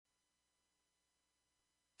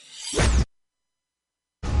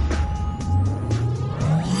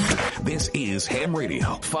This is Ham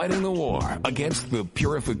Radio, fighting the war against the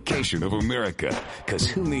purification of America. Because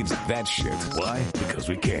who needs that shit? Why? Because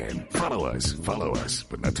we can. Follow us,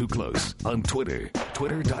 but not too close. On Twitter,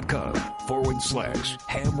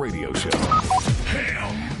 twitter.com/Ham Radio Show.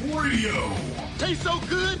 Ham Radio. Tastes so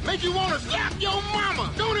good, make you want to slap your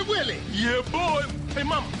mama. Don't it, Willie? Yeah, boy. Hey,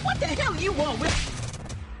 mama, what the hell you want with...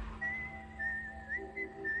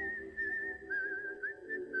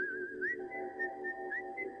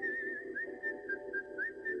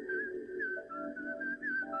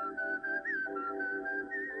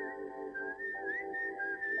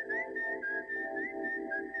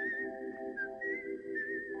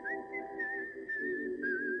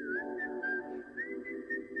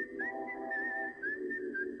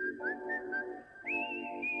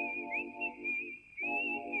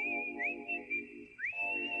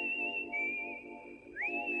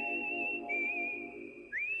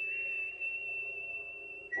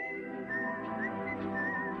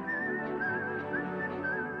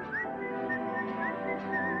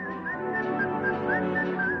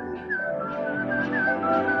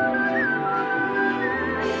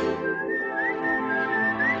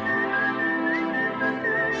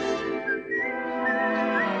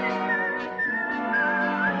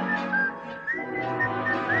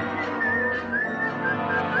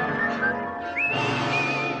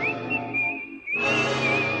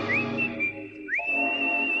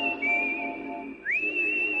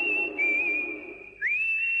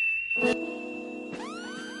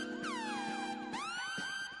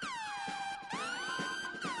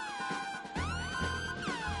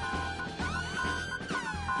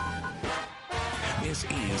 This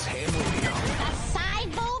is Ham Radio. A side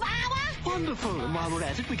boob hour? Wonderful. And while we're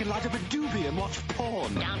at it, we can light up a doobie and watch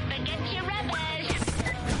porn. Don't forget your rubbish.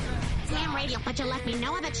 Ham Radio, but you left me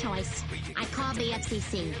no other choice. I called the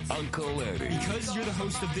FCC. Uncle Eddie. Because you're the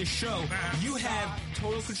host of this show, you have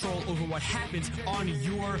total control over what happens on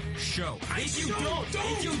your show. If you don't,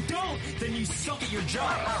 then you suck at your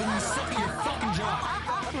job. Then you suck at your fucking job.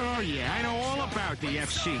 Oh, yeah, I know all about the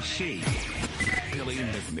FCC. Billy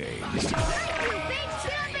nicknames. Big shit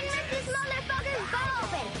up and lick this motherfucker's ball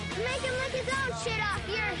open. Make him lick his own shit off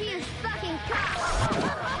your huge fucking cock.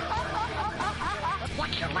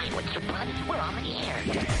 Watch your language, you bud. We're on the air.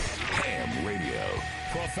 Ham Radio.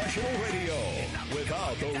 Professional radio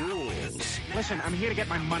without the rules. Listen, I'm here to get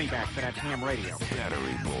my money back for that ham radio.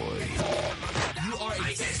 Battery Boy. You are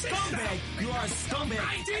a scumbag. You are a scumbag.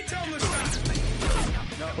 I did tell him to stop.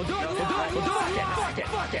 We'll do it.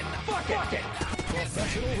 Fuck it.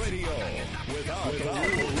 Professional radio without the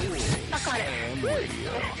rules. Suck on it. Ham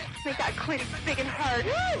Radio. Make that clit big and hard.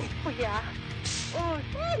 Woo! Oh, yeah. Oh,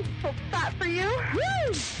 so fat for you.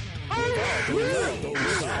 Woo! Without the rules.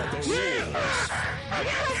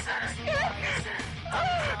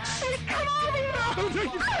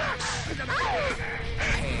 Come on,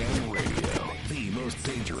 Ham Radio. The most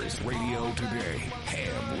dangerous radio today.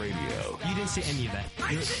 Ham Radio. You didn't say any of that.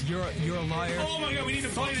 You're a liar. Oh my God, we need to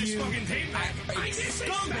play this fucking tape back. I did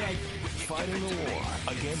scumbag. Fighting the war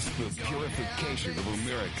against the purification of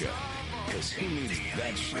America. Because who needs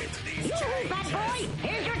that shit? You, bad boy.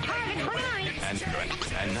 Here's your target for tonight.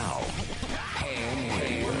 And now, Ham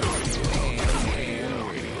Radio. Ham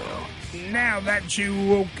Radio. Now that you've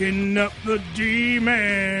woken up the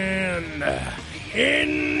demon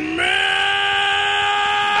in me,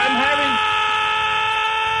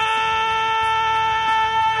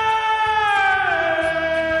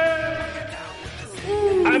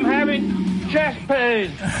 I'm having chest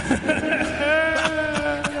pain.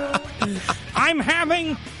 I'm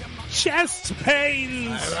having chest pains.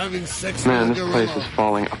 I'm having sex Man, with this a place gorilla. is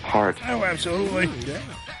falling apart. Oh, absolutely. Yeah.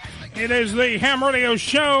 It is the Ham Radio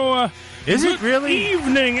Show. Is it really?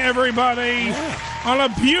 Evening, everybody. On a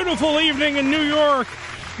beautiful evening in New York,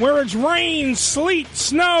 where it's rain, sleet,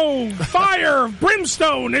 snow, fire,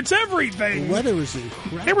 brimstone. It's everything. The weather is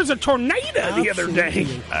incredible. There was a tornado the other day.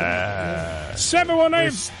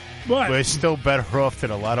 718. What? We're still better off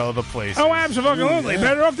than a lot of other places. Oh, absolutely. Yeah.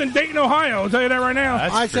 Better off than Dayton, Ohio. I'll tell you that right now.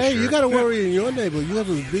 That's I for say sure. you got to worry in your neighborhood. You have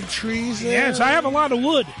those big trees there. Yes, I have a lot of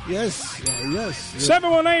wood. Yes.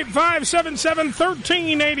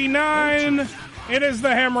 718-577-1389. It is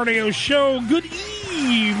the Ham Radio Show. Good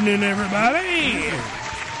evening, everybody.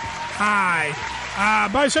 Hi.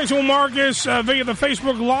 Bisexual Marcus via the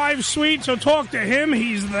Facebook Live suite, so talk to him.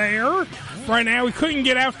 He's there right now. He couldn't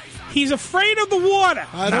get out. He's afraid of the water.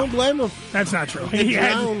 I don't blame him. That's not true. He He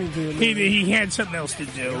drowned. had something else to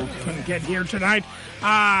do. Couldn't get here tonight.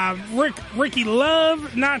 Ricky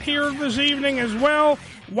Love not here this evening as well.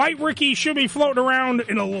 White Ricky should be floating around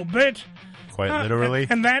in a little bit. Quite literally.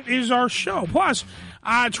 And that is our show. Plus,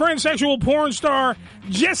 transsexual porn star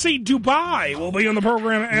Jessy Dubai will be on the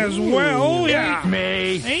program as well. Yeah.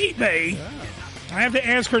 Ain't me. I have to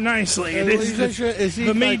ask her nicely. It is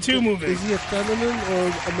the Me Too movie. Is he a feminine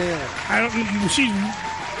or a male? I don't. She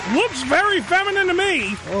looks very feminine to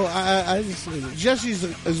me. Oh, I just Jesse's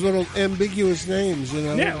is one of ambiguous names, you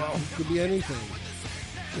know. Yeah, well, it could be anything.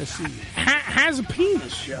 Jesse has a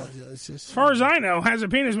penis. As far as I know, has a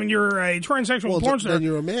penis when you're a transsexual porn star. Then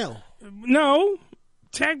you're a male. No.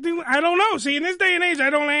 Technically, I don't know. See, in this day and age, I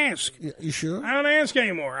don't ask. You sure? I don't ask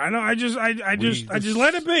anymore. I know. I just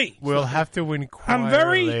let it be. We'll have to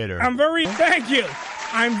inquire later. Thank you.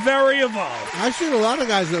 I'm very evolved. I've seen a lot of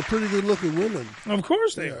guys that are pretty good looking women. Of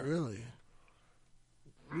course they are. Really.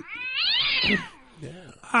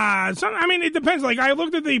 I mean, it depends. Like, I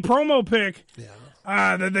looked at the promo pic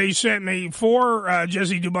that they sent me for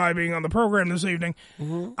Jessy Dubai being on the program this evening.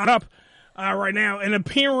 Up. Right now, an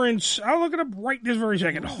appearance. I'll look it up right this very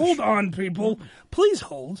second. Hold on, people. Please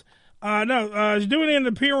hold. He's doing an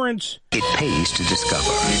appearance. It pays to discover.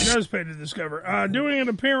 It does pay to discover. Doing an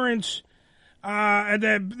appearance at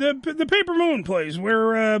the Paper Moon place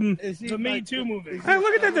where the Me Too movie. Hey,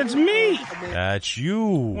 look at that. That's me. That's you.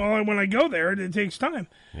 Well, when I go there, it takes time.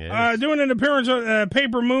 Yes. Doing an appearance at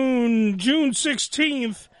Paper Moon June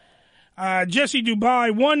 16th. Jessy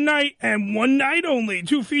Dubai, one night and one night only.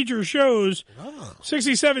 2 feature shows.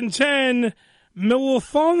 6710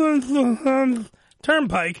 Milwaukee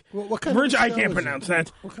Turnpike. What kind of a show I can't pronounce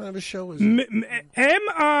that. What kind of a show is it?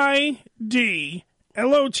 MIDLOTHIAN.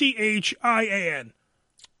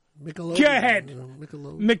 Nickelodeon. Go ahead.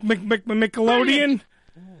 Nickelodeon.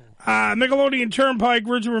 Nickelodeon Turnpike,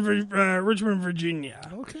 Richmond, Virginia.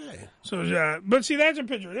 Okay. So, but see, that's a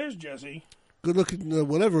picture. There's Jessy. Good looking,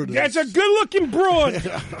 whatever it is. That's a good looking broad.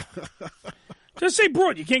 Just say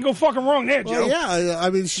broad. You can't go fucking wrong there, Joe. Well, yeah,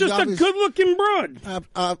 I mean, she's just a good looking broad.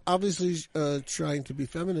 Obviously, trying to be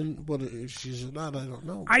feminine. But if she's not, I don't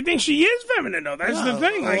know. I think she is feminine, though. That's the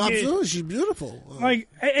thing. Like, absolutely, she's beautiful. Like,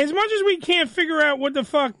 as much as we can't figure out what the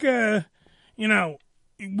fuck,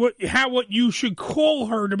 what you should call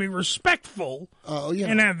her to be respectful.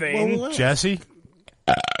 In that vein, Jessy.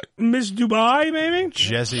 Miss Dubai, maybe?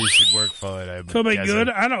 Jessy should work for it. Could be good.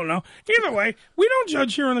 I don't know. Either way, we don't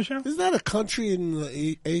judge here on the show. Is that a country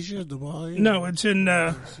in Asia, Dubai? No, it's in.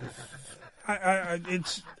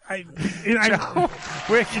 It's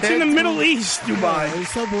in the Middle East, Dubai. In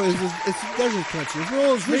some ways, it's a desert country.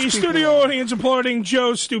 The studio audience applauding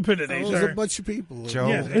Joe's stupidity. There's a bunch of people. Joe,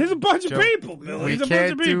 yes, there's a bunch of people, Bill. We There's a can't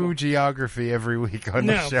bunch of people. do geography every week on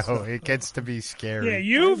the show. It gets to be scary. Yeah,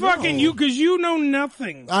 you because you know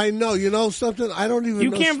nothing. I know. You know something? I don't even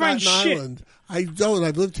know can't find Staten shit. Island. I don't.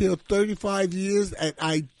 I've lived here 35 years, and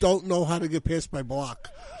I don't know how to get past my block.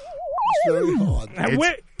 It's very hard.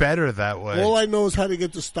 It's better that way. All I know is how to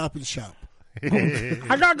get to Stop and Shop.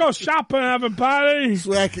 I gotta go shopping, everybody.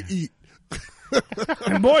 So I can eat.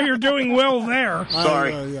 And boy, you're doing well there.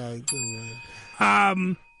 Sorry.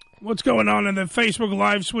 What's going on in the Facebook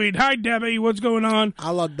Live suite? Hi, Debbie. What's going on?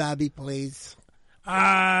 Hello, Debbie, please.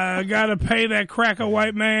 Gotta pay that cracker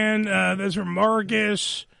white man. That's from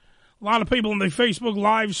Marcus. A lot of people in the Facebook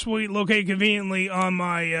Live suite located conveniently on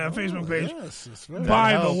my Facebook page. Yes, that's right.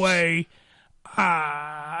 By the way,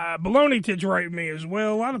 Baloney Tits write me as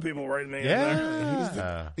well. A lot of people write me.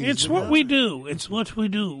 It's what we do. It's what we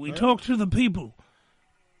do. We talk to the people.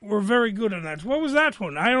 We're very good at that. What was that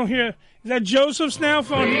one? I don't hear. Is that Joseph's now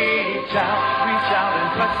phone? Reach out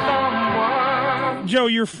and touch someone. Joe,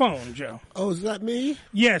 your phone, Joe. Oh, is that me?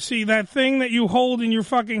 Yeah, see, that thing that you hold in your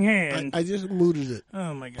fucking hand. I just muted it.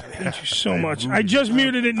 Oh, my God. I hate you so much. I just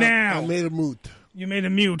muted it now. I made a mute. You made a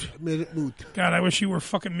mute. I made it mute. God, I wish you were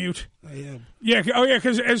fucking mute. I am. Yeah,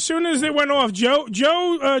 because as soon as it went off, Joe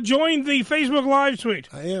joined the Facebook Live suite.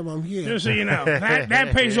 I am. I'm here. Just so you know.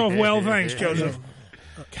 That pays off well. Thanks, Joseph.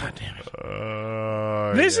 God damn it.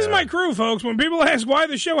 This is my crew, folks. When people ask why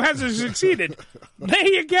the show hasn't succeeded, there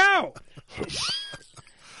you go.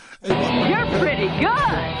 You're pretty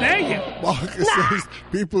good. Thank you. Marcus says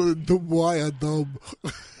people in Dubai are dumb.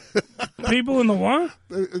 People in the what?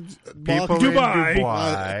 Dubai.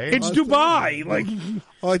 It's Dubai. Like, I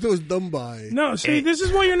thought it was Dumbai. No, see, this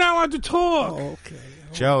is why you're not allowed to talk. Oh, okay.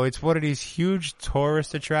 Joe, it's one of these huge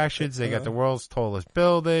tourist attractions. They got the world's tallest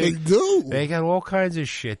building. They do. They got all kinds of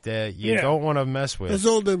shit that you don't want to mess with. There's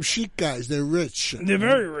all them chic guys. They're rich. They're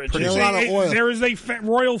very rich. There's a lot of oil. There is a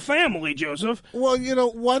royal family, Joseph. Well,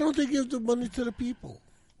 why don't they give the money to the people?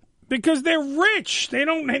 Because they're rich. They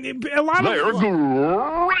don't. A lot of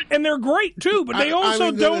great, and they're great too. But they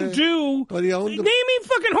also don't do. Name me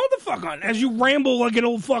fucking hold the fuck on as you ramble like an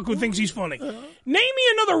old fuck who thinks he's funny. Name me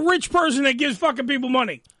another rich person that gives fucking people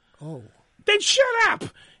money. Oh, then shut up.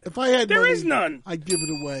 If I had, there money, is none. I'd give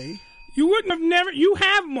it away. You wouldn't have never. You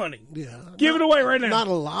have money. Yeah. Give it away right now. Not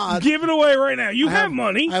a lot. Give it away right now. You have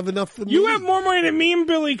money. I have enough for me. You have more money than me and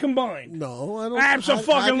Billy combined. No, I don't.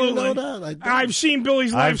 Absolutely. Know that? I've seen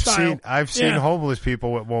Billy's lifestyle. I've seen homeless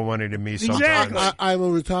people with more money than me sometimes. Exactly. I'm a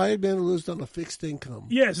retired man who lives on a fixed income.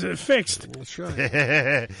 Yes, fixed. That's right.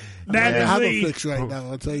 I have a fix right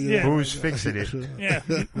now. I'll tell you. Yeah. Who's fixing it? Yeah.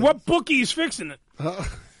 What bookie's fixing it?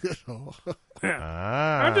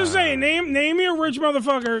 I'm just saying, name me a rich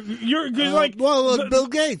motherfucker. You're like Bill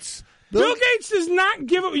Gates. Bill Gates does not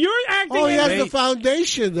give. You're acting. Oh, he has the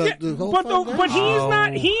foundation. The whole foundation. But he's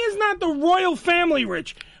not. He is not the royal family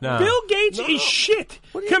rich. No. Bill Gates is shit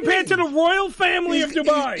compared to the royal family of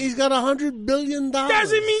Dubai. He's got $100 billion.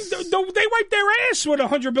 Doesn't mean they wipe their ass with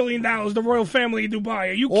 $100 billion. The royal family of Dubai.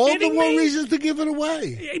 Are you kidding me? All the more reasons to give it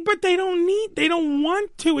away. But they don't need. They don't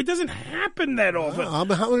want to. It doesn't happen that often. How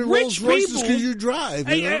many Rolls Royces can you drive?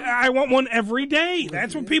 I want one every day.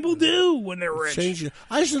 That's what people do when they're rich.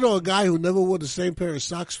 I used to know a guy who never wore the same pair of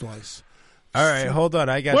socks twice. All right, hold on.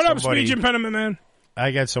 I got what somebody. Up, speech impediment man?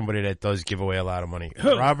 I got somebody that does give away a lot of money.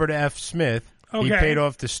 Who? Robert F. Smith. Okay. He paid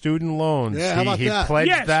off the student loans. Yeah, how about he that?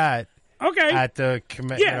 pledged that. Okay. At the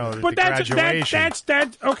but that's okay.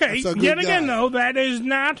 That's Yet again, though, that is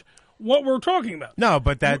not what we're talking about. No,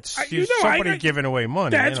 but that's somebody giving away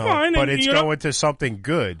money. That's fine, but and, it's going to something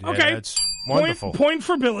good. Okay, yeah, that's wonderful. Point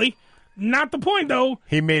for Billy. Not the point, though.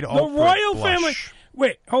 He made the Oprah royal blush. family.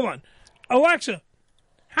 Wait, hold on, Alexa.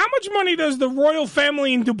 How much money does the royal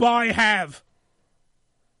family in Dubai have?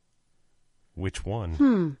 Which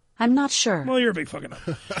one? I'm not sure. Well, you're a big fucking up.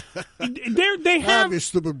 They have a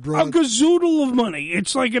gazoodle of money.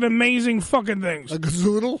 It's like an amazing fucking thing. A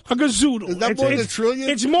gazoodle? A gazoodle. Is that more than a trillion?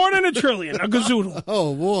 It's more than a trillion. A gazoodle.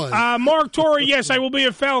 Oh, boy. Mark Torrey, yes, I will be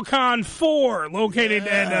at Falcon 4, located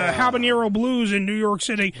at Habanero Blues in New York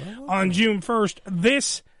City on June 1st.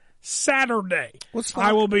 This Saturday.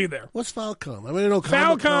 I will be there. What's Falcon? I mean, I know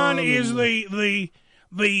Falcon is the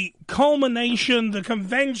culmination, the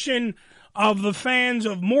convention of the fans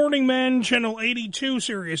of Morning Men, Channel 82,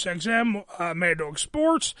 Sirius XM, Mad Dog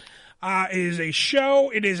Sports. It is a show.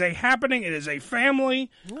 It is a happening. It is a family.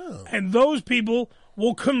 Oh. And those people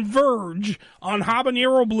will converge on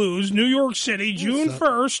Habanero Blues, New York City, June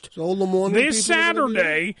 1st, this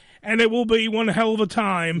Saturday, and it will be one hell of a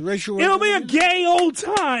time. It'll be a gay old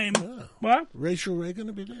time. Yeah. What? Rachel Ray going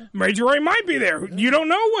to be there? Rachel Ray might be there. You don't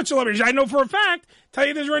know what celebrities. I know for a fact, tell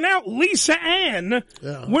you this right now, Lisa Ann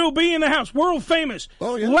will be in the house. World famous.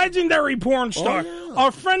 Legendary porn star.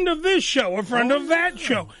 A friend of this show, a friend of that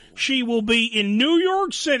show. She will be in New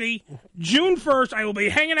York City, June 1st. I will be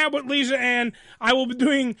hanging out with Lisa Ann. I will be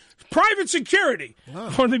doing private security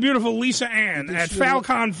for the beautiful Lisa Ann at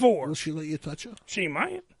Falcon 4. Will she let you touch her? She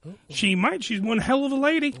might. She might. She's one hell of a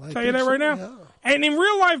lady. Tell you that right now. Yeah. And in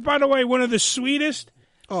real life, by the way, one of the sweetest,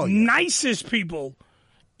 nicest people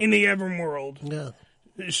in the ever world. Yeah.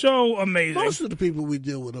 So amazing. Most of the people we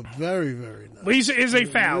deal with are very, very nice. Lisa is a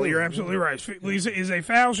foul. You're absolutely right. Lisa is a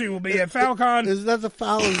foul. She will be at Falcon. Is that the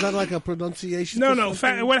foul? Is that like a pronunciation? No.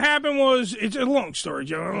 What happened was, it's a long story,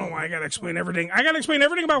 Joe. I don't know why I got to explain everything. I got to explain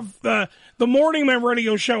everything about the Morning Man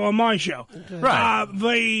radio show on my show. Okay.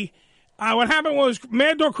 Right. What happened was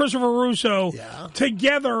Mad Dog Christopher Russo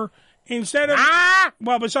together. Instead of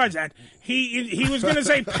well, besides that, he was going to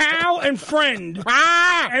say pal and friend,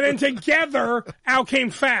 and then together out came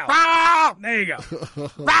foul. There you go.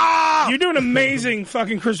 You're doing amazing,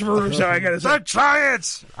 fucking Christopher Russo. I got to say, try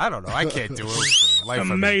it. I don't know. I can't do it for the life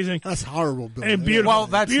amazing. Of me. That's horrible, Bill. And beautiful. Well,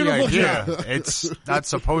 that's beautiful the idea. It's not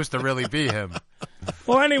supposed to really be him.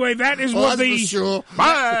 Well, anyway, that is what that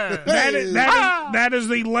is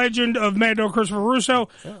the legend of Mad Dog Christopher Russo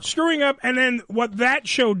screwing up, and then what that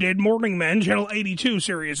show did, Morning Men, Channel 82,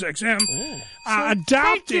 Sirius XM,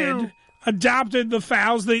 adopted the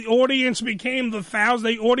fouls. The audience became the fouls.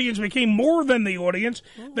 The audience became more than the audience.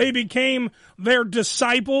 They became their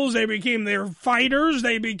disciples. They became their fighters.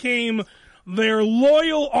 They became their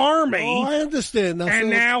loyal army. Oh, I understand.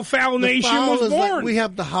 Now Foul Nation was born. Like we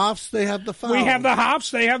have the Hoffs, they have the Fouls. We have the Hoffs,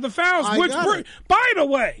 they have the Fouls. By the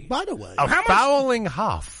way, a fouling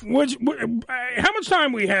Hoff. How much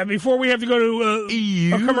time we have before we have to go to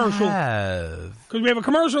a commercial? Because we have a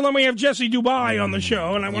commercial, and then we have Jessy Dubai on the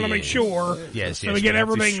show, and I want to make sure that we get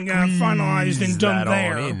everything finalized and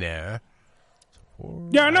done there.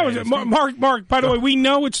 Yeah, I know. Mark, by the way, we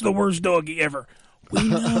know it's the worst doggy ever. We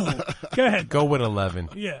know. Go ahead. Go with 11.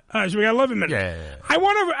 Yeah. All right, so we got 11 minutes. Yeah. I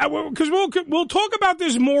want to, because we'll talk about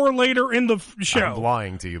this more later in the show. I'm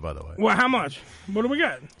lying to you, by the way. Well, how much? What do we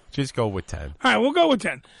got? Just go with 10. All right, we'll go with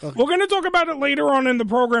 10. Okay. We're going to talk about it later on in the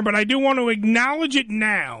program, but I do want to acknowledge it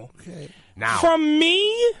now. Okay. Now. From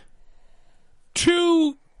me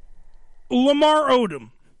to Lamar Odom,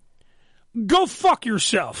 go fuck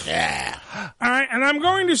yourself. Yeah. All right, and I'm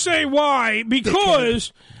going to say why,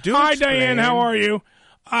 because, hi, Diane, how are you?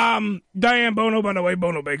 Diane Bono, by the way,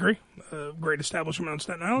 Bono Bakery, great establishment on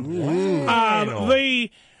Staten Island.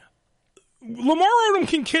 Lamar Odom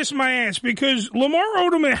can kiss my ass because Lamar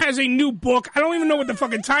Odom has a new book. I don't even know what the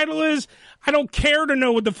fucking title is. I don't care to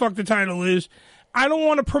know what the fuck the title is. I don't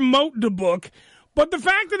want to promote the book. But the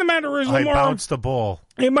fact of the matter is, Lamar... I bounced the ball.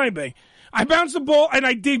 It might be. I bounced the ball and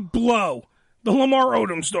I did blow the Lamar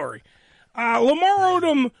Odom story. Lamar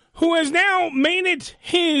Odom, who has now made it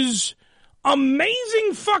his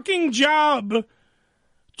amazing fucking job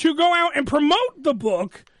to go out and promote the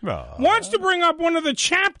book, wants to bring up one of the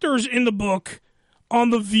chapters in the book on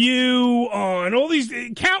The View, on all these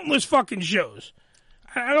countless fucking shows.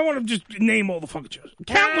 I don't want to just name all the fucking shows.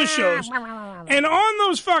 Countless shows. And on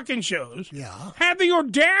those fucking shows, had the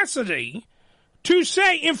audacity to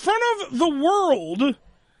say in front of the world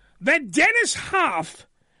that Dennis Hoff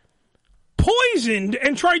poisoned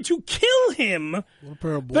and tried to kill him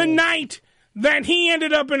the night that he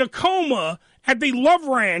ended up in a coma at the Love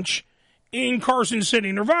Ranch in Carson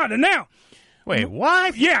City, Nevada. Now, wait,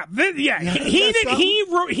 what? Yeah, he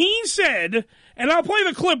said, and I'll play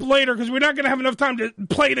the clip later because we're not going to have enough time to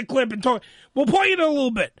play the clip and talk. We'll play it in a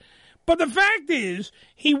little bit. But the fact is,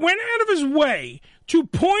 he went out of his way to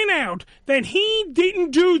point out that he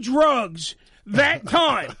didn't do drugs that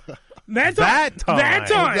time. That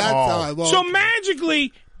time. Well, so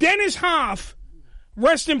magically, Dennis Hoff,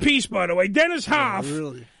 rest in peace, by the way, Dennis Hoff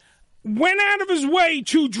went out of his way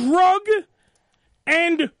to drug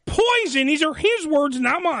and poison, these are his words,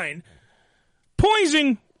 not mine,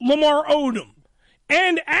 poison Lamar Odom.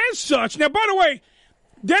 And as such, now, by the way,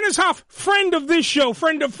 Dennis Hoff, friend of this show,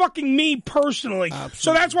 friend of fucking me personally. Absolutely.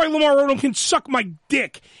 So that's why Lamar Odom can suck my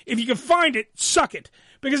dick. If you can find it, suck it.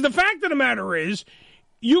 Because the fact of the matter is,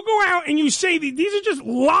 you go out and you say these are just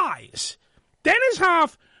lies. Dennis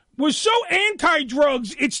Hoff was so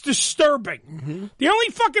anti-drugs, it's disturbing. Mm-hmm. The only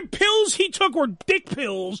fucking pills he took were dick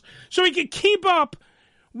pills so he could keep up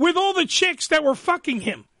with all the chicks that were fucking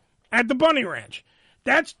him at the Bunny Ranch.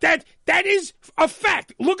 That is a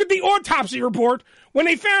fact. Look at the autopsy report. When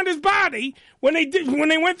they found his body, when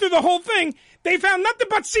they went through the whole thing, they found nothing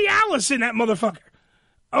but Cialis in that motherfucker.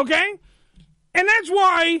 Okay? And that's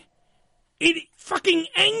why it fucking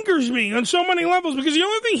angers me on so many levels, because the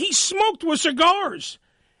only thing he smoked was cigars.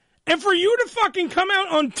 And for you to fucking come out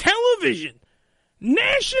on television,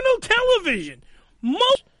 national television,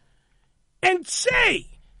 and say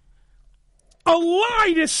a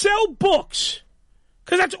lie to sell books,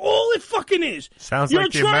 because that's all it fucking is. Sounds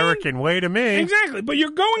like the American way to me. Exactly, but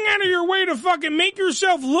you're going out of your way to fucking make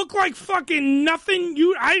yourself look like fucking nothing.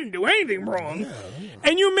 I didn't do anything wrong.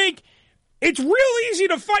 And you make... It's real easy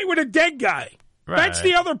to fight with a dead guy. Right. That's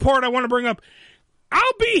the other part I want to bring up. I'll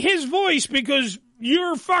be his voice because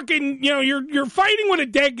you're fucking, you're fighting with a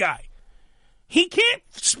dead guy. He can't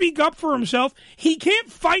speak up for himself. He can't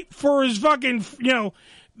fight for his fucking,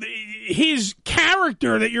 his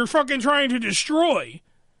character that you're fucking trying to destroy.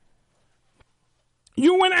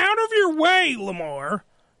 You went out of your way, Lamar,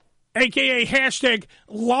 a.k.a. hashtag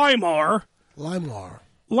Limar.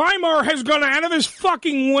 Limar has gone out of his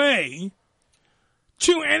fucking way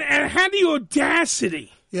to, and had the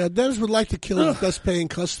audacity. Yeah, Dennis would like to kill his best paying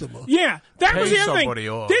customer. Yeah, that was the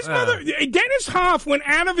other thing. Dennis Hoff went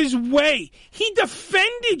out of his way. He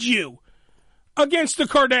defended you against the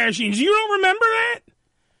Kardashians. You don't remember that?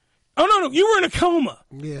 Oh, no, you were in a coma.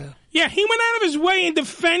 Yeah. Yeah, he went out of his way and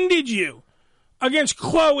defended you against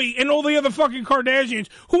Khloe and all the other fucking Kardashians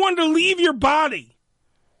who wanted to leave your body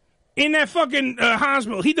in that fucking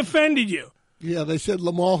hospital. He defended you. Yeah, they said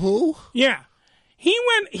Lamar who? Yeah.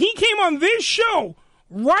 He came on this show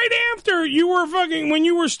right after you were when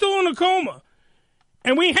you were still in a coma.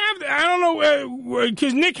 And we have, I don't know,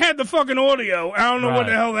 because Nick had the fucking audio. I don't know what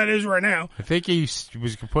the hell that is right now. I think he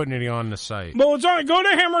was putting it on the site. Well, it's on, go to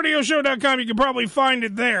HamRadioShow.com. You can probably find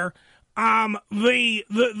it there.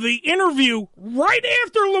 The interview right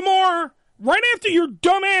after your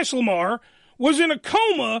dumbass Lamar was in a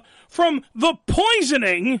coma from the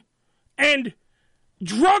poisoning and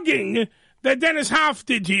drugging that Dennis Hoff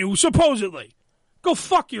did to you, supposedly. Go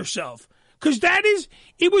fuck yourself. Because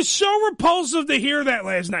it was so repulsive to hear that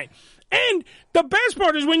last night. And the best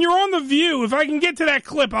part is when you're on The View, if I can get to that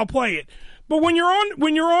clip, I'll play it. But when you're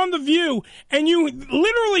on The View and you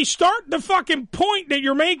literally start the fucking point that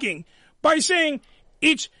you're making by saying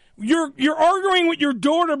you're arguing with your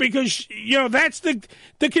daughter because that's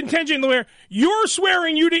the contention where you're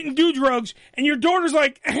swearing you didn't do drugs and your daughter's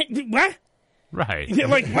like, what? Right.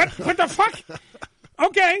 Like, what the fuck?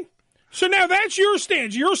 Okay. So now that's your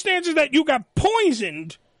stance. Your stance is that you got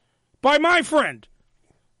poisoned by my friend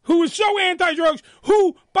who is so anti-drugs,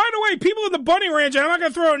 who, by the way, people in the Bunny Ranch, and I'm not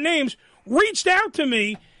going to throw out names, reached out to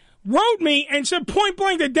me, wrote me, and said point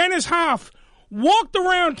blank that Dennis Hoff walked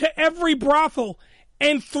around to every brothel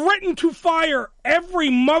and threatened to fire every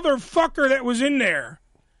motherfucker that was in there.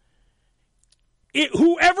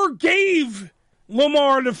 Whoever gave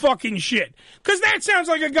Lamar the fucking shit. Because that sounds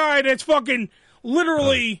like a guy that's fucking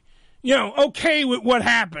literally, okay with what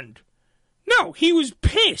happened. No, he was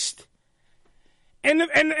pissed. And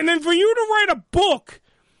then for you to write a book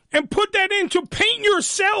and put that in to paint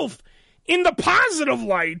yourself in the positive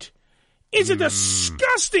light is a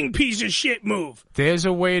disgusting piece of shit move. There's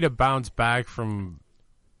a way to bounce back from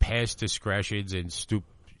past discretions and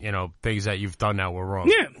things that you've done that were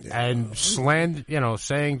wrong. Yeah. And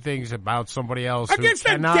saying things about somebody else against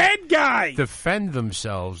who that dead guy. Defend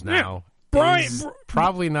themselves now. Brian,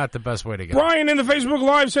 probably not the best way to go. Brian in the Facebook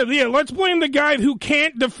Live said, let's blame the guy who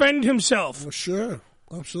can't defend himself. Well, sure.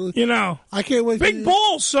 Absolutely. I can't wait. Big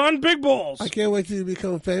balls, son. Big balls. I can't wait till you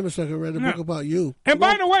become famous so I can write a book about you. And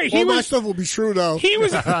by the way, all my stuff will be true, though. He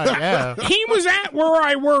was, he was at where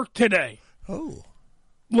I work today. Oh.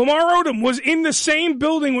 Lamar Odom was in the same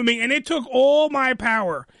building with me, and it took all my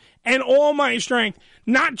power and all my strength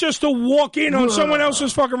not just to walk in on someone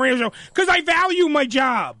else's fucking radio show, because I value my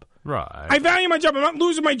job. Right. I value my job. I'm not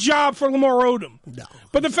losing my job for Lamar Odom. No.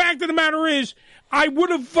 But the fact of the matter is, I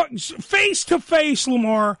would have, face to face,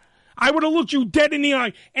 Lamar, I would have looked you dead in the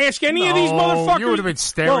eye. Ask any of these motherfuckers. You would have been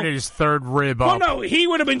staring at his third rib Well, up. no, he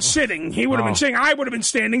would have been sitting. He would have been sitting. I would have been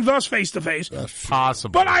standing, thus face to face. That's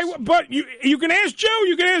possible. But you can ask Joe,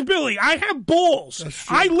 you can ask Billy. I have balls.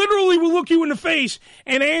 I literally will look you in the face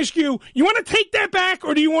and ask you, you want to take that back,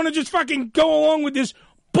 or do you want to just fucking go along with this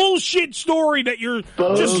bullshit story that you're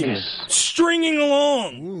just stringing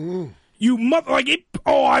along? Mm-hmm. You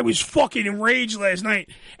I was fucking enraged last night,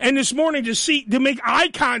 and this morning to make eye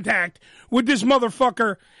contact with this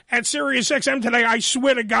motherfucker at Sirius XM today. I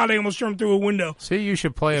swear to God, I almost threw him through a window. See, you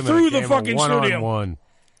should play him through in a game the fucking studio. One-on-one.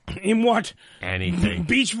 In what? Anything.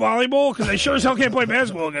 Beach volleyball? Because I sure as hell can't play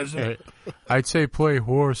basketball against him. I'd say play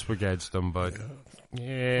horse against him, but you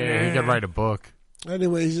can write a book.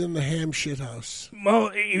 Anyway, he's in the ham shit house.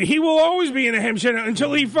 Well, he will always be in the ham shit house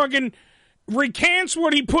until he fucking recants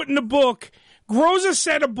what he put in the book, grows a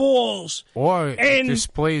set of balls, or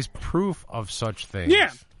displays proof of such things.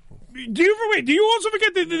 Yeah. Do you also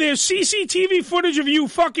forget that there's CCTV footage of you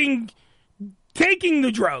fucking taking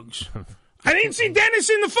the drugs? I didn't see Dennis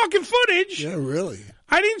in the fucking footage. Yeah, really.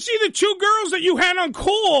 I didn't see the two girls that you had on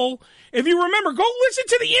call. If you remember, go listen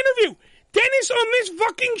to the interview. Dennis on this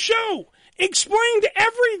fucking show explained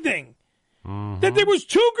everything. Mm-hmm. That there was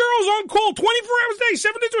two girls on call 24 hours a day,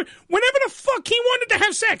 7 days a week. Whenever the fuck he wanted to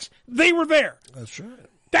have sex, they were there. That's right.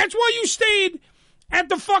 That's why you stayed at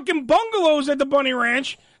the fucking bungalows at the Bunny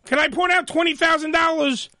Ranch. Can I point out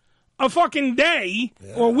 $20,000 a fucking day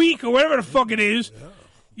or week or whatever the fuck it is? Yeah.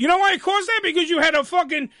 You know why it cost that? Because you had a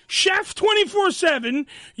fucking chef 24/7.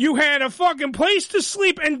 You had a fucking place to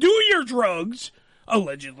sleep and do your drugs,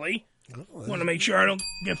 allegedly. Want to make sure I don't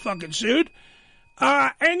get fucking sued.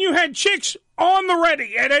 And you had chicks on the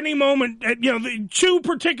ready at any moment. The two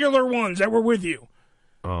particular ones that were with you.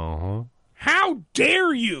 Uh-huh. How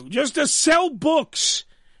dare you just to sell books,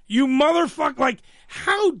 you motherfucker! Like,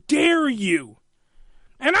 how dare you?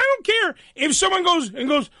 And I don't care if someone goes,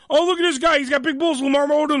 oh, look at this guy, he's got big balls, Lamar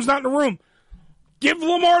Odom's not in the room. Give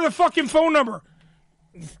Lamar the fucking phone number.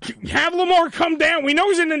 Have Lamar come down. We know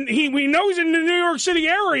he's in the New York City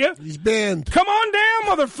area. He's banned. Come on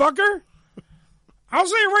down, motherfucker. I'll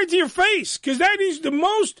say it right to your face, because that is the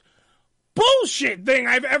most bullshit thing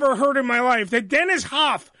I've ever heard in my life, that Dennis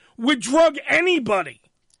Hoff would drug anybody.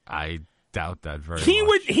 I doubt that very much.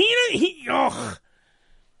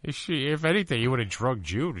 If anything, he would have drugged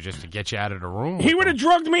you just to get you out of the room. He would have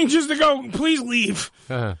drugged me just to go, please leave.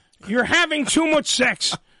 You're having too much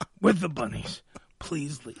sex with the bunnies.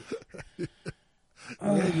 Please leave.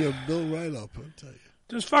 You're Bill right up, I'll tell you.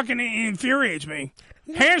 Just fucking infuriates me.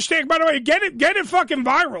 Hashtag, by the way, get it fucking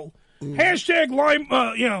viral. Hashtag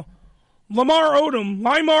Lamar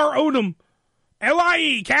Odom.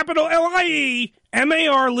 L-I-E, capital L-I-E,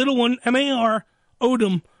 M-A-R, little one, M-A-R,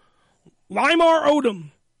 Odom. Lamar Odom.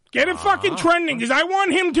 Get it fucking trending, because I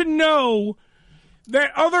want him to know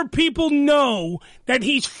that other people know that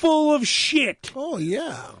he's full of shit. Oh,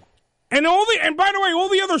 yeah. And by the way, all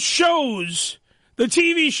the other shows, the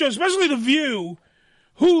TV shows, especially The View,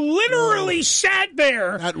 who literally sat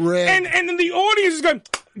there and the audience is going,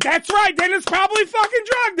 that's right, Dennis probably fucking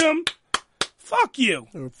drugged him. Fuck you.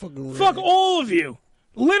 Fuck all of you.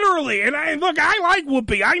 Literally. And I like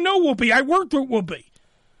Whoopi. I know Whoopi. I worked with Whoopi.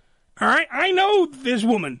 All right? I know this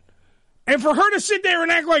woman. And for her to sit there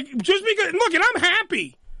and act like, just because, look, and I'm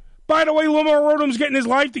happy, by the way, Lamar Odom's getting his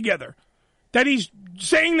life together. That he's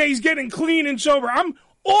saying that he's getting clean and sober. I'm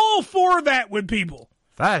all for that with people.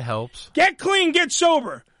 That helps. Get clean, get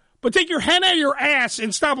sober. But take your head out of your ass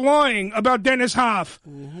and stop lying about Dennis Hoff,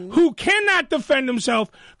 who cannot defend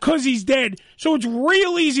himself because he's dead. So it's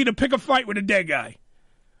real easy to pick a fight with a dead guy.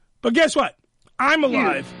 But guess what? I'm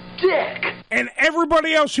alive. You dick. And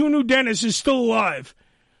everybody else who knew Dennis is still alive.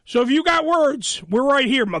 So if you got words, we're right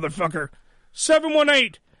here, motherfucker.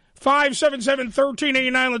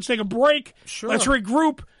 718-577-1389. Let's take a break. Sure. Let's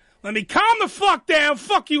regroup. Let me calm the fuck down.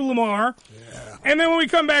 Fuck you, Lamar. Yeah. And then when we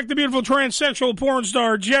come back, the beautiful transsexual porn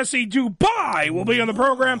star Jessy Dubai will be on the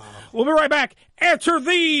program. We'll be right back after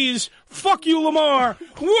these fuck you, Lamar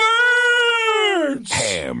words.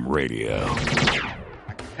 Ham Radio.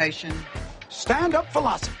 Occupation. Stand-up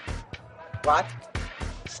philosophy. What?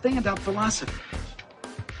 Stand-up philosophy.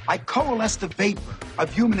 I coalesce the vapor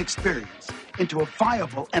of human experience into a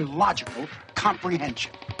viable and logical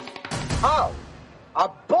comprehension. Oh. A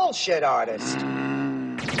bullshit artist. Okay,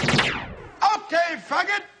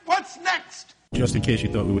 faggot, what's next? Just in case you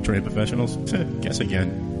thought we were trained professionals, guess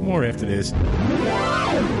again. More after this.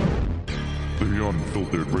 The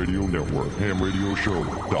Unfiltered Radio Network,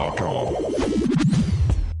 HamRadioShow.com.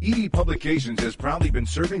 ED Publications has proudly been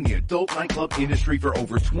serving the adult nightclub industry for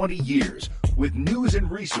over 20 years with news and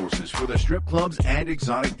resources for the strip clubs and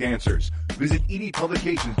exotic dancers. Visit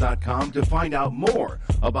edpublications.com to find out more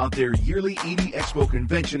about their yearly ED Expo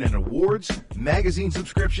convention and awards, magazine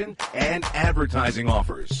subscription, and advertising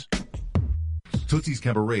offers. Tootsie's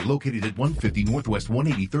Cabaret, located at 150 Northwest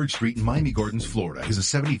 183rd Street in Miami Gardens, Florida, is a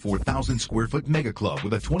 74,000 square foot mega club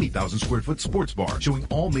with a 20,000 square foot sports bar showing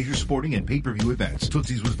all major sporting and pay-per-view events.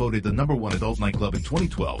 Tootsie's was voted the #1 adult nightclub in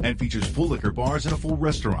 2012 and features full liquor bars and a full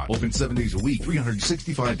restaurant. Open 7 days a week,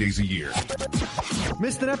 365 days a year.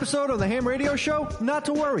 Missed an episode of the Ham Radio Show? Not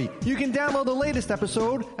to worry. You can download the latest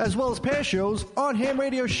episode as well as past shows on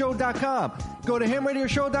HamRadioShow.com. Go to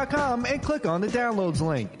HamRadioShow.com and click on the downloads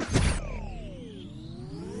link.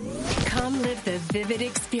 Come live the vivid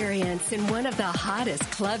experience in one of the hottest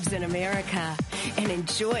clubs in America and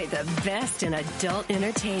enjoy the best in adult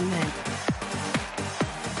entertainment.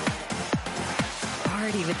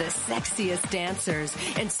 Party with the sexiest dancers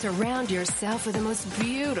and surround yourself with the most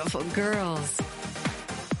beautiful girls.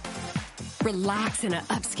 Relax in an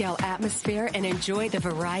upscale atmosphere and enjoy the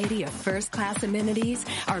variety of first-class amenities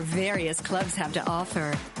our various clubs have to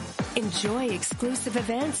offer. Enjoy exclusive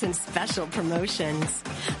events and special promotions,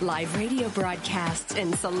 live radio broadcasts,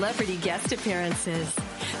 and celebrity guest appearances.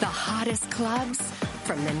 The hottest clubs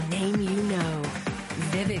from the name you know.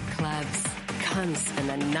 Vivid Clubs. Come spend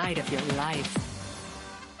the night of your life.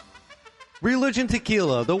 Religion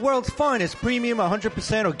Tequila, the world's finest premium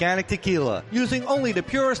 100% organic tequila, using only the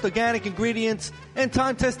purest organic ingredients and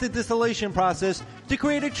time-tested distillation process to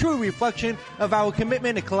create a true reflection of our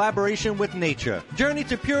commitment and collaboration with nature. Journey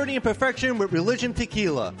to purity and perfection with Religion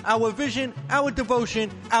Tequila. Our vision, our devotion,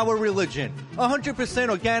 our religion. 100%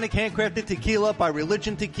 organic handcrafted tequila by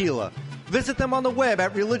Religion Tequila. Visit them on the web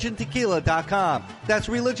at religiontequila.com. That's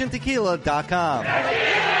religiontequila.com.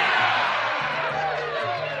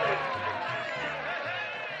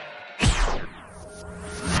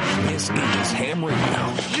 This is Ham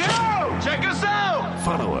Radio. Yo, check us out.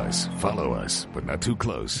 Follow us, but not too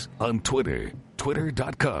close, on Twitter,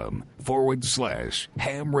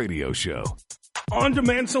 twitter.com/Ham Radio Show. On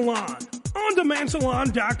Demand Salon,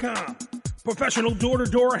 ondemandsalon.com. Professional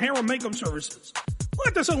door-to-door hair and makeup services.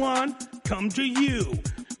 Let the salon come to you.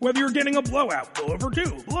 Whether you're getting a blowout, blow over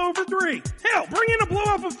 2, blow over 3, hell, bring in a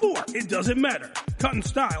blowout for 4. It doesn't matter. Cut and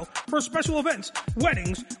style for special events,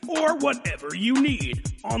 weddings, or whatever you need.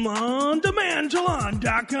 On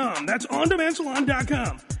ondemandsalon.com. That's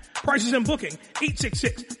ondemandsalon.com. Prices and booking,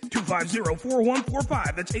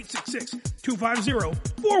 866-250-4145. That's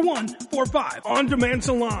 866-250-4145. On Demand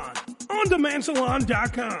Salon.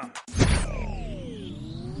 ondemandsalon.com.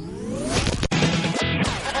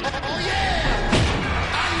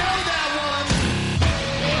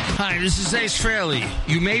 Hi, this is Ace Frehley.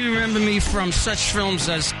 You may remember me from such films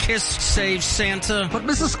as Kiss Save Santa. But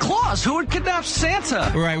Mrs. Claus, who would kidnap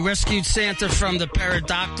Santa? Where I rescued Santa from the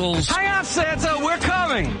pterodactyls. Hang on, Santa, we're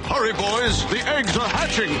coming. Hurry, boys, the eggs are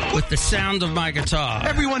hatching. With the sound of my guitar.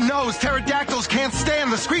 Everyone knows pterodactyls can't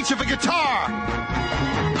stand the screech of a guitar.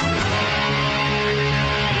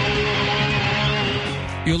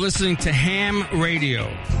 You're listening to Ham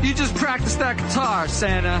Radio. You just practiced that guitar,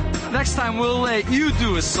 Santa. Next time we'll let you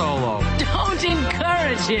do a solo. Don't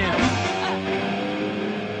encourage him.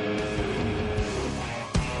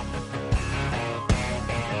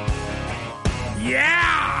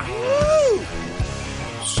 Yeah! Woo!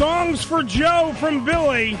 Songs for Joe from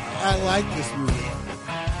Billy. I like this music.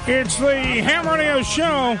 It's the Ham Radio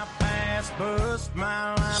Show.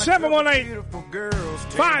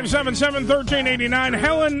 718-577-1389.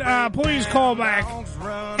 Helen, please call back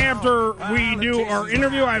after we do our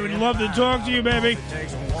interview. I would love to talk to you, baby,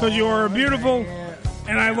 because you are beautiful,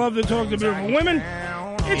 and I love to talk to beautiful women.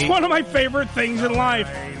 It's one of my favorite things in life.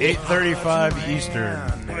 8:35 Eastern.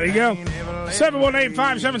 There you go.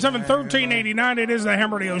 718-577-1389. It is the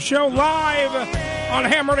Ham Radio Show, live on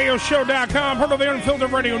HamRadioShow.com, part of the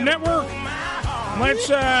Unfiltered Radio Network. Let's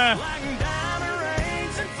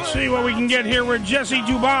see what we can get here with Jessy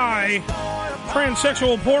Dubai,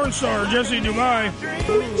 transsexual porn star Jessy Dubai.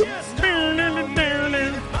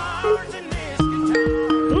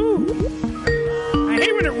 Ooh. I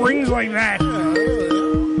hate when it rings like that.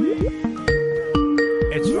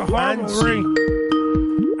 It's a horrible ring.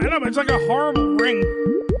 I know, but it's like a horrible ring.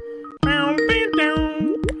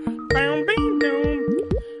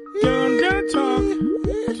 Gonna talk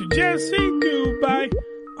to Jessy Dubai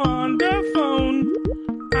on the phone.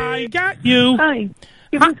 I got you. Hi.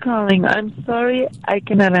 You were calling. I'm sorry I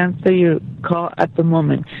cannot answer your call at the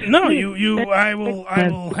moment. No, I will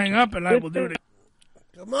hang up and I will do it.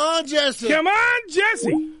 Come on, Jessy. Come on,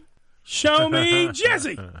 Jessy. Show me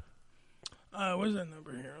Jessy. Where's that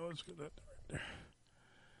number here? Let's get that right there.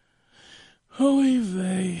 Holy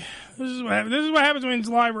vey. This is what happens when it's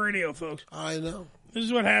live radio, folks. I know. This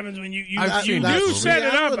is what happens when you do that's set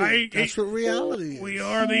it up. That's what reality is. We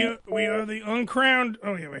are the uncrowned.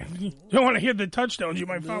 Oh yeah, wait. You don't want to hit the touchdowns. You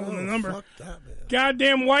might follow the number. Fuck that, man.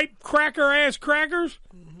 Goddamn white cracker ass crackers.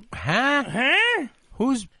 Huh? Huh?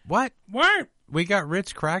 Who's what? What? We got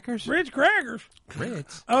Ritz crackers. Ritz crackers.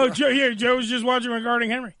 Ritz. Oh, Joe was just watching Regarding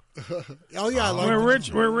Henry. Oh yeah, I like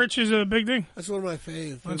where Rich is a big thing. That's one of my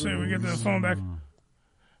faves. Let's see if we get the phone back.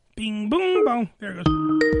 Bing, boom, boom. There it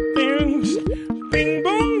goes. Bing, bing,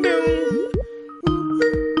 boom, boom.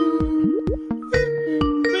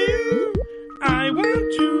 I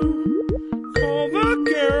want to call the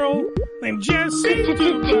girl named Jessy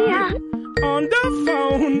Dubai on the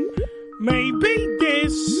phone. Maybe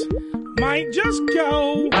this might just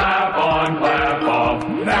go. Clap on, clap off.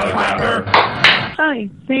 That was clapper. Hi.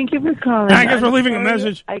 Thank you for calling. I guess we're leaving a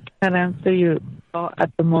message. I cannot answer your call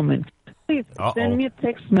at the moment. Please send me a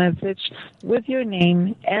text message with your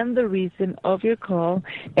name and the reason of your call,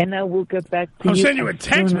 and I will get back to you. I'll send you a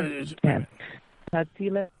text message. Talk to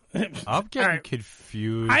you later. I'm getting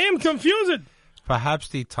confused. I am confused. Perhaps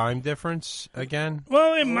the time difference again?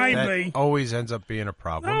 Well, it might be. Always ends up being a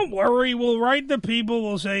problem. Don't worry. We'll write the people.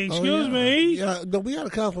 We'll say, excuse me. Yeah, no, we got a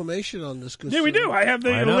confirmation on this. Yeah, we do. I have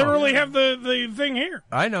literally have the thing here.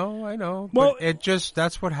 I know. Well, but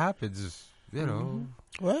that's what happens, you know.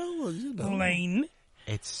 Well, you know. Lane.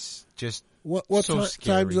 It's just what so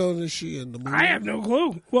time zone is she in? The movie? I have no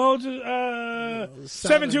clue. Well, it's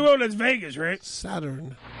 720. That's Vegas, right?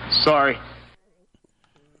 Saturn. Sorry.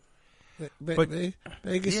 But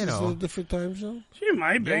Vegas is a different time zone? She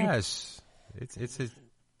might be. Yes. It's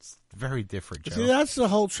very different, Joe. See, that's the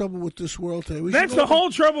whole trouble with this world today. That's the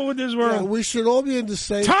whole trouble with this world. Yeah, we should all be in the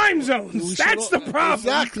same time zones. That's the problem.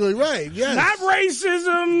 Exactly right. Yes. Not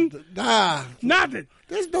racism. Nah. Nothing.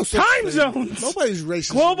 There's no time zones. Nobody's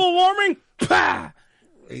racist. Global warming. Pah.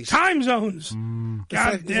 Time zones.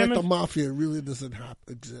 God it's damn like it. The mafia really doesn't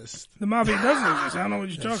exist. The mafia doesn't exist. I don't know what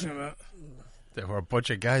you're talking about. There were a bunch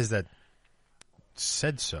of guys that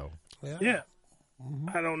said so. Yeah.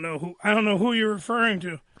 I don't know who you're referring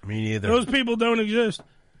to. Me neither. Those people don't exist.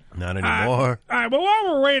 Not anymore. All right, but while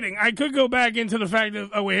we're waiting, I could go back into the fact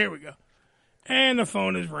of, oh, wait, here we go. And the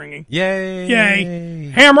phone is ringing.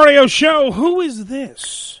 Yay. Ham Radio Show, who is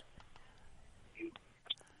this?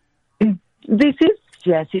 This is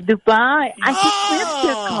Jessy Dubai. I just missed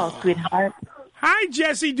your call, sweetheart. Hi,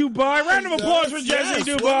 Jessy Dubai. Round of applause for Jessy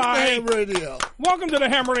Dubai. Welcome to the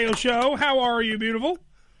Ham Radio Show. How are you, beautiful?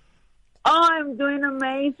 Oh, I'm doing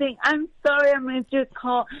amazing. I'm sorry I missed your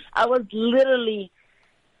call. I was literally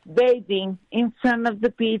bathing in front of the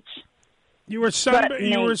beach. You were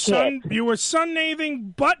sunbathing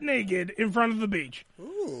butt naked in front of the beach.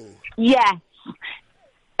 Ooh. Yes.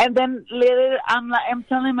 And then later, I'm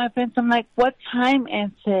telling my friends, I'm like, what time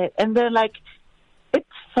is it? And they're like, it's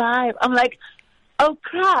 5. I'm like, oh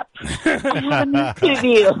crap! I have an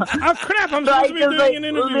interview. Oh crap! I'm supposed to be doing an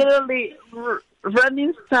interview. Literally run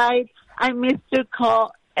inside. I missed your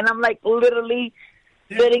call, and I'm like literally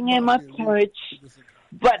sitting in my porch,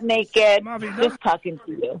 butt naked, just talking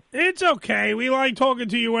to you. It's okay. We like talking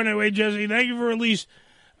to you anyway, Jesse. Thank you for at least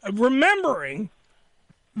remembering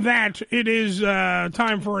that it is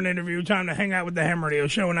time for an interview, time to hang out with the Ham Radio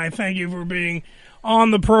Show, and I thank you for being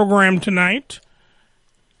on the program tonight.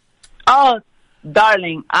 Oh,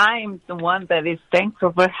 darling, I'm the one that is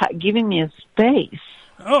thankful for giving me a space.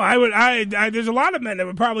 Oh, I there's a lot of men that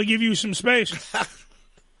would probably give you some space.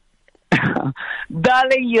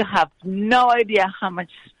 Darling, you have no idea how much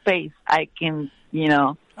space I can,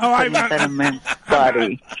 put inside a man's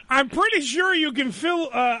body. I'm pretty sure you can fill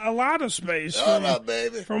a lot of space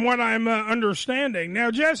from what I'm understanding.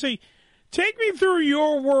 Now, Jesse, take me through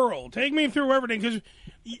your world. Take me through everything, because,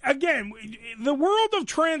 again, the world of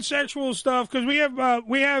transsexual stuff, because we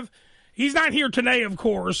have, he's not here today, of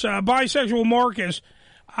course, bisexual Marcus,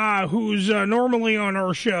 who's normally on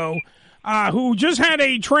our show, who just had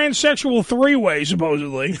a transsexual three-way,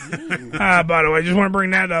 supposedly. By the way, I just want to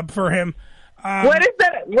bring that up for him. What is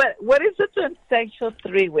that? What is a transsexual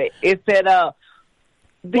three-way? Is it I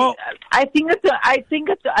think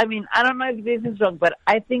it's. I mean, I don't know if this is wrong, but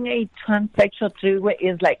I think a transsexual three-way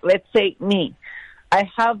is like, let's say me. I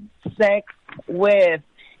have sex with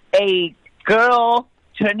a girl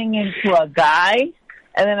turning into a guy,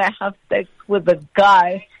 and then I have sex with a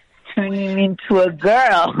guy turning into a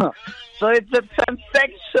girl. So it's a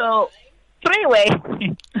transsexual three-way.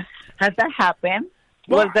 Has that happened?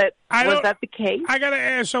 Well, was that the case? I got to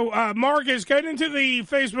ask. So, Marcus, get into the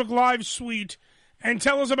Facebook Live suite and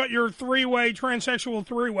tell us about your three-way, transsexual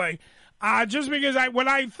three-way. Just because what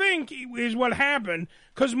I think is what happened,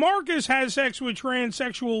 because Marcus has sex with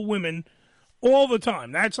transsexual women all the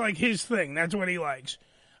time. That's like his thing. That's what he likes.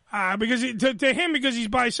 Because to him, because he's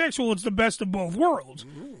bisexual, it's the best of both worlds.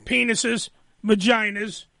 Penises,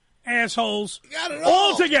 vaginas, assholes,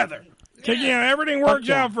 all together. Yeah. Everything works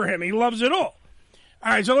out for him. He loves it all.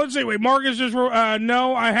 All right, so let's see. Wait, Marcus just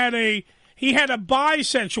he had a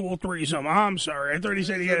bisexual threesome. I'm sorry, I thought he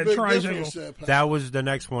said he had a trisexual. That was the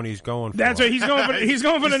next one he's going for. That's what he's going for. He's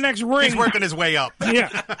going for the next ring. He's working his way up. Yeah.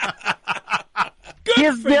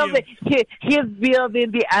 He's building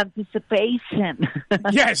the anticipation.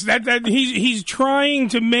 Yes, that he's trying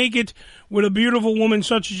to make it with a beautiful woman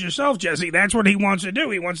such as yourself, Jesse. That's what he wants to do.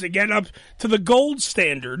 He wants to get up to the gold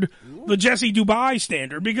standard, the Jessy Dubai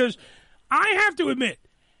standard, because I have to admit,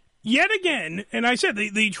 yet again, and I said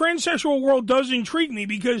the transsexual world does intrigue me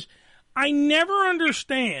because I never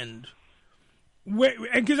understand,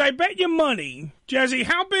 because I bet you money, Jesse,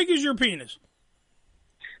 how big is your penis?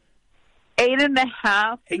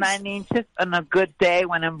 8.5, 9 inches on a good day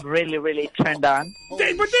when I'm really, really turned on. But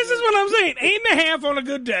this is what I'm saying. 8.5 on a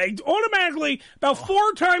good day, automatically about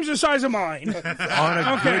 4 times the size of mine. On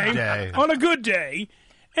a good day. On a good day.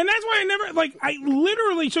 And that's why I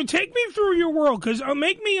literally, so take me through your world, because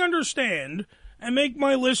make me understand, and make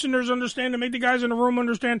my listeners understand, and make the guys in the room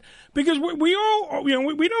understand, because we all,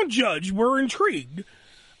 we don't judge, we're intrigued.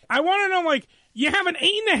 I want to know, you have an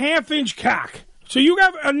 8.5-inch cock, so you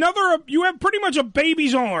have pretty much a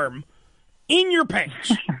baby's arm in your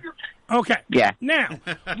pants. Okay. Yeah. Now,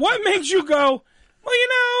 what makes you go,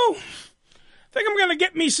 I think I'm going to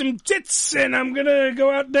get me some tits, and I'm going to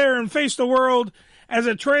go out there and face the world as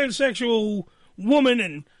a transsexual woman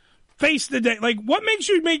and face the day. What makes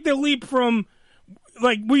you make the leap from,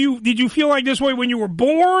 did you feel like this way when you were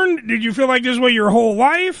born? Did you feel like this way your whole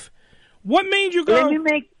life? What made you go?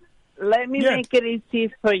 Let me make it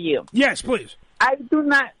easy for you. Yes, please. I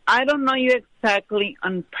don't know you exactly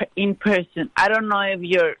in person. I don't know if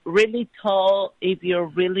you're really tall, if you're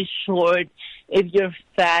really short, if you're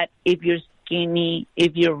fat, if you're skinny,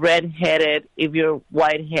 if you're red-headed, if you're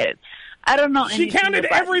white-headed. I don't know. She counted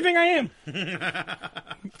everything I am.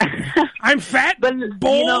 I'm fat,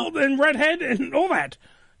 bald, and redhead, and all that.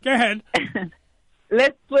 Go ahead.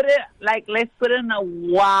 Let's put it in a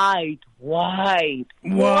wide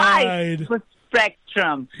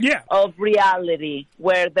spectrum of reality,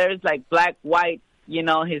 where there's black, white,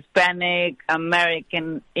 Hispanic,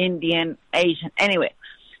 American, Indian, Asian. Anyway,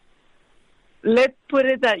 let's put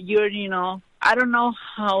it that you're, I don't know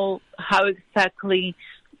how exactly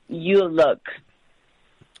you look.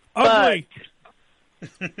 Ugly.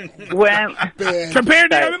 Where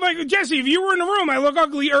compared to, I mean, like, Jesse, if you were in the room, I look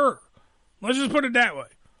uglier. Let's just put it that way.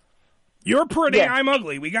 You're pretty, Yes. I'm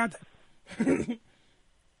ugly. We got that.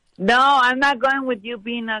 No, I'm not going with you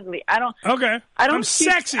being ugly. I don't. Okay. I'm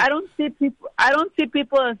sexy. I don't see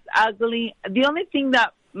people as ugly. The only thing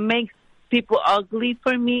that makes people ugly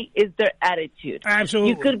for me is their attitude.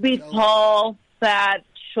 Absolutely. You could be tall, fat,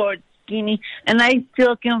 short, skinny, and I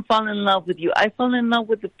still can fall in love with you. I fall in love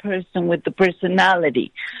with the person, with the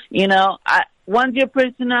personality. You know, once your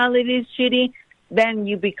personality is shitty, then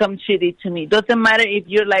you become shitty to me. Doesn't matter if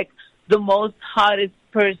you're like the most hottest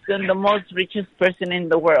person, the most richest person in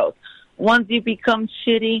the world. Once you become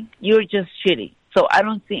shitty, you're just shitty. So I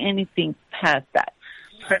don't see anything past that.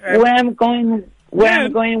 Where I'm going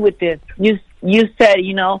with this, you said,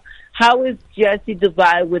 you know, how is Jessy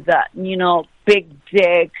Dubai with that, you know, big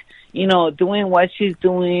dick, you know, doing what she's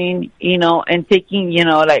doing, you know, and taking, you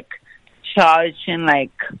know, like charge and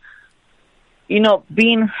like, you know,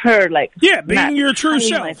 being her, like being your true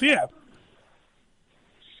self, yeah.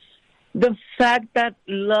 The fact that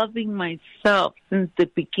loving myself since the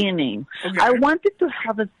beginning, I wanted to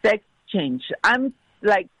have a sex change. I'm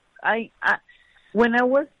like, when I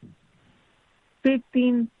was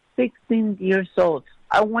 15, 16 years old,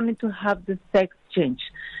 I wanted to have the sex change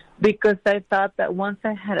because I thought that once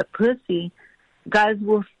I had a pussy, guys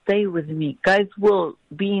will stay with me. Guys will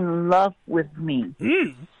be in love with me.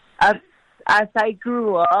 As I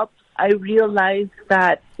grew up, I realized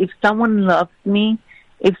that if someone loves me,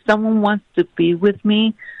 if someone wants to be with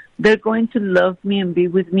me, they're going to love me and be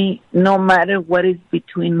with me no matter what is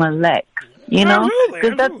between my legs. You know?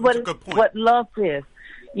 Because that's what love is.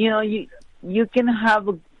 You know, you can have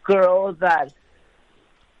a girl that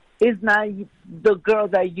is not the girl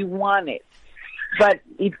that you wanted, but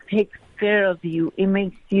it takes care of you. It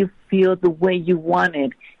makes you feel the way you want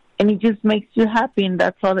it, and it just makes you happy, and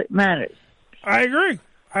that's all that matters. I agree.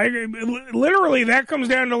 Literally, that comes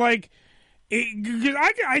down to like, because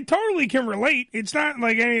I totally can relate. It's not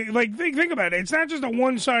like think about it. It's not just a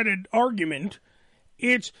one-sided argument.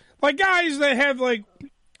 It's like guys that have like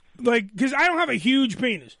because I don't have a huge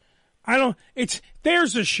penis.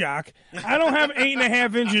 There's a shock. I don't have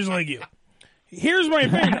 8.5 inches like you. Here's my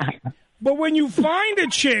opinion. But when you find a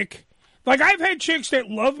chick, like I've had chicks that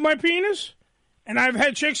love my penis, and I've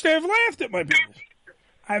had chicks that have laughed at my penis.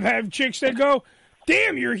 I've had chicks that go,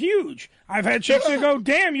 "Damn, you're huge." I've had chicks that go,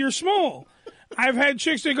 "Damn, you're small." I've had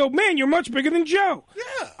chicks that go, "Man, you're much bigger than Joe."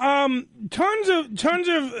 Yeah. Tons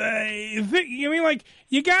of. I mean, like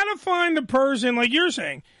you gotta find a person, like you're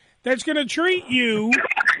saying, that's gonna treat you.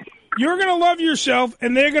 You're gonna love yourself,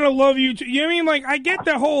 and they're gonna love you too. You know what I mean? Like I get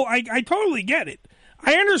the whole. I totally get it.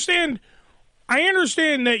 I understand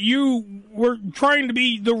that you were trying to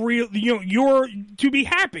be the real. You know, you're to be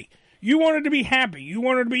happy. You wanted to be happy. You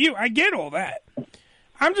wanted to be you. I get all that.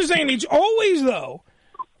 I'm just saying it's always though.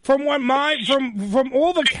 From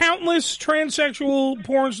all the countless transsexual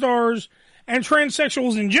porn stars and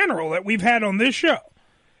transsexuals in general that we've had on this show,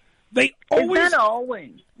 they always. It's not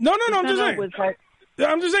always. No.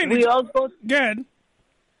 I'm just saying. We all go. Good.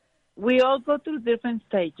 We all go through different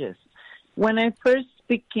stages. When I first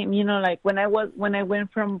became, you know, like when I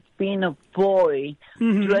went from being a boy,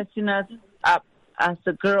 dressing up as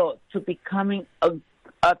a girl, to becoming a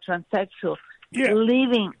transsexual,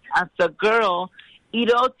 living as a girl. It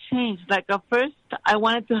all changed. Like at first, I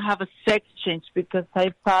wanted to have a sex change because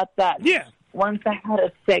I thought that once I had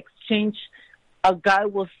a sex change, a guy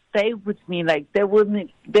will stay with me. Like there would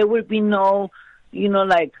be no, you know,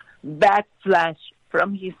 like backlash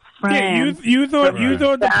from his friends. Yeah, you thought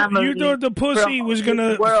the pussy was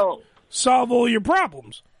gonna solve all your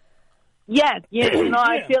problems. Yes, you know,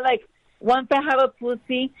 I feel like once I have a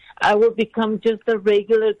pussy, I will become just a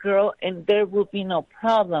regular girl, and there will be no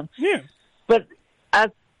problem. Yeah, but as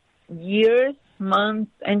years,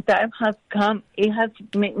 months, and time has come, it has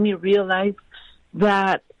made me realize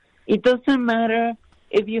that it doesn't matter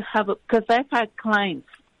if you have because I've had clients,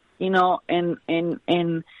 you know, and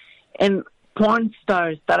porn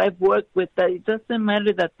stars that I've worked with, that it doesn't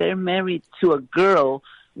matter that they're married to a girl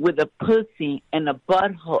with a pussy and a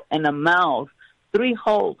butthole and a mouth, 3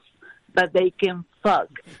 holes that they can fuck,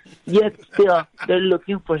 yet still they're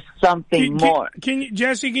looking for something more. Can you,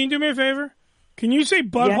 Jesse, can you do me a favor? Can you say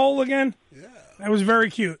butthole again? Yeah. That was very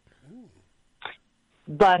cute.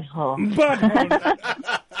 Butthole.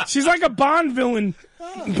 She's like a Bond villain,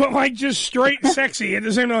 but like just straight sexy at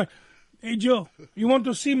the same time. Hey, Joe, you want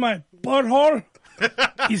to see my butthole?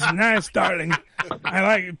 He's nice, darling. I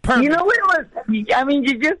like it. Perfect. You know what it was? I mean,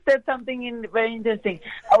 you just said something very interesting.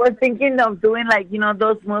 I was thinking of doing like, you know,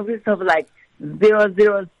 those movies of like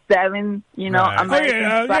 007, you know, Right. American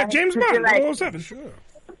yeah, Spy. James Should be Bond, like 007. Sure.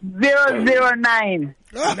 009.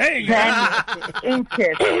 There you go. 10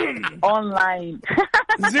 inches online.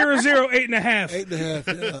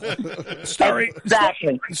 008.5.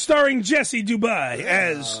 8.5. Starring Jessy Dubai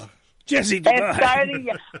as Jessy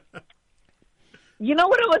Dubai. You know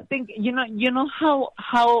what I was thinking? You know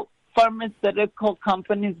how pharmaceutical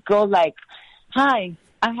companies go like, "Hi,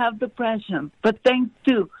 I have depression, but thanks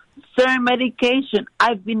to certain medication,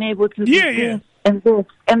 I've been able to do this and this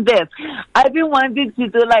and this." I've been wanting to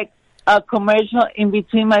do like a commercial in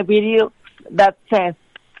between my video that says,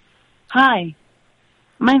 "Hi,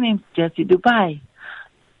 my name's Jessy Dubai.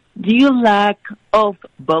 Do you lack of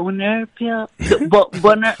boner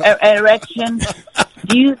erection?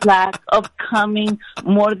 Do you lack of coming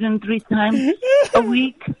more than 3 times a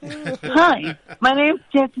week? Hi, my name's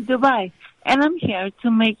Jessy Dubai, and I'm here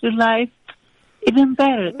to make your life even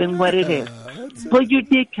better than what it is. Pull your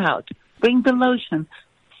dick out. Bring the lotion.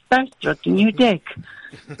 Start stroking your dick.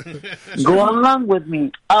 Go along with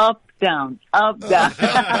me. Up, down, up, down."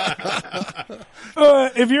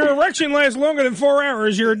 If your erection lasts longer than 4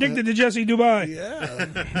 hours, you're addicted to Jessy Dubai.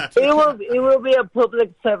 It will be a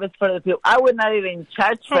public service for the people. I would not even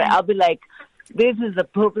charge for it. I'll be like, "This is a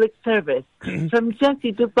public service from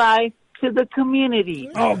Jessy Dubai to the community."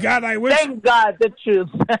 Oh God, I wish. Thank God, the truth.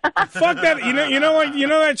 Fuck that. You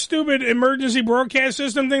know that stupid emergency broadcast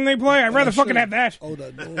system thing they play? I'd rather fucking have that.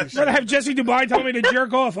 I'd rather have Jessy Dubai tell me to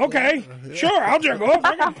jerk off. Okay, sure, I'll jerk off.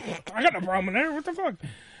 I got no problem with that. What the fuck?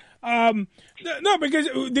 No, because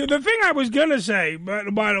the thing I was gonna say,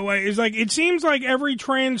 by the way, is like it seems like every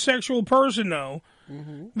transsexual person, though,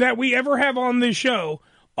 that we ever have on this show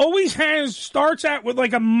always starts out with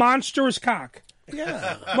like a monstrous cock.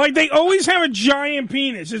 Yeah. Like they always have a giant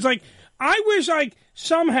penis. It's like I wish like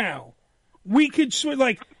somehow we could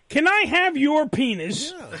like, can I have your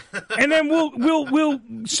penis? And then we'll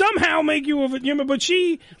somehow make you a human. But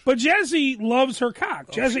Jessy loves her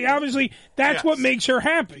cock. Jessy, obviously, that's what makes her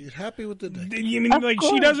happy. She's happy with the dick. You mean like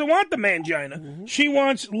she doesn't want the mangina? She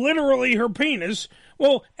wants literally her penis.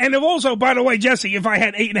 Well, and also, by the way, Jessy, if I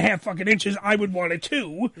had 8.5 fucking inches, I would want it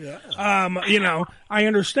too. Yeah. I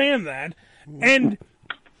understand that. And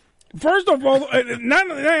first of all, not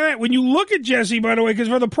that, when you look at Jessy, by the way, because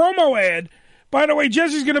for the promo ad, by the way,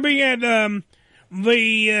 Jessy's going to be at I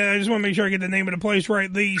just want to make sure I get the name of the place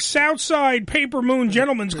right, the Southside Paper Moon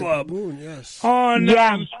Gentlemen's Club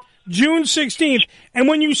on June 16th. And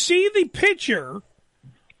when you see the picture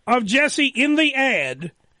of Jessy in the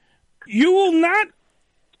ad, you will not...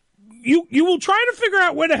 You will try to figure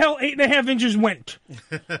out where the hell 8.5 inches went,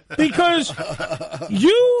 because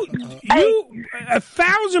you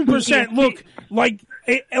 1,000% look like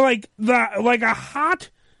a hot,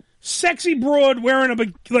 sexy broad wearing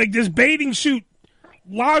like this bathing suit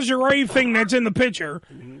lingerie thing that's in the picture,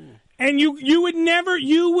 and you would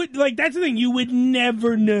that's the thing, you would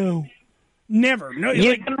never know, no,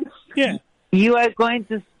 You are going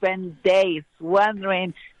to spend days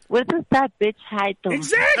wondering, where does that bitch hide those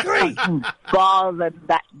exactly balls and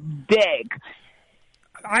that dick?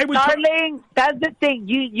 Darling, that's the thing.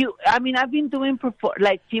 I mean, I've been doing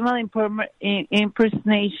female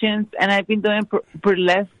impersonations, and I've been doing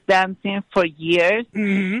burlesque dancing for years.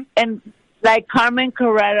 Mm-hmm. And like Carmen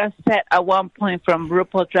Carrera said at one point from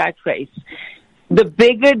RuPaul Drag Race, the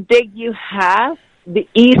bigger dick you have, the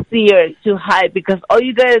easier to hide, because all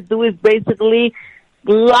you gotta do is basically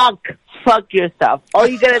fuck yourself. All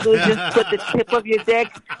you gotta do is just put the tip of your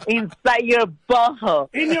dick inside your butthole.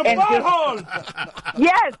 In your butthole!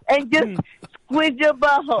 Yes, and just squeeze your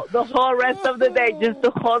butthole the whole rest of the day, just to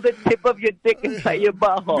hold the tip of your dick inside your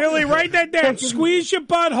butthole. Billy, write that down. Squeeze your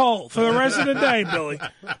butthole for the rest of the day, Billy.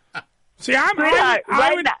 See,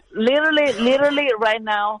 literally right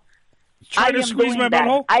now, trying to squeeze my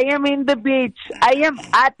butthole? I am in the beach. I am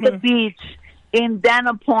at the beach in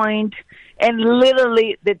Dana Point, and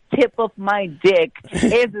literally the tip of my dick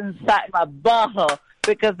is inside my butthole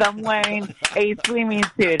because I'm wearing a swimming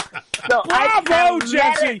suit. So I can't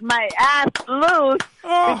let my ass loose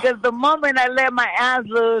because the moment I let my ass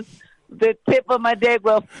loose, the tip of my dick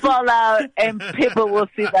will fall out and people will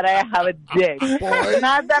see that I have a dick.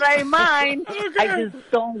 Not that I mind. I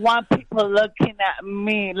just don't want people looking at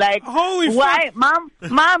me like, why, mom,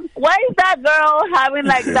 why is that girl having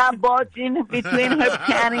like that bulging between her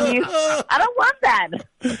panties? I don't want that.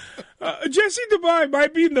 Jessy Dubai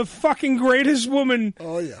might be the fucking greatest woman.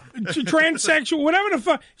 Oh, yeah. Transsexual, whatever the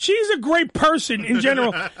fuck. She's a great person in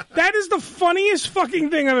general. That is the funniest fucking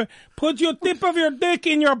thing ever. Put your tip of your dick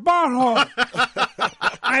in your butthole.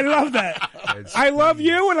 I love that. I love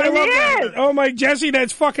you, and I love that. Oh, my, Jesse,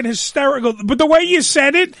 that's fucking hysterical. But the way you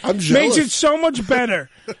said it makes it so much better.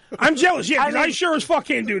 I'm jealous, yeah, because I sure as fuck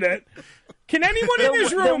can't do that. Can anyone in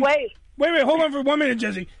this room... Wait, hold on for 1 minute,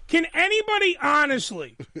 Jesse. Can anybody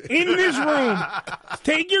honestly, in this room,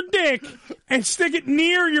 take your dick and stick it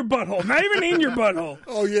near your butthole? Not even in your butthole.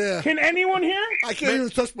 Oh, yeah. Can anyone here? I can't even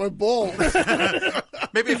touch my balls.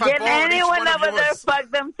 Maybe if Can anyone over there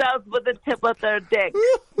fuck themselves with the tip of their dick?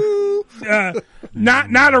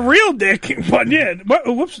 Not a real dick, but yeah.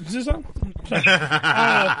 Whoops, is this on?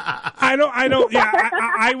 I don't. Yeah,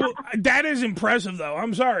 I will. That is impressive, though.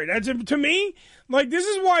 I'm sorry. That's to me. Like, this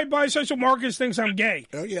is why bisexual Marcus thinks I'm gay.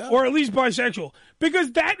 Oh, yeah. Or at least bisexual.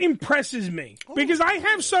 Because that impresses me. Because I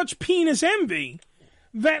have such penis envy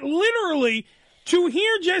that literally, to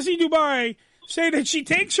hear Jessy Dubai say that she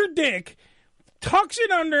takes her dick, tucks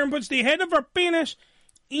it under, and puts the head of her penis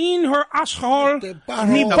in her asshole, the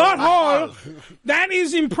butthole, that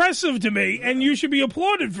is impressive to me, and you should be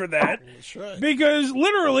applauded for that. That's right. Because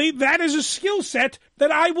literally, that is a skill set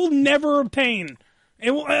that I will never obtain.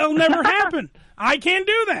 It'll never happen. I can't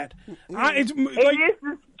do that. It is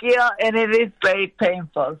a skill, and it is very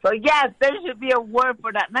painful. So, yes, there should be a word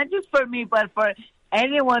for that. Not just for me, but for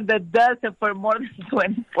anyone that does it for more than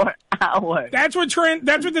 24 hours. That's what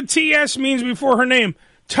the TS means before her name.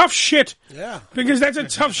 Tough shit. Yeah. Because that's a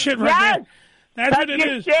tough shit right there. That's what it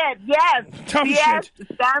is. Shit, yes. Tough TS shit.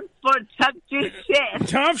 stands for tough shit.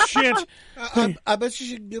 Tough shit. I bet you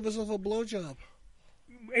should give herself a blowjob.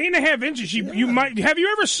 8.5 inches. You might. Have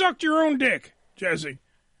you ever sucked your own dick, Jesse?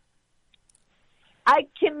 I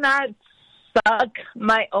cannot suck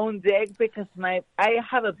my own dick because I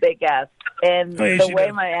have a big ass, and the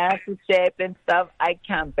way my ass is shaped and stuff, I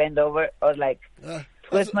can't bend over or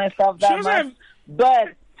twist myself that much.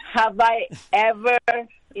 But have I ever,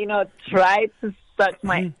 tried to suck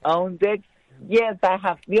my own dick? Yes, I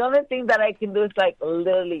have. The only thing that I can do is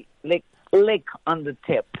literally lick on the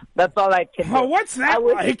tip. That's all I can do. Oh, what's that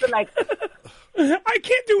like? I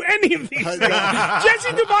can't do any of these things. Jessy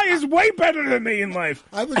Dubai is way better than me in life.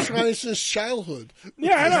 I've been trying since childhood.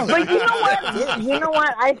 Yeah, I know. But you know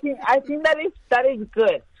what? I think that is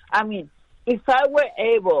good. I mean, if I were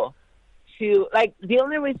able to, the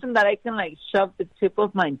only reason that I can shove the tip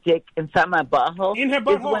of my dick inside my butthole in her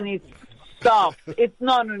butthole is when it's soft. It's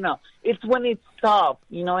no. It's when it's soft,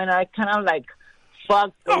 and I kind of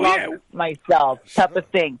fuck myself type of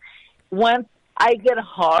thing. Once I get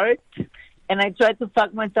hard and I try to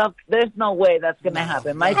fuck myself, there's no way that's going to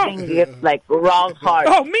happen. My thing gets raw hard.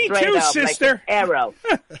 Oh, me too, up, sister. Like an arrow.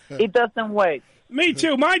 It doesn't work. Me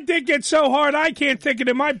too. My dick gets so hard I can't take it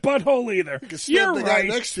in my butthole either. You're right.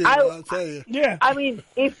 Next to you, I'll tell you. Yeah. I mean,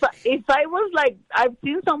 if I was I've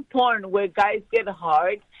seen some porn where guys get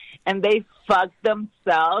hard and they fuck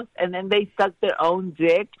themselves and then they suck their own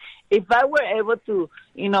dick. If I were able to,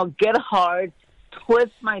 get hard,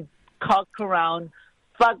 twist my cock around,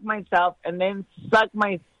 fuck myself, and then suck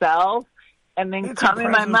myself, and then come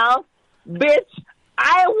in my mouth, bitch,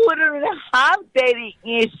 I wouldn't have dating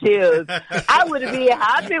issues. I would be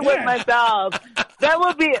happy with myself. There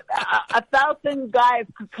would be 1,000 guys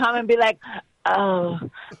could come and be like, oh,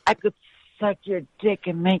 I could suck your dick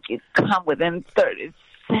and make it come within 30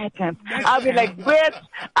 seconds. I'll be like, bitch,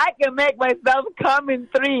 I can make myself come in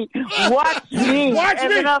 3. Watch me. And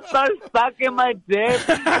then I'll start sucking my dick.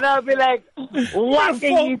 And I'll be like, what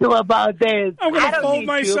can you do about this? I'm going to fold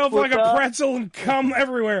myself like a pretzel and come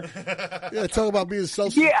everywhere. Yeah, talk about being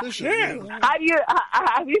self-sufficient. Yeah.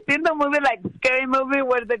 Have you seen the movie, Scary Movie,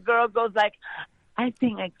 where the girl goes I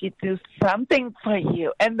think I could do something for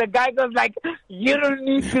you. And the guy goes you don't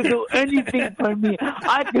need to do anything for me.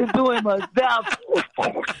 I can do it myself.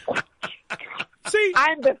 See,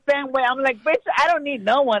 I'm the same way. I'm like, bitch, I don't need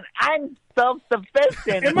no one. I'm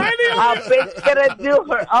self-sufficient. Am I the only... bitch gonna do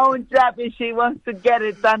her own job if she wants to get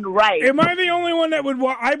it done right. Am I the only one that would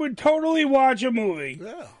I would totally watch a movie.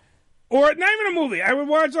 Yeah. Or not even a movie. I would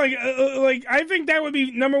watch, I think that would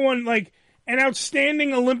be number one, an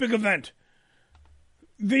outstanding Olympic event.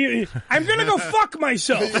 I'm going to go fuck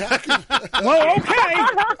myself. Well, okay,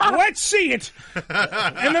 let's see it.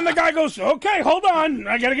 And then the guy goes, okay, hold on.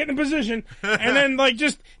 I got to get in position. And then,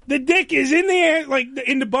 just, the dick is in the air,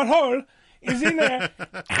 in the butthole. is in there.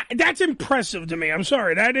 That's impressive to me. I'm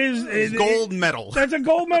sorry. That is gold medal. That's a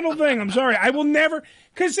gold medal thing. I'm sorry. I will never.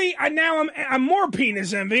 Because see, now I'm more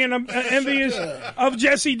penis envy, and I'm envious of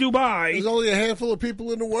Jessy Dubai. There's only a handful of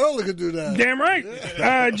people in the world that could do that. Damn right.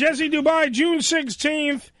 Jessy Dubai, June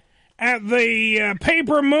 16th at the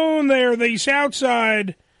Paper Moon there, the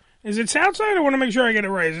Southside. Is it Southside? I want to make sure I get it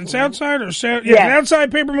right. Is it Southside or South? Yeah,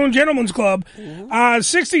 Southside Paper Moon Gentlemen's Club.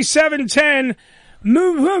 6710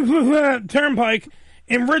 Turnpike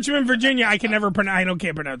in Richmond, Virginia. I can't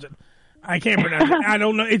pronounce it. I can't pronounce it. I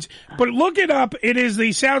don't know. But look it up. It is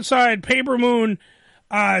the Southside Paper Moon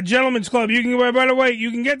Gentlemen's Club. You can, by the way,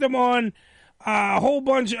 you can get them on a whole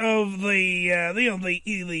bunch of the what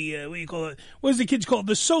do you call it? What's the kids called?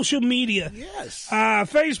 The social media. Yes.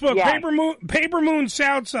 Facebook, Paper Moon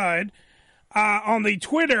Southside, on the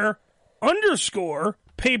Twitter _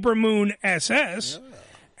 Paper Moon SS. Yeah.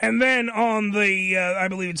 And then on the, I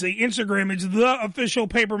believe it's the Instagram, it's the official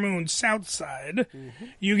Paper Moon Southside. Mm-hmm.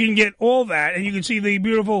 You can get all that, and you can see the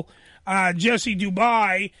beautiful Jessy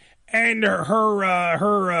Dubai and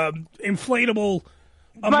her inflatable,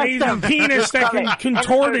 amazing penis that can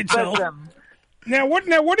contort itself. Now what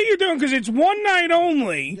are you doing? Because it's one night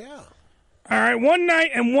only. Yeah. All right, one night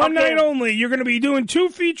and one night only. You're going to be doing 2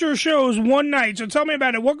 feature shows one night. So tell me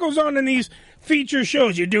about it. What goes on in these feature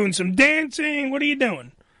shows? You're doing some dancing. What are you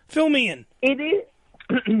doing? Fill me in. It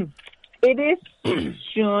is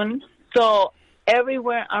June, so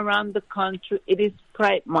everywhere around the country, it is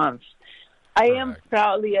Pride Month. I am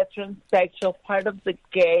proudly a transsexual, part of the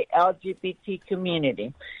gay LGBT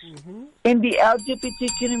community. Mm-hmm. In the LGBT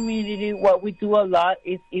community, what we do a lot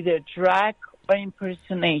is either drag or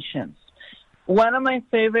impersonations. One of my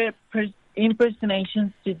favorite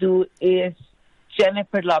impersonations to do is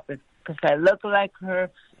Jennifer Lopez, because I look like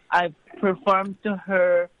her. I've performed to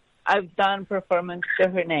her. I've done performance to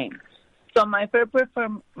her name. So my first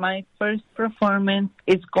performance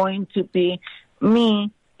is going to be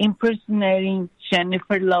me impersonating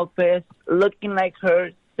Jennifer Lopez, looking like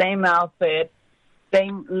her, same outfit,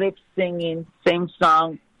 same lip singing, same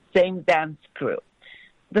song, same dance crew.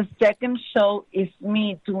 The second show is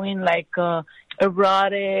me doing like a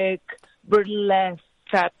erotic, burlesque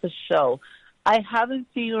type of show. I haven't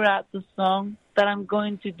figured out the song that I'm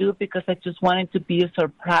going to do because I just want it to be a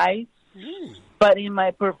surprise. But in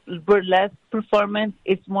my burlesque performance,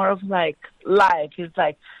 it's more of like live. It's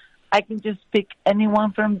like I can just pick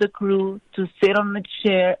anyone from the crew to sit on the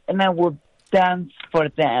chair and I will dance for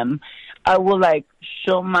them. I will like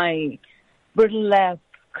show my burlesque,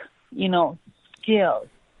 skills.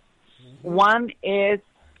 One is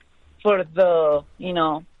for the,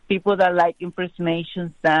 people that like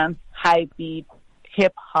impersonations, dance, high beat,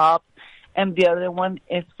 hip hop. And the other one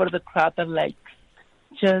is for the crowd that likes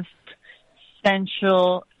just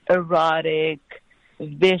sensual, erotic,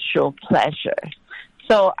 visual pleasure.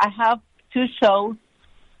 So I have 2 shows,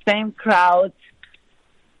 same crowd,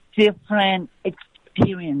 different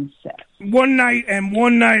experiences. One night and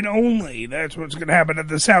one night only. That's what's going to happen at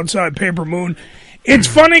the Southside Paper Moon. It's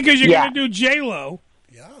funny because you're going to do J-Lo.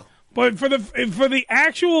 Yeah. But for the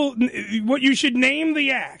actual, what you should name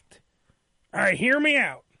the act. All right, hear me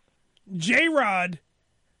out. J-Rod,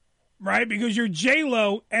 right? Because you're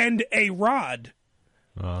J-Lo and a Rod.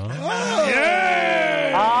 Oh.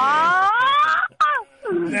 Yeah.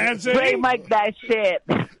 That's it. Bring like that shit.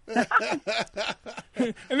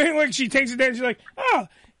 And then like she takes it down, she's like, "Oh,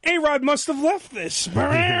 A-Rod must have left this."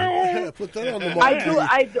 Yeah, put that on the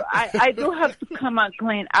market. I do have to come out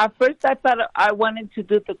clean. At first, I thought I wanted to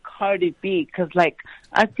do the Cardi B because, like,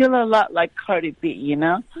 I feel a lot like Cardi B,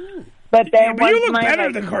 But then but you look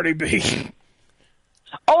better than Cardi B.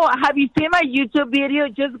 Oh, have you seen my YouTube video?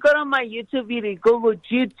 Just go to my YouTube video. Google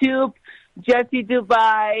YouTube, Jessy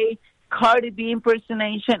Dubai, Cardi B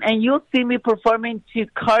impersonation, and you'll see me performing to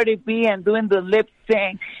Cardi B and doing the lip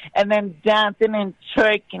sync and then dancing and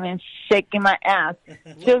twerking and shaking my ass,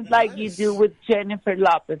 just like you do with Jennifer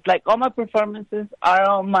Lopez. Like, all my performances are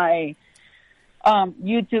on my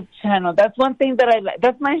YouTube channel. That's one thing that I like.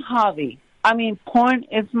 That's my hobby. I mean, porn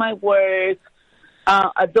is my work.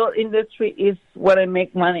 Adult industry is what I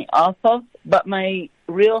make money off of. But my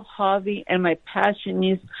real hobby and my passion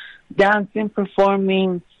is dancing,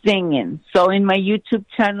 performing, singing. So in my YouTube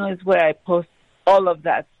channel is where I post all of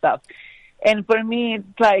that stuff. And for me,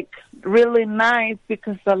 it's like really nice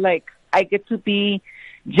because I get to be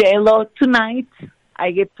J-Lo tonight.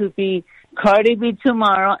 I get to be Cardi B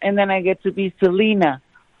tomorrow. And then I get to be Selena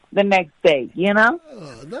the next day, Oh,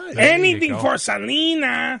 nice. Anything for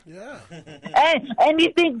Selena. Yeah.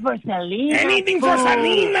 Anything for Selena. Anything for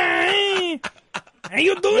Selena. How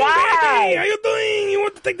you doing, baby? How you doing? You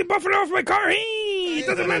want to take the buffalo off my car? Hey, it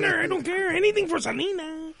doesn't matter. I don't care. Anything for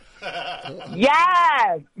Selena.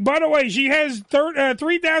 Yes. By the way, she has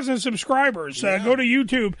 3,000 subscribers. Go to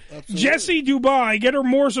YouTube. Jessy Dubai. Get her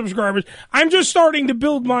more subscribers. I'm just starting to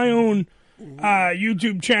build my own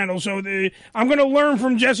YouTube channel. So I'm going to learn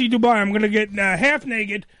from Jessy Dubai. I'm going to get half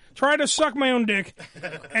naked, try to suck my own dick,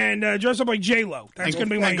 and dress up like J-Lo. That's going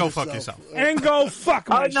to be my... And go fuck yourself. And go fuck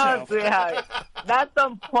myself. Oh, no, sweetheart. That's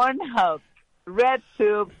on Pornhub. Red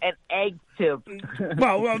tube and egg tube.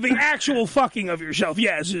 Well, the actual fucking of yourself,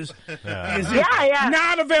 yes, is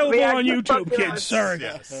not available We on actually YouTube, fucking kids. Sorry.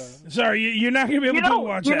 Sorry, you're not going to be able to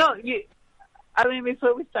watch that.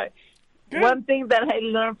 Before we start, one thing that I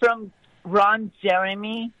learned from Ron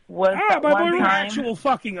Jeremy was that by one the time... actual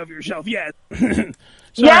fucking of yourself, yes.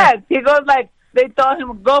 Yes, he goes like, they told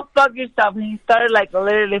him, go fuck yourself, and he started like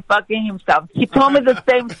literally fucking himself. He told me the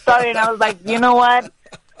same story, and I was like, you know what?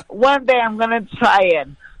 One day I'm going to try it.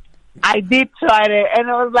 I did try it, and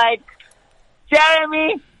it was like,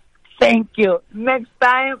 Jeremy, thank you. Next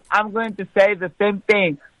time, I'm going to say the same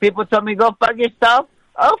thing. People told me, go fuck yourself.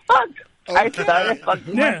 Oh, fuck. Okay. I started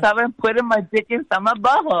fucking myself and putting my dick inside my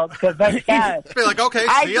butthole because I can't. Be like, okay,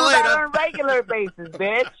 I see you do later. that on a regular basis,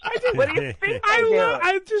 bitch. What do you think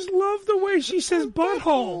I just love the way she says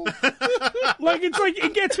butthole. It's like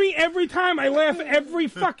it gets me every time. I laugh every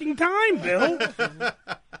fucking time, Bill.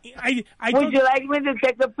 Would you like me to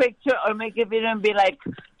take a picture or make a video and be like,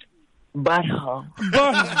 butthole?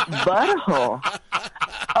 Butthole?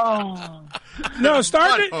 Oh. No,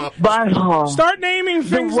 start naming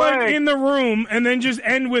things like in the room and then just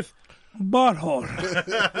end with butthole.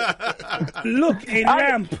 Look, a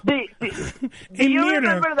lamp. Do you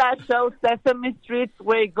remember that show Sesame Street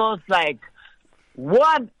where it goes like,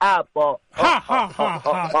 one apple. Ha ha ha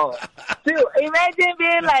ha. Two. Imagine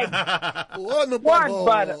being like one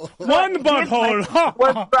butthole. One butthole.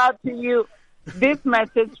 Was brought to you. This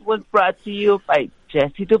message was brought to you by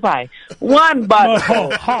Jessy Dubai. One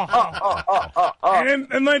butthole.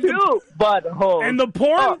 And like two buttholes. And the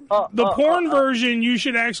porn version, you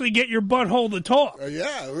should actually get your butthole to talk.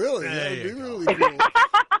 Yeah, really. That would be really cool.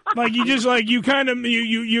 Like you just you kind of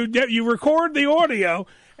you record the audio.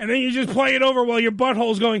 And then you just play it over while your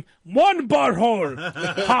butthole's going, one butthole.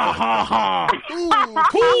 Ha, ha, ha.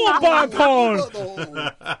 Cool butthole.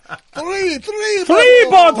 Three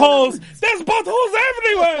buttholes. There's buttholes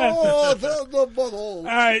everywhere. Oh, there's no butthole. All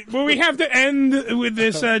right, well, we have to end with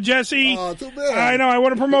this, Jesse. Too bad. I know, I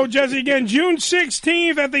want to promote Jesse again. June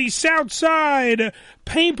 16th at the Southside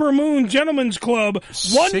Paper Moon Gentlemen's Club.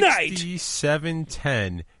 One night.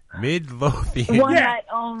 6710. Midlothian. One night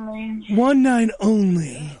only. One night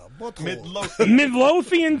only.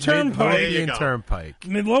 Midlothian Turnpike.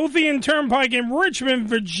 Midlothian Turnpike in Richmond,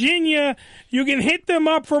 Virginia. You can hit them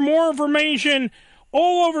up for more information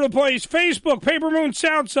all over the place. Facebook, Paper Moon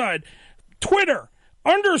Southside. Twitter,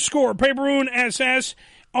 _Paper Moon SS.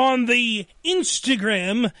 On the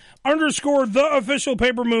Instagram, _the official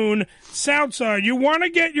Paper Moon Southside. You want to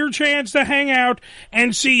get your chance to hang out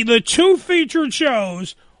and see the two featured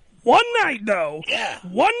shows. One night, though. Yeah.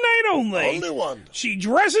 One night only. Only one. She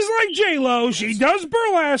dresses like J-Lo. She does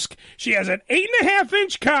burlesque. She has an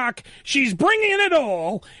 8.5-inch cock. She's bringing it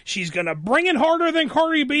all. She's going to bring it harder than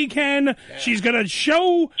Cardi B can. Yeah. She's going to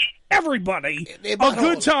show everybody a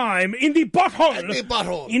good time in the butthole. In the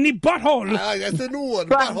butthole. In the butthole. That's the new one.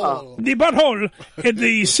 Butthole. The butthole at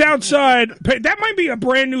the Southside. That might be a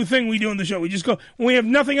brand new thing we do on the show. We just go, when we have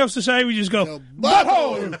nothing else to say, we just go,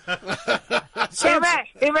 butthole.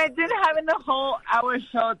 Imagine having a whole hour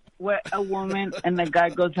show where a woman and a guy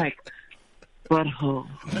goes like, butthole.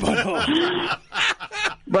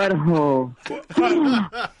 Butthole.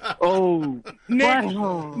 Oh.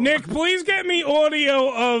 Nick, please get me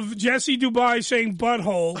audio of Jessy Dubai saying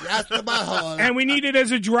butthole. That's the butthole. And we need it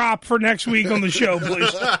as a drop for next week on the show,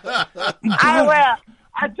 please. I will.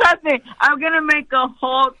 Trust me, I'm going to make a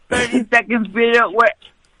whole 30 seconds video where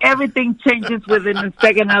everything changes within a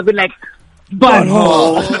second. I'll be like,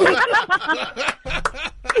 butthole.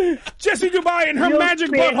 Jessy Dubai and her magic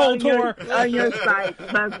butthole tour. On your site.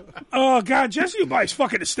 Oh, God, Jessy Dubai's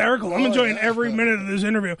fucking hysterical. I'm enjoying every minute of this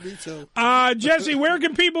interview. Me too. Jessy, where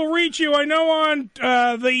can people reach you? I know on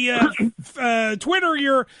the Twitter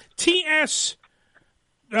you're TS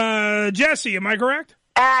Jessy. Am I correct?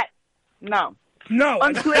 No. No.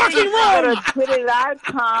 On Twitter, you go to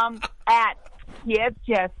twitter.com @TS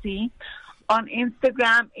Jessy. On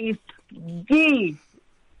Instagram is the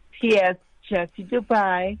TS Jessy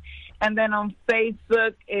Dubai, and then on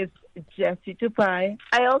Facebook is Jessy Dubai.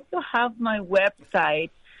 I also have my website,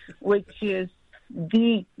 which is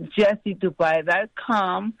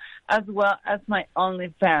thejessydubai.com, as well as my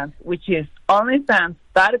OnlyFans, which is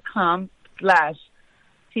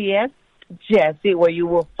onlyfans.com/TS Jessy, where you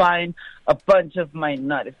will find a bunch of my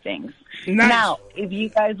nutty things. Nice. Now, if you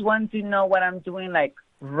guys want to know what I'm doing, like,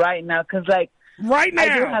 right now, because, like, right now,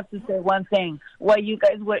 I do have to say one thing. While you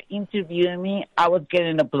guys were interviewing me, I was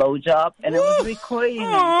getting a blowjob, and I was recording it.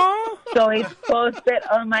 So it's posted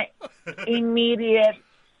on my immediate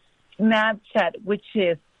Snapchat, which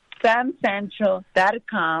is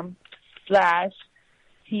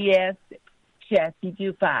famcentral.com/TS Jessy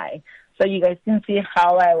Dubai. So you guys can see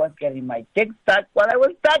how I was getting my dick sucked while I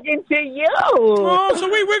was talking to you. Oh, so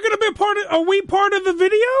wait, we're going to be are we part of the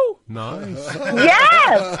video? Nice.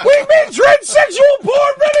 Yes! We made transsexual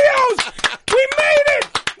porn videos! We made it!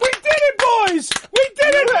 We did it, boys! We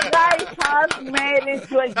did it! You guys have made it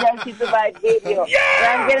to a Jessy Dubai video.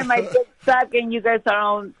 Yeah! I'm getting my dick sucked and you guys are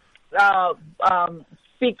on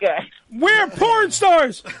speaker. We're porn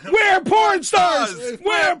stars! We're porn stars!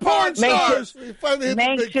 We're porn stars!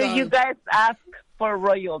 Make sure you guys ask for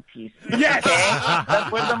royalties. Yes! Okay?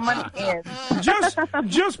 That's where the money is.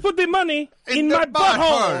 Just put the money in my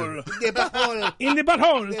butthole. In the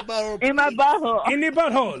butthole. In my butthole. In the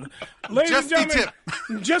butthole. Ladies and gentlemen,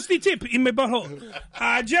 just the tip in my butthole.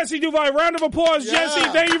 Jessy Dubai, round of applause. Yeah. Jessy,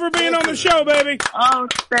 thank you for being on the show, baby. Oh,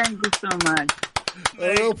 thank you so much.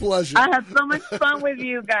 Real pleasure. I had so much fun with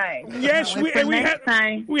you guys. Yes, we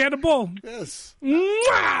had a ball. Yes.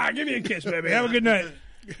 Mwah! Give me a kiss, baby. Have a good night.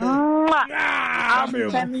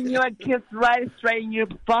 I'm sending you a kiss right straight in your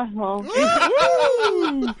butthole.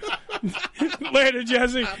 Later,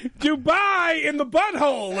 Jessy. Dubai in the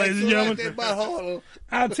butthole, ladies and gentlemen.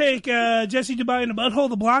 I'll take Jessy Dubai in the butthole,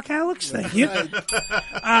 the block, Alex. Thank you.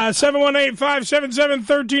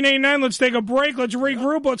 718-577-1389. Let's take a break. Let's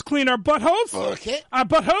regroup. Let's clean our buttholes. Okay. Our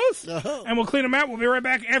buttholes. And we'll clean them out. We'll be right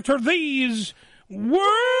back after these words.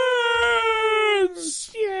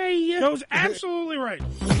 Yeah. That was absolutely right.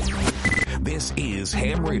 This is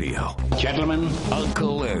Ham Radio. Gentlemen,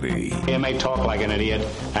 Uncle Eddie. He may talk like an idiot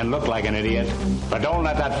and look like an idiot, but don't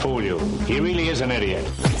let that fool you. He really is an idiot.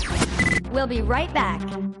 We'll be right back.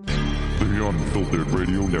 The Unfiltered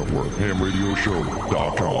Radio Network,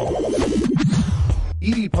 HamRadioShow.com.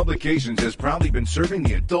 ED Publications has proudly been serving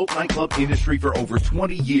the adult nightclub industry for over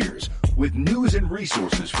 20 years with news and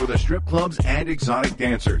resources for the strip clubs and exotic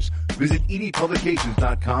dancers. Visit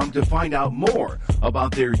edpublications.com to find out more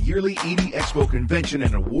about their yearly ED Expo convention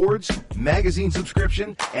and awards, magazine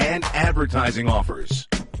subscription, and advertising offers.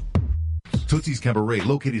 Tootsie's Cabaret,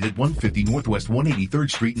 located at 150 Northwest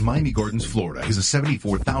 183rd Street in Miami Gardens, Florida, is a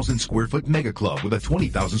 74,000 square foot mega club with a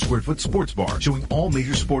 20,000 square foot sports bar showing all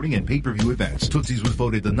major sporting and pay-per-view events. Tootsie's was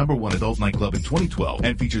voted the #1 adult nightclub in 2012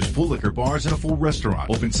 and features full liquor bars and a full restaurant.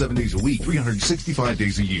 Open 7 days a week, 365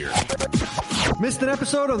 days a year. Missed an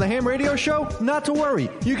episode of the Ham Radio Show? Not to worry.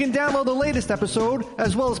 You can download the latest episode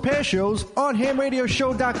as well as past shows on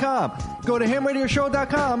HamRadioShow.com. Go to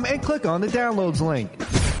HamRadioShow.com and click on the downloads link.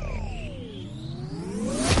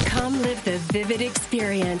 Come live the vivid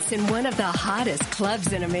experience in one of the hottest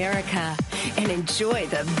clubs in America and enjoy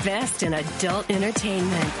the best in adult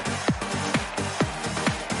entertainment.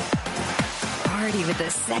 Party with the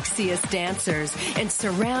sexiest dancers and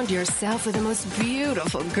surround yourself with the most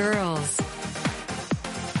beautiful girls.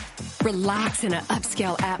 Relax in an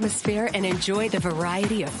upscale atmosphere and enjoy the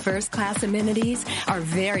variety of first-class amenities our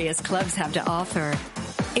various clubs have to offer.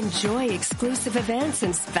 Enjoy exclusive events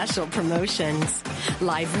and special promotions,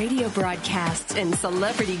 live radio broadcasts, and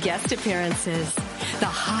celebrity guest appearances. The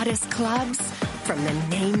hottest clubs from the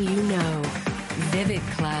name you know. Vivid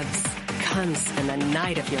Clubs. Come spend the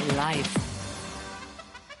night of your life.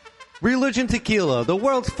 Religion Tequila, the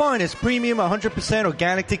world's finest premium 100%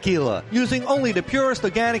 organic tequila, using only the purest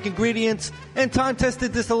organic ingredients and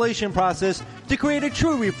time-tested distillation process to create a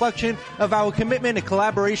true reflection of our commitment and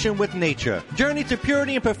collaboration with nature. Journey to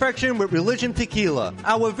purity and perfection with Religion Tequila.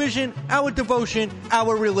 Our vision, our devotion,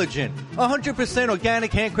 our religion. 100% organic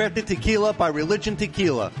handcrafted tequila by Religion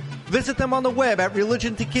Tequila. Visit them on the web at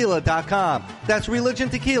religiontequila.com. That's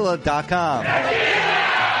religiontequila.com.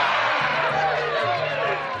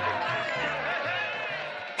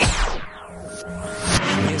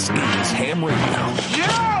 This is Ham Radio.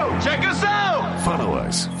 Yo, check us out. Follow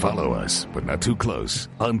us, but not too close,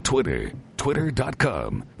 on Twitter,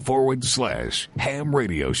 twitter.com/Ham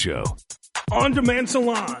Radio Show. On-Demand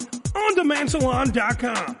Salon,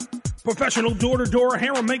 ondemandsalon.com. Professional door-to-door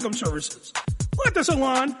hair and makeup services. Let the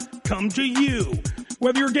salon come to you.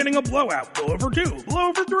 Whether you're getting a blowout, blowout for 2,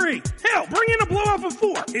 blowout for 3, hell, bring in a blowout for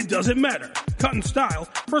 4. It doesn't matter. Cut and style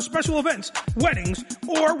for special events, weddings,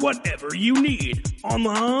 or whatever you need. On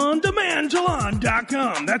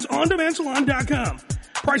OnDemandSalon.com. That's OnDemandSalon.com.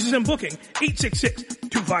 Prices and booking,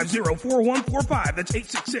 866-250-4145. That's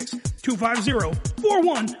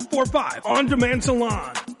 866-250-4145. On Demand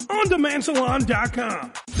Salon.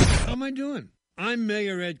 OnDemandSalon.com. How am I doing? I'm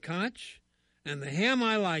Mayor Ed Koch, and the ham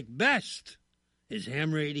I like best is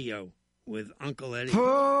Ham Radio with Uncle Eddie.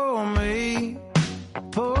 Pour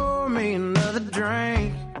me another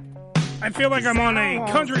drink. I feel like I'm on a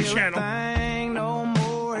country channel. Hey,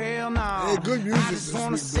 good music.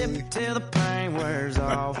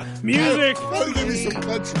 Music. Give me some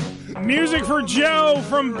country. Music for Joe,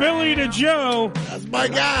 from Billy to Joe. That's my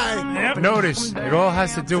guy. Yep. Notice, it all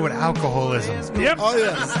has to do with alcoholism. Yep. Oh,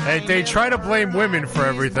 yes. They try to blame women for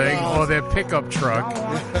everything, or their pickup truck,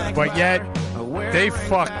 but yet they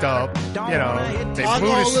fucked up. You know, they blew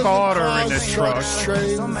the starter in the truck.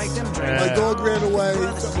 Trains. My dog ran away.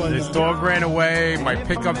 This dog ran away. My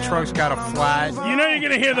pickup truck's got a flat. You know you're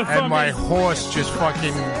going to hear the And my horse just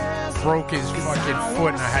fucking broke his fucking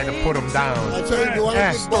foot, and I had to put him down. I'll tell you,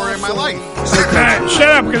 story of my life. Shut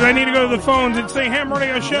up, because I need to go to the phones. It's the Ham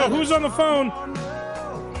Radio Show. Who's on the phone?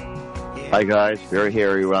 Hi, guys. Very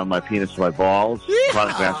hairy around my penis and my balls.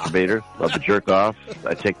 Chronic masturbator. Love to jerk off.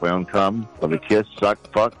 I take my own cum. Love to kiss, suck,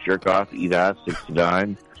 fuck, jerk off, eat ass,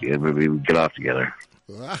 69. Yeah, maybe we get off together.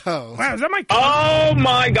 Wow. Wow, is that my... Oh,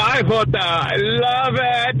 my God, Jota. I love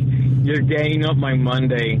it. You're gaying up my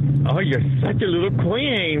Monday. Oh, you're such a little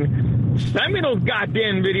queen. Send me those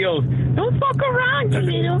goddamn videos. Don't fuck around, you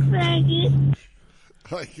little faggot.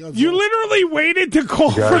 You literally waited to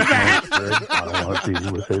call for that? I want to be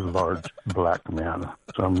with a large black man.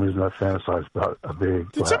 For some reason I fantasize about a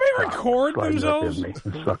big Did black somebody cock record sliding up themselves? in me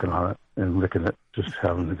and sucking on it and licking it, just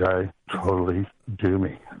having the guy totally do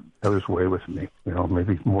me. Have his way with me. You know,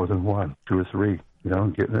 maybe more than 1, 2 or 3. You know,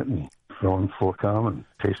 getting it and filling full cum and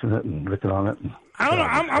tasting it and licking on it. And, I don't know.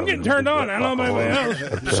 I'm getting turned on. I don't know about anybody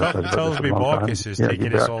else. Something tells me Marcus is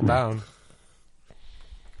taking us all down.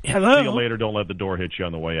 Hello? See you later. Don't let the door hit you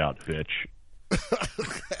on the way out, bitch.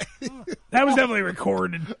 That was definitely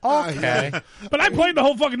recorded. Okay. But I played the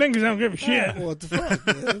whole fucking thing because I don't give a shit. What the fuck,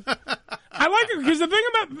 man? I like it because the thing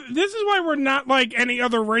about this is why we're not like any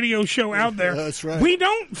other radio show out there. That's right. We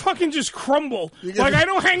don't fucking just crumble. Like I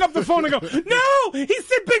don't hang up the phone and go, "No, he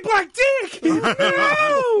said big black dick."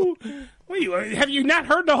 No. Have you not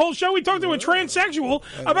heard the whole show? We talked to a transsexual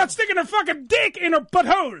about sticking her fucking dick in her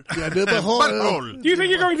butthole. Yeah, the butthole. Do you think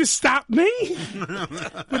you're going to stop me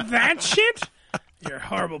with that shit? You're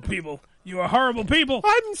horrible people. You are horrible people.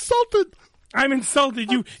 I'm insulted. I'm insulted.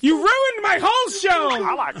 You ruined my whole show.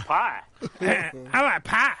 I like pie. I like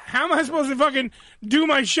pie. How am I supposed to fucking do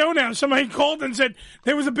my show now? Somebody called and said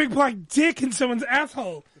there was a big black dick in someone's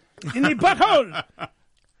asshole. In the butthole.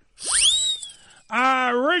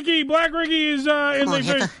 Ricky, Black Ricky is in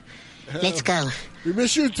the... Let's go. We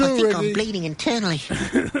miss you too, I think Ricky. I'm bleeding internally.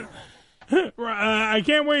 I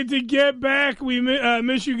can't wait to get back. We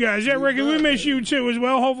miss you guys. Yeah, Ricky, we miss you too as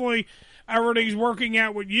well. Hopefully everything's working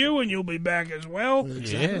out with you and you'll be back as well.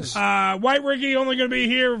 Yes. White Ricky only going to be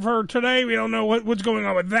here for today. We don't know what's going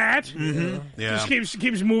on with that. Mm-hmm. Yeah. Just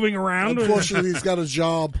keeps moving around. Unfortunately, he's got a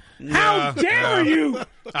job. How dare you?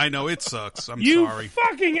 I know, it sucks. I'm You sorry.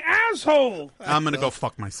 fucking asshole. I'm going to go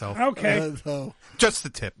fuck myself. Okay. Just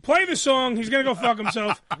the tip. Play the song. He's going to go fuck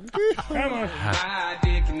himself. Come on. My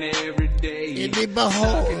dick every day. In the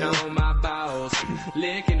butthole. Sucking on my balls.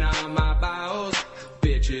 Licking on my balls.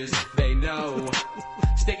 Bitches, they know.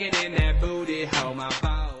 Stick it in that booty hole, my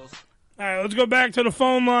balls. All right, let's go back to the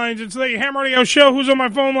phone lines. It's the Ham Radio Show. Who's on my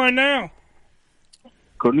phone line now?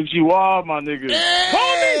 Konnichiwa, my nigga.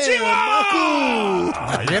 Konnichiwa!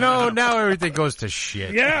 You know, now everything goes to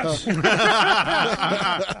shit. Yes.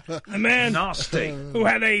 The man who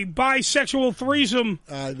had a bisexual threesome.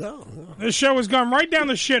 I know. This show has gone right down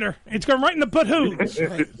the shitter. It's gone right in the butthole.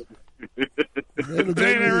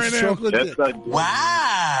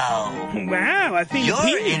 Wow. Wow, I think You're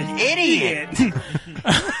an idiot.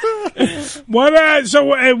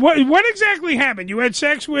 What exactly happened? You had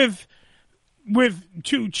sex with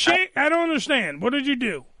two chicks? I don't understand. What did you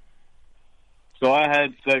do? So I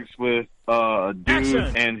had sex with a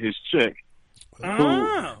dude and his chick,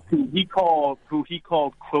 who he called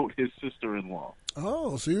quote his sister-in-law.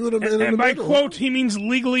 Oh, so you would have been in the And by middle. quote, he means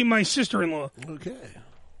legally my sister-in-law. Okay.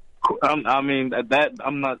 I mean that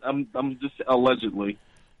I'm just allegedly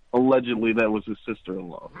that was his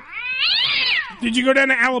sister-in-law. Did you go down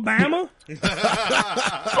to Alabama?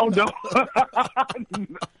 Oh no.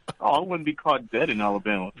 I wouldn't be caught dead in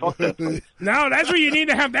Alabama. Fuck that place. No, that's where you need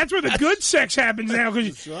to have. That's where the good sex happens now.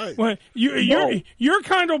 Because your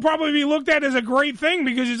kind will probably be looked at as a great thing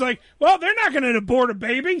because it's like, well, they're not going to abort a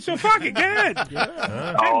baby, so fuck it, go ahead.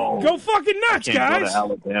 Go fucking nuts, I can't guys. Go to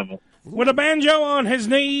Alabama. With a banjo on his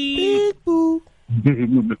knee. All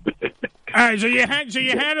right, so you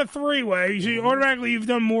had a three-way. So you automatically you've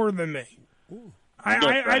done more than me.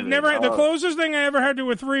 I've never had, the closest thing I ever had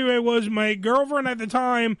to a three-way was my girlfriend at the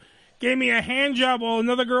time gave me a hand job while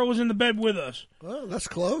another girl was in the bed with us. Oh, that's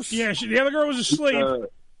close. Yeah, the other girl was asleep,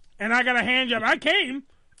 and I got a hand job. I came.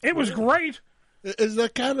 It was great. Is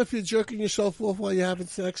that kind of if you're jerking yourself off while you're having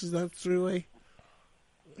sex? Is that three-way?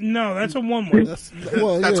 No, that's a one-way. That's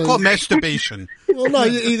called masturbation. Well, no,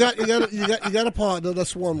 you got a partner.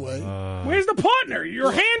 That's one way. Where's the partner?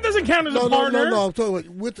 Your hand doesn't count as a partner. No. I'm talking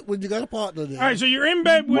about when you got a partner there. All right, so you're in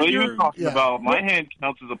bed with what are you talking about? My hand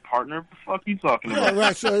counts as a partner. What the fuck are you talking about? Yeah,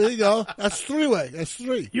 right. So there you go. That's three-way. That's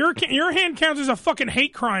three. Your hand counts as a fucking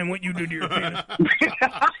hate crime. What you do to your penis?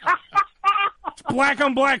 It's black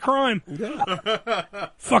on black crime.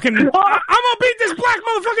 Fucking, I'm gonna beat this black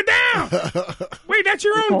motherfucker down. Wait, that's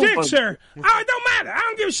your own dick, sir. Oh, it don't matter. I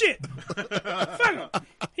don't give a shit. Fuck him.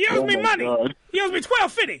 He owes me money. God. He owes me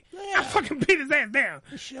 $12.50. I fucking beat his ass down.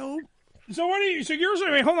 So what are you? So you're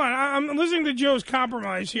saying? Wait, hold on. I'm listening to Joe's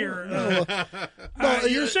compromise here.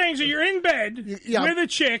 You're saying so you're in bed with a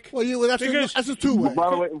chick. Well, that's a two-way. By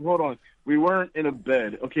the way, hold on. We weren't in a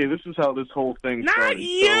bed. Okay, this is how this whole thing started. Not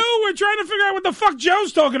you! We're trying to figure out what the fuck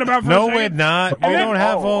Joe's talking about for a second. No, we're not. We don't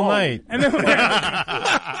have all night. And then,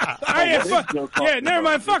 never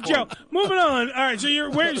mind. Fuck Joe. Moving on. All right, so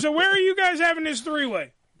where are you guys having this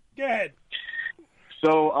three-way? Go ahead.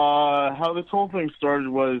 So, how this whole thing started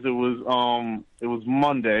was it was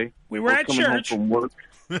Monday. We were at church. Home from work.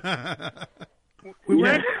 We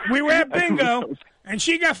were at bingo. And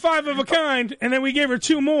she got 5 of a kind, and then we gave her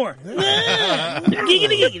 2 more.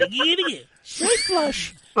 Straight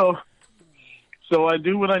flush. So I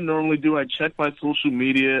do what I normally do. I check my social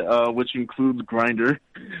media, which includes Grindr,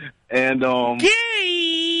 and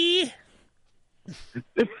gay.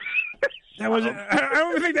 That was. I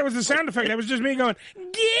don't even think that was the sound effect. That was just me going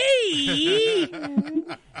gay.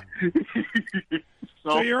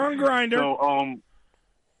 So you're on Grindr.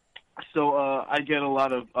 So I get a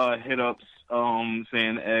lot of hit ups.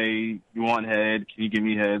 Saying, hey, you want head? Can you give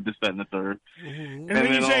me head? This, that, and the third. And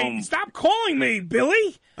then you say, stop calling me,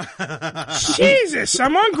 Billy. Jesus,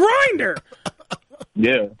 I'm on Grindr.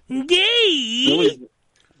 Yeah. Gay.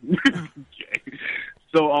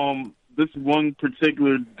 So, this one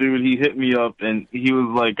particular dude, he hit me up, and he was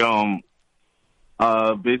like,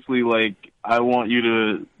 basically like, I want you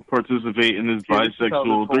to participate in this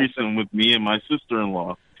bisexual threesome with me and my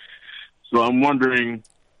sister-in-law. So I'm wondering,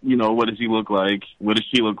 what does he look like? What does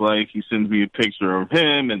she look like? He sends me a picture of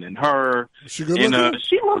him and then her. She good looking?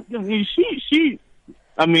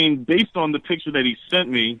 I mean, based on the picture that he sent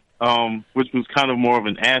me, which was kind of more of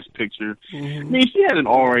an ass picture. Mm-hmm. I mean, she had an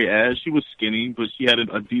alright ass. She was skinny, but she had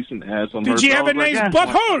a decent ass on her. Did she have a nice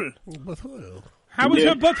butthole? Butthole. How was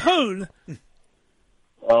her butthole?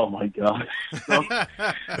 Oh my god!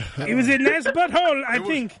 It was a nice butthole, I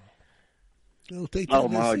think. Oh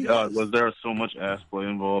my god! Was there so much ass play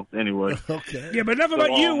involved? Anyway. Okay. Yeah, but enough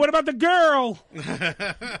about you. What about the girl?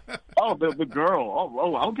 Oh, the girl.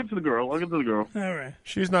 Oh, I'll get to the girl. All right.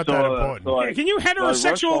 She's not that important. Can you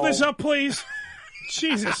heterosexual this up, please?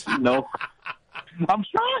 Jesus. No. I'm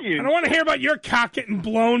trying. I don't want to hear about your cock getting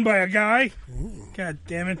blown by a guy. God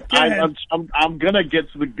damn it! Go ahead. I'm gonna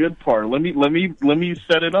get to the good part. Let me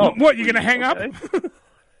set it up. What? You gonna hang up?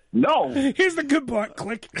 No. Here's the good part.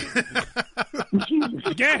 Click. Go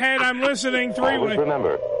ahead. I'm listening. Three-way.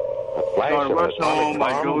 Remember, a flash of rush home.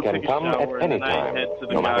 I go can take a come shower, at any and I time, head to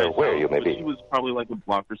the no matter guy's where you house, may but be. She was probably like a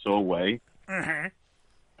block or so away. Uh-huh.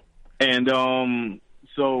 And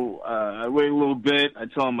so I wait a little bit. I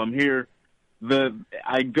tell him I'm here.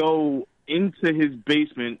 I go into his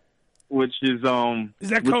basement, which is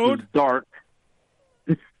that code? Was dark.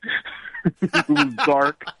 It was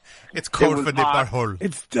dark. It's code for the butthole.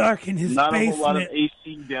 It's dark in his Not basement. a whole lot of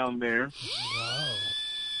AC down there.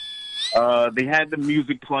 Wow. They had the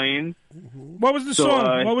music playing. What was the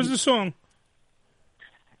song? What was the song?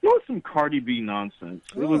 It was some Cardi B nonsense.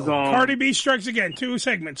 It was Cardi B Strikes Again. 2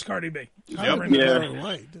 segments. Cardi B. Yep.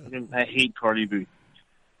 Yeah. I hate Cardi B.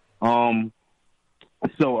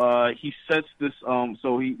 So he sets this.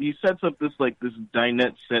 So he sets up this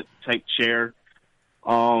dinette set type chair.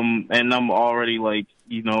 And I'm already like,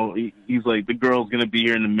 he's like, the girl's gonna be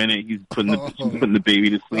here in a minute. He's putting the baby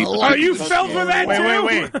to sleep. Oh, you fell for that too?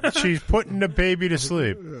 Wait. She's putting the baby to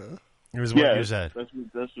sleep. It was what you said. That's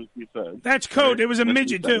what you said. That's code. It was a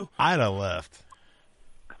midget too. I'd have left.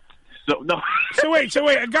 So no. So wait.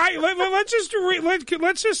 A guy.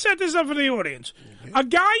 Let's just set this up for the audience. A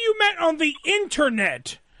guy you met on the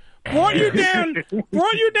internet brought you down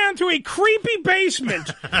to a creepy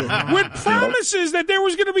basement with promises that there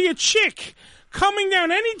was going to be a chick coming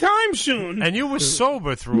down anytime soon. And you were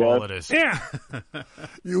sober through all of this. Yeah.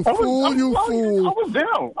 You fool. I was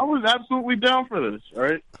down. I was absolutely down for this, all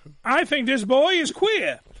right? I think this boy is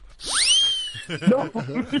queer. No.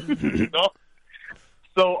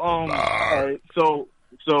 So, all right. So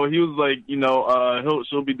he was like,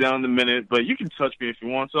 she'll be down in a minute, but you can touch me if you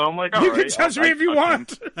want. So I'm like, all right. You can touch me if you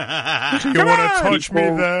want. You want to touch me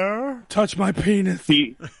there? Touch my penis.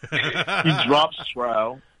 He drops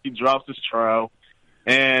trowel. He drops his trowel,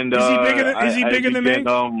 and is he bigger than me?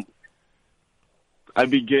 I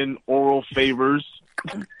begin oral favors.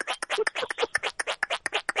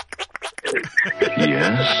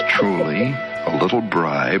 Yes, truly, a little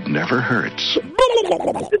bribe never hurts.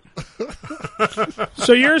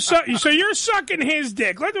 So you're sucking his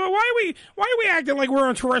dick. Why are we acting like we're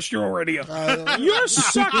on terrestrial radio? You're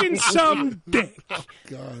sucking some dick.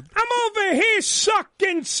 God. I'm over here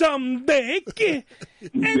sucking some dick, and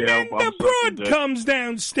then the broad comes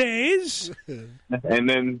downstairs, and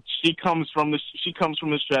then she comes from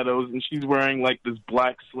the shadows, and she's wearing like this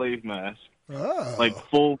black slave mask, like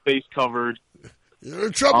full face covered. You're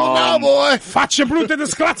in trouble now, boy. Faccia bruta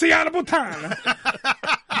disgraziata puttana.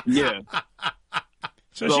 Yeah.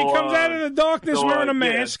 So she comes out of the darkness wearing a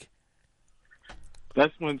mask.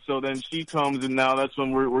 That's when. So then she comes, and now that's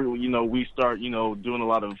when we start doing a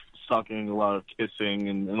lot of sucking, a lot of kissing,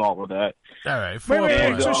 and all of that. All right.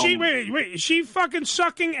 Wait. So wait. Is she fucking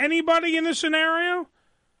sucking anybody in this scenario?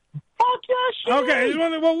 Fuck yeah, shit. Okay,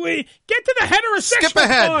 well, we get to the heterosexual Skip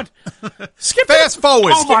ahead. part. Fast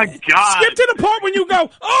forward. Oh my god! Skip to the part when you go,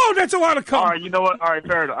 oh, that's a lot of cum. All right, you know what? All right,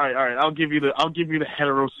 fair enough. All right. I'll give you the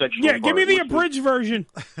heterosexual. Yeah, part, give me the abridged version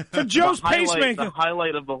for Joe's pacemaker. The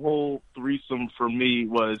highlight of the whole threesome for me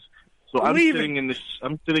was I'm sitting in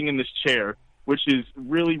this chair, which is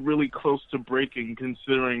really, really close to breaking,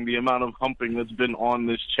 considering the amount of humping that's been on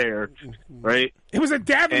this chair, right? It was a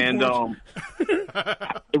Davenport. And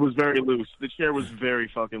it was very loose. The chair was very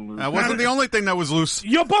fucking loose. That wasn't the only thing that was loose.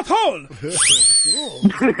 Your butthole.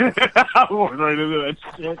 I was right into that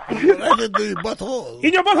shit. Butthole.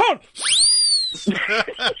 In your butthole.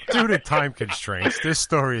 Due to time constraints, this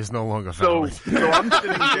story is no longer valid. So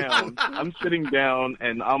I'm sitting down,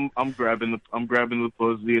 and I'm grabbing the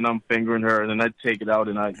pussy, and I'm fingering her, and then I take it out,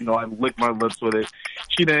 and I lick my lips with it.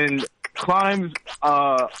 She then climbs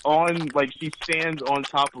she stands on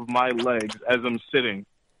top of my legs as I'm sitting,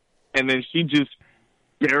 and then she just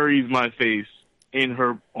buries my face in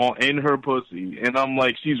her pussy, and I'm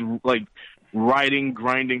like, she's like grinding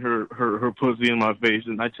her pussy in my face,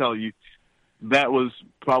 and I tell you, that was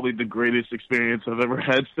probably the greatest experience I've ever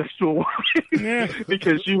had sexual-wise. Yeah.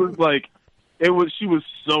 Because she was she was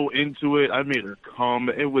so into it. I made her come.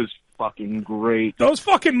 It was fucking great. Those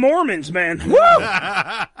fucking Mormons, man. Woo!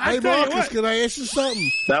 Hey, Marcus, can I ask you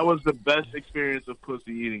something? That was the best experience of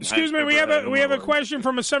pussy eating. Excuse me, we have a question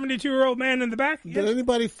from a 72-year-old man in the back. Did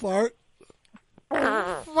anybody fart?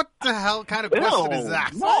 What the hell kind of question is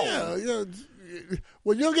that? No. Yeah.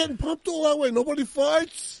 When you're getting pumped all that way, nobody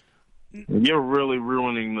farts? You're really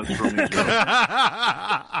ruining this for me,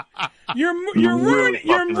 Joe. You're ruining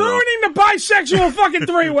the bisexual fucking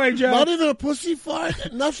three-way, Joe. Not even a pussy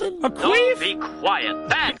fart? Nothing? A queef? Be quiet.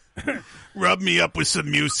 Back. Rub me up with some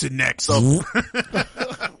Mucinex.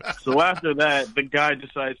 So after that, the guy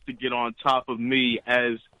decides to get on top of me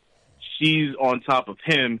as she's on top of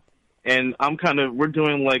him, and we're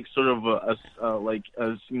doing like sort of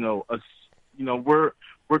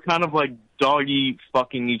we're kind of like doggy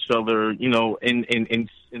fucking each other, in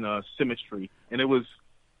a symmetry. And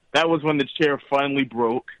that was when the chair finally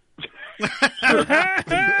broke. Bust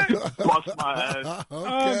my ass.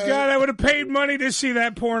 Oh God, I would have paid money to see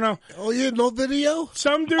that porno. Oh yeah, no video?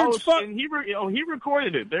 Some dudes and he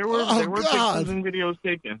recorded it. There were pictures and videos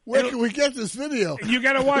taken. Where can we get this video? You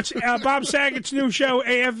got to watch Bob Saget's new show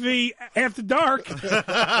AFV After Dark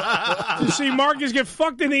to see Marcus get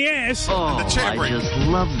fucked in the ass. Oh, I just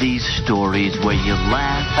love these stories where you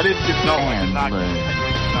laugh and learn.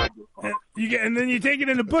 And then you take it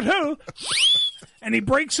in the butthole. And he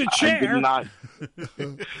breaks a chair. I did not.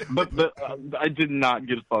 But I did not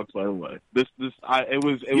get fucked, by the way.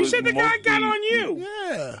 You said the guy got on you.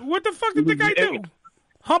 Yeah. What the fuck did the guy do?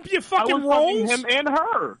 Hump your fucking rolls? I was fucking him and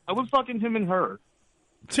her. I was fucking him and her.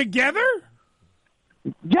 Together?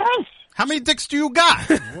 Yes. How many dicks do you got?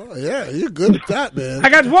 Well, yeah, you're good at that, man. I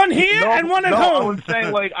got one here and one at home. I was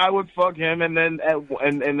saying, like, I would fuck him, and then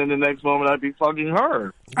and then the next moment I'd be fucking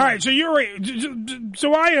her. All right, so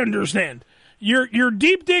so I understand. You're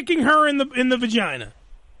deep dicking her in the vagina.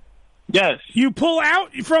 Yes. You pull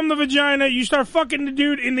out from the vagina. You start fucking the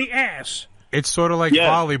dude in the ass. It's sort of like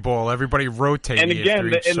volleyball. Everybody rotating. And again,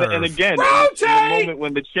 and again, in the moment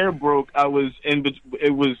when the chair broke,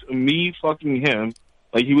 it was me fucking him.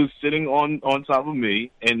 Like, he was sitting on top of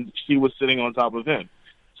me, and she was sitting on top of him.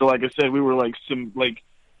 So, like I said, we were like we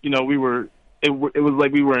were. It was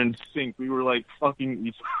like we were in sync. We were like fucking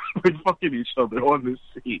each other on this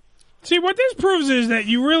seat. See, what this proves is that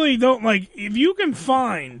you really don't like. If you can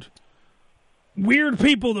find weird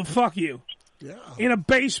people to fuck you in a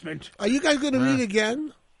basement, are you guys going to meet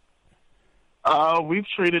again? We've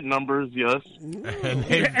traded numbers, yes.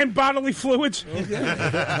 And bodily fluids.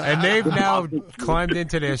 And they've now climbed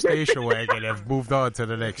into their station wagon and have moved on to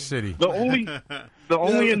the next city. The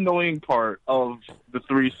only annoying part of the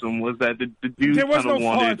threesome was that the dude kind of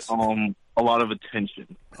wanted a lot of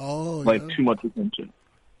attention. Oh, too much attention.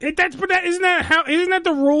 Isn't that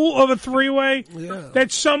the rule of a three-way? Yeah.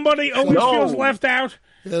 That somebody always feels left out?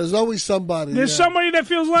 Yeah, there's always somebody. There's somebody that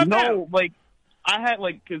feels left out. No, like, I had,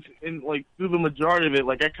 like, because through the majority of it,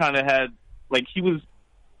 like, I kind of had, like, he was,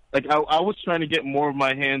 like, I was trying to get more of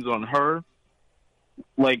my hands on her.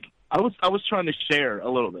 Like, I was trying to share a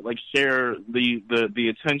little bit, like, share the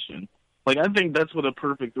attention. Like, I think that's what a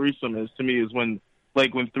perfect threesome is to me, is when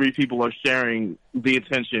three people are sharing the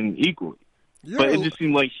attention equally. But it just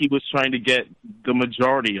seemed like he was trying to get the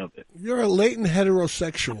majority of it. You're a latent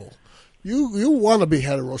heterosexual. You want to be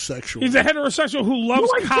heterosexual. He's a heterosexual who loves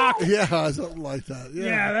cock. Yeah, something like that.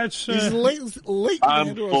 Yeah, that's... He's latent I'm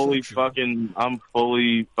heterosexual.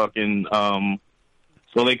 fully fucking,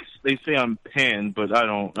 so they say I'm pan, but I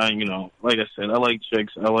don't, like I said, I like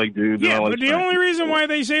chicks, I like dudes. Yeah, and I like but the only reason why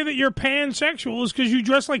they say that you're pansexual is because you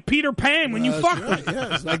dress like Peter Pan when you fuck them.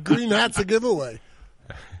 Yeah, it's like green hat's a giveaway.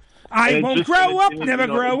 I won't grow up, never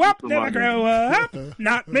grow up, never grow up,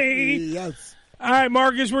 not me. Yes. All right,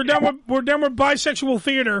 Marcus, we're done with bisexual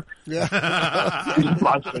theater. Yeah.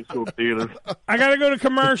 Bisexual theater. I got to go to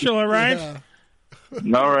commercial, all right? Yeah.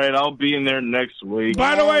 All right, I'll be in there next week.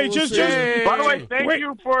 By the way, thank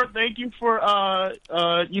you for I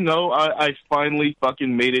finally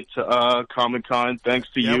fucking made it to Comic-Con thanks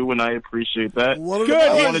to you, and I appreciate that. Good.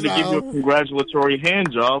 I wanted to give you a congratulatory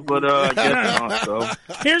hand job, but I guess not. So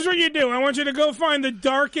here's what you do. I want you to go find the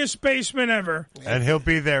darkest basement ever, and he'll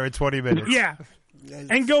be there in 20 minutes. Yeah.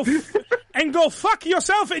 And go fuck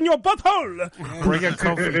yourself in your butthole. Bring a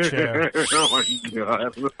comfy chair. Oh my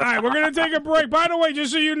god! All right, we're gonna take a break. By the way,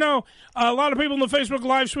 just so you know, a lot of people in the Facebook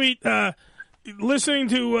Live suite listening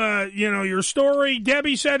to your story.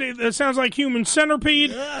 Debbie said it sounds like Human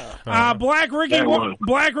Centipede. Yeah. Black Ricky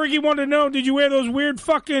wanted to know: did you wear those weird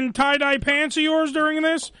fucking tie-dye pants of yours during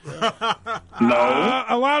this? No.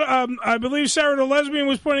 A lot of I believe Sarah the Lesbian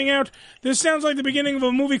was pointing out this sounds like the beginning of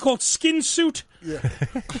a movie called Skin Suit. Yeah.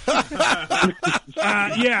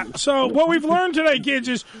 So what we've learned today, kids,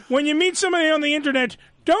 is when you meet somebody on the internet,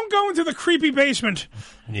 don't go into the creepy basement.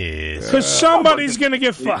 Yes. Because somebody's going to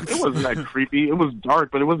get fucked. It wasn't that creepy. It was dark,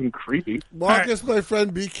 but it wasn't creepy. Marcus, my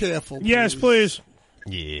friend, be careful. Please. Yes, please.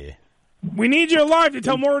 Yeah. We need you alive to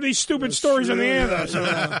tell more of these stupid stories on the air, though. So.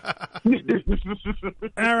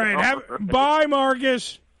 All right. Bye,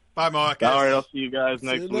 Marcus. Bye, Marcus. All right, I'll see you guys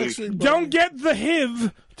next week. Don't get the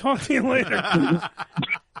HIV. Talk to you later.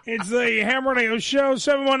 It's the HamRadio Show,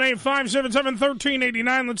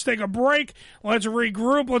 718-577-1389. Let's take a break. Let's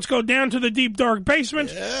regroup. Let's go down to the deep, dark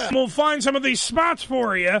basement. Yeah. We'll find some of these spots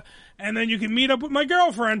for you, and then you can meet up with my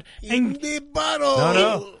girlfriend. In the bottle.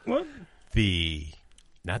 No. What?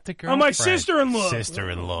 Not the girlfriend. Oh, my sister-in-law.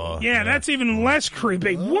 Sister-in-law. Yeah, that's even less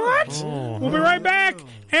creepy. What? Oh. We'll be right back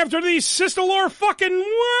after these sister-in-law fucking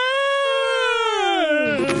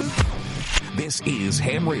words. This is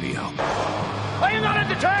Ham Radio. Are you not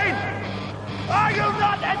entertained? Are you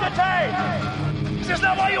not entertained? Is this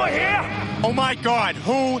not why you are here? Oh my God,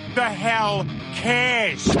 who the hell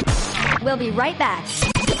cares? We'll be right back.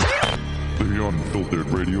 The Unfiltered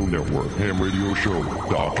Radio Network,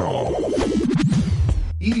 HamRadioShow.com.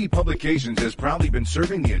 ED Publications has proudly been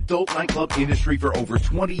serving the adult nightclub industry for over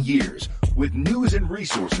 20 years with news and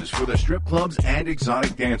resources for the strip clubs and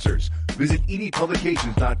exotic dancers. Visit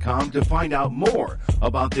edpublications.com to find out more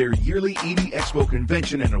about their yearly ED Expo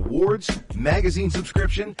convention and awards, magazine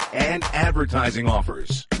subscription, and advertising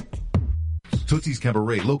offers. Tootsie's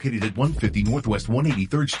Cabaret, located at 150 Northwest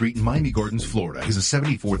 183rd Street in Miami Gardens, Florida, is a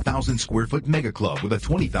 74,000 square foot mega club with a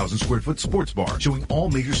 20,000 square foot sports bar showing all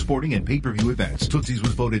major sporting and pay-per-view events. Tootsie's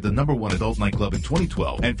was voted the #1 adult nightclub in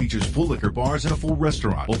 2012 and features full liquor bars and a full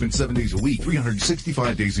restaurant. Open 7 days a week,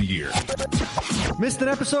 365 days a year. Missed an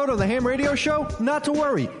episode of the Ham Radio Show? Not to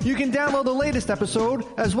worry. You can download the latest episode,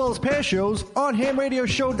 as well as past shows, on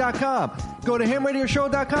HamRadioShow.com. Go to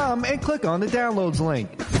HamRadioShow.com and click on the downloads link.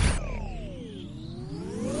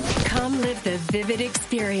 Come live the vivid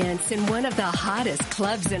experience in one of the hottest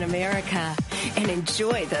clubs in America and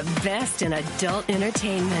enjoy the best in adult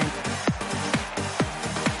entertainment.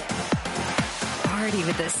 Party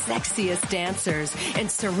with the sexiest dancers and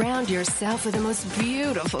surround yourself with the most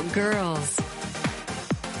beautiful girls.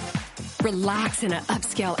 Relax in an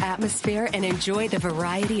upscale atmosphere and enjoy the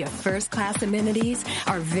variety of first-class amenities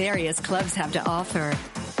our various clubs have to offer.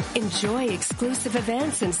 Enjoy exclusive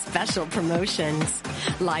events and special promotions,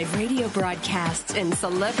 live radio broadcasts, and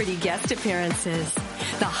celebrity guest appearances.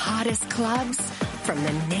 The hottest clubs from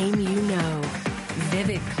the name you know.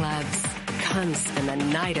 Vivid Clubs. Come spend the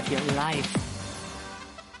night of your life.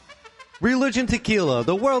 Religion Tequila,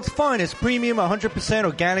 the world's finest premium 100%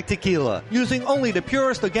 organic tequila, using only the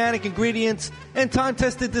purest organic ingredients and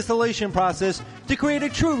time-tested distillation process to create a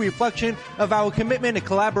true reflection of our commitment and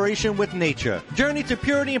collaboration with nature. Journey to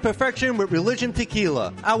purity and perfection with Religion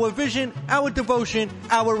Tequila. Our vision, our devotion,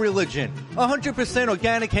 our religion. 100%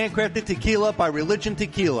 organic handcrafted tequila by Religion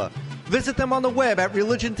Tequila. Visit them on the web at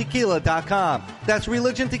religiontequila.com. That's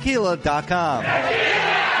religiontequila.com.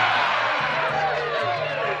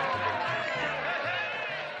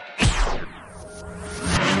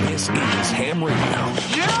 This is Ham Radio.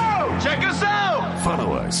 Yo, check us out.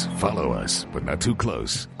 Follow us, but not too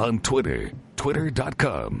close, on Twitter.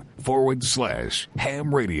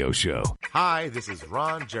 Twitter.com/Ham Radio Show. Hi, this is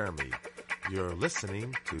Ron Jeremy. You're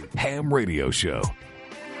listening to Ham Radio Show.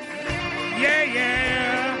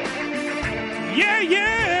 Yeah.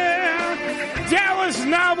 Dallas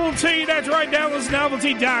Novelty. That's right,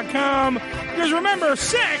 DallasNovelty.com. Because remember,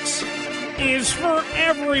 sex is for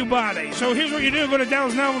everybody. So here's what you do. Go to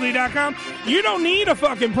DallasNovelty.com. You don't need a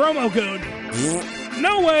fucking promo code.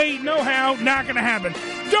 No way, no how, not going to happen.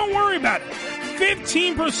 Don't worry about it.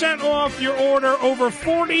 15% off your order over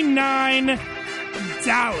 $49.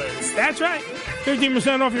 That's right.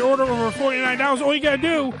 15% off your order over $49. All you got to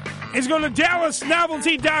do is go to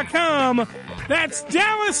DallasNovelty.com. That's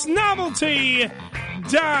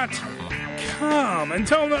DallasNovelty.com. And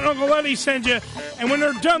tell them that Uncle Eddie sent you. And when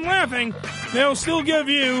they're done laughing, they'll still give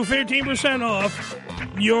you 15% off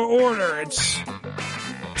your order. It's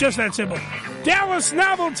just that simple.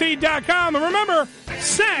 DallasNovelty.com. And remember,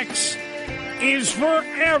 sex is for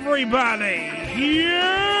everybody.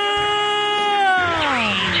 Yeah!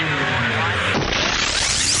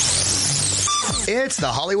 It's the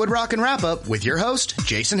Hollywood Rockin' Wrap-Up with your host,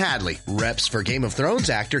 Jason Hadley. Reps for Game of Thrones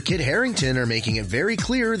actor Kit Harington are making it very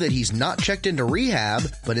clear that he's not checked into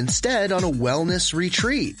rehab, but instead on a wellness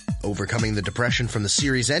retreat. Overcoming the depression from the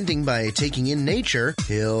series ending by taking in nature,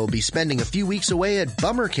 he'll be spending a few weeks away at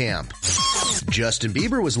Bummer Camp. Justin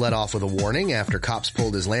Bieber was let off with a warning after cops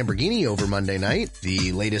pulled his Lamborghini over Monday night.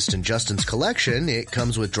 The latest in Justin's collection, it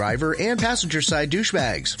comes with driver and passenger side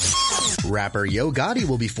douchebags. Rapper Yo Gotti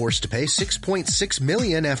will be forced to pay $6.6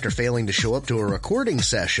 million after failing to show up to a recording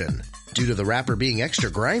session. Due to the rapper being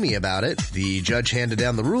extra grimy about it, the judge handed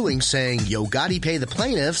down the ruling saying Yo Gotti pay the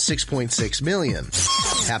plaintiff $6.6 million.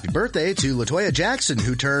 Happy birthday to LaToya Jackson,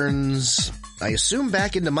 who turns, I assume,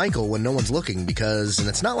 back into Michael when no one's looking because, and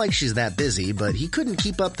it's not like she's that busy, but he couldn't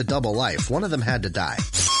keep up the double life. One of them had to die.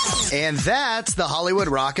 And that's the Hollywood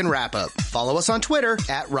Rockin' Wrap-Up. Follow us on Twitter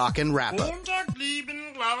at Rockin' Wrap-Up.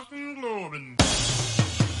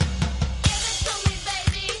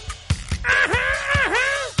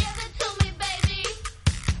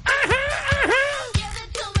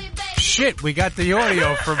 Shit, we got the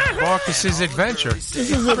audio from Marcus's adventure. This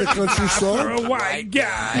isn't a country song. For a white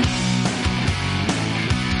guy.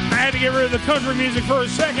 I had to get rid of the country music for a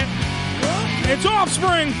second. It's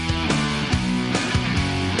Offspring.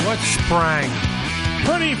 What sprang?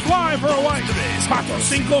 Pretty fly for a white. Pato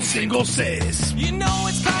single says. You know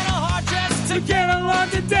it's kind of hard just to get along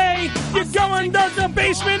today. You're going down the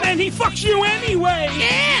basement and he fucks you anyway.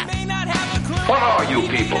 Yeah. What are you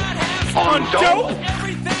people? On dope?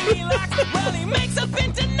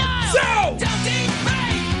 So,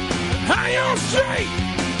 high on straight.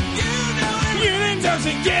 You then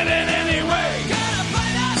doesn't get it anyway.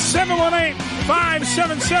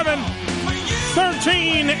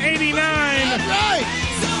 718-577-1389. That's right.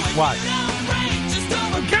 What?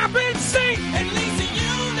 Compensate.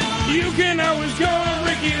 You can always go to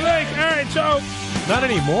Ricky Lake. All right, so... Not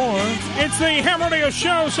anymore. It's the Ham Radio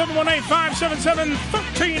Show,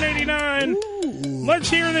 718-577-1389. Let's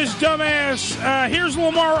hear this dumbass. Here's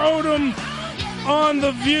Lamar Odom on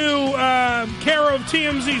The View, care of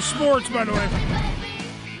TMZ Sports, by the way.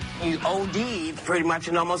 You OD'd pretty much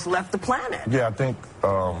and almost left the planet. Yeah, I think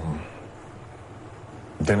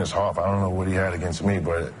Dennis Hoff, I don't know what he had against me,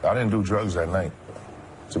 but I didn't do drugs that night,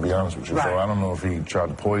 to be honest with you. Right. So I don't know if he tried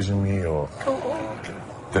to poison me or...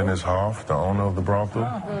 Dennis Hoff, the owner of the brothel.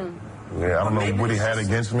 Yeah, I don't know what he had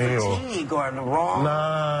against me or... Or the wrong...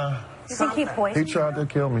 Nah. You think he poisoned? He tried to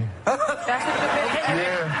kill me.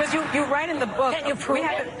 Yeah. Because you write in the book. Can you prove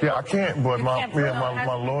it? Yeah, I can't, but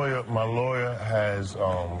my lawyer has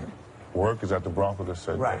workers at the brothel that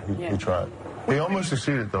said that he tried. He almost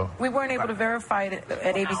succeeded, though. We weren't able to verify it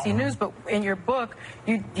at ABC News, but in your book,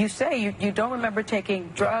 you say you don't remember taking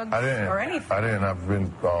drugs or anything. I didn't. I've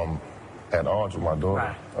been at odds with my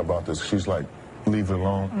daughter about this. She's like, leave it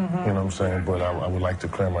alone. You know what I'm saying? But I would like to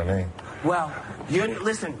clear my name. Well,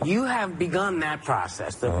 listen, you have begun that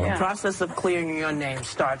process. The process of clearing your name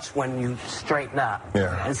starts when you straighten up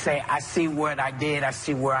and say, I see what I did, I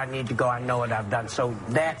see where I need to go, I know what I've done. So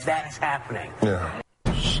that's happening. Yeah.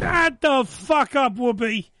 Shut the fuck up,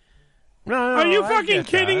 Whoopi. No, are you fucking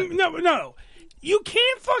kidding? No. You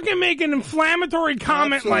can't fucking make an inflammatory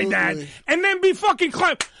comment like that and then be fucking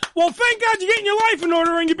well, thank God you're getting your life in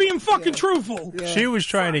order and you're being fucking truthful. Yeah. She was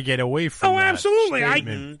trying to get away from that absolutely.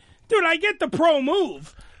 Dude, I get the pro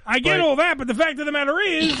move. I get all that, but the fact of the matter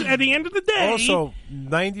is, at the end of the day... Also,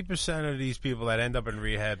 90% of these people that end up in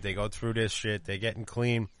rehab, they go through this shit, they're getting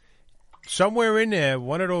clean. Somewhere in there,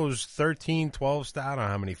 one of those 13, 12 steps, I don't know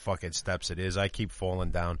how many fucking steps it is, I keep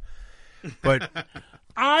falling down. But...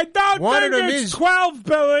 I don't think it's 12,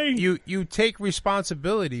 Billy. You take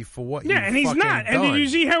responsibility for what you and he's not. done. And did you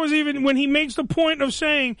see how when he makes the point of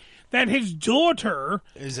saying that his daughter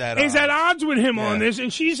is at odds with him on this,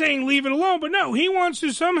 and she's saying leave it alone, but no, he wants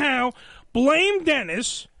to somehow blame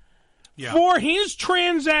Dennis for his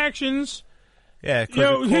transactions. Yeah,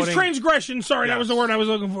 his transgression. Sorry, that was the word I was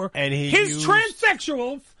looking for. And his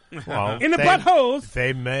transsexual. Well, in the buttholes.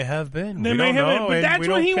 They may have been. They may have been. But that's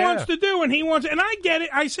what he wants to do, and I get it.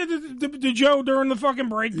 I said to Joe during the fucking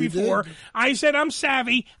break before, I said, I'm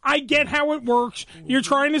savvy. I get how it works. You're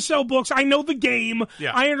trying to sell books. I know the game.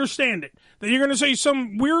 Yeah. I understand it. That you're going to say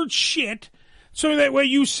some weird shit so that way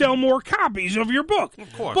you sell more copies of your book.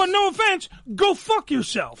 Of course. But no offense, go fuck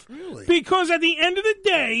yourself. Really? Because at the end of the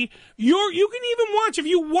day, you can even watch, if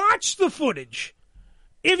you watch the footage...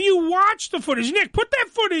 If you watch the footage, Nick, put that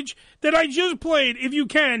footage that I just played, if you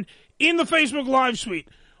can, in the Facebook Live suite.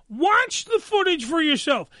 Watch the footage for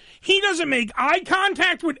yourself. He doesn't make eye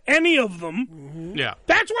contact with any of them. Mm-hmm. Yeah.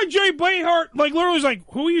 That's why Jay Behart, literally was like,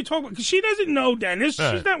 who are you talking about? Because she doesn't know Dennis.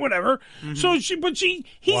 Right. She's not whatever. Mm-hmm. So he's not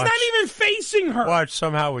even facing her. Watch,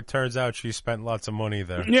 somehow it turns out she spent lots of money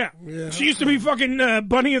there. Yeah. She used to be fucking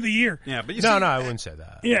Bunny of the Year. Yeah, but No, I wouldn't say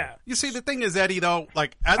that. Yeah. You see, the thing is, Eddie, though,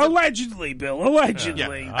 allegedly, Bill,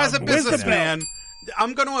 allegedly. Yeah. As a businessman,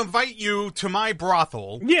 I'm going to invite you to my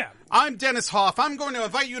brothel. Yeah. I'm Dennis Hoff. I'm going to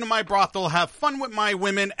invite you to my brothel, have fun with my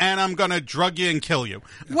women, and I'm going to drug you and kill you.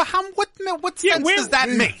 Well, what sense does that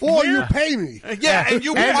make? Before you pay me. Yeah, and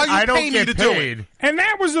you pay me to do it. And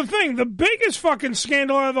that was the thing. The biggest fucking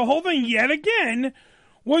scandal out of the whole thing, yet again,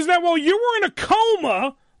 was that while you were in a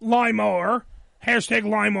coma, Limar, hashtag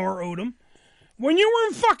Limar Odom, when you were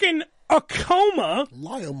in fucking a coma...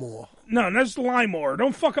 Limar. No, that's Limar.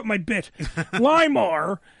 Don't fuck up my bit.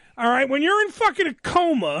 Limar. All right, when you're in fucking a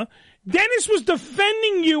coma, Dennis was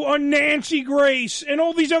defending you on Nancy Grace and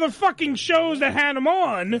all these other fucking shows that had him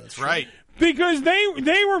on. That's right. Because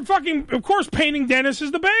they were fucking, of course, painting Dennis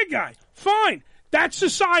as the bad guy. Fine. That's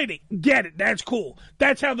society. Get it. That's cool.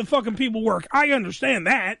 That's how the fucking people work. I understand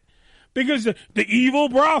that. Because the evil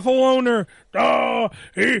brothel owner,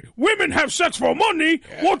 women have sex for money.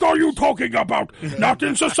 Yes. What are you talking about? Not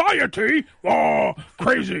in society. Oh,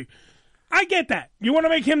 crazy. I get that. You want to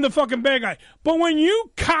make him the fucking bad guy. But when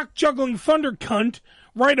you cock-juggling thunder cunt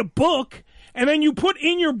write a book, and then you put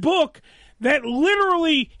in your book that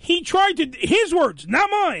literally he tried to, his words, not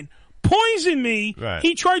mine, poison me,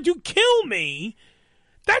 he tried to kill me,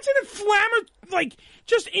 that's an inflammatory,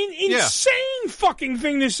 just insane fucking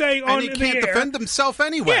thing to say on the air. And he can't defend himself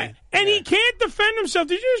anyway. Yeah, and he can't defend himself.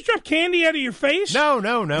 Did you just drop candy out of your face? No.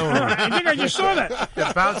 I think I just saw that.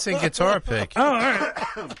 The bouncing guitar pick. Oh, all right.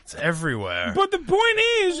 It's everywhere. But the point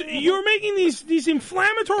is, you're making these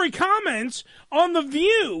inflammatory comments on The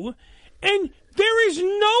View, and there is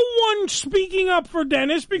no one speaking up for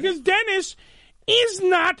Dennis because Dennis is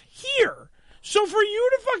not here. So for you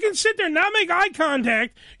to fucking sit there and not make eye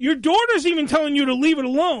contact, your daughter's even telling you to leave it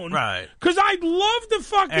alone. Right. Because I'd love to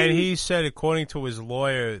fucking... And he said, according to his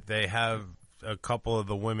lawyer, they have a couple of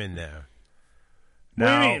the women there. What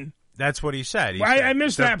do you mean? That's what he said. I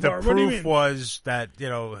missed that part. The What do you proof mean? was that,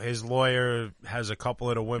 his lawyer has a couple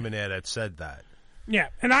of the women there that said that. Yeah,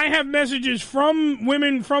 and I have messages from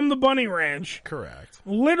women from the Bunny Ranch. Correct.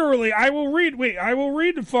 Literally, I will read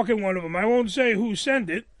the fucking one of them. I won't say who sent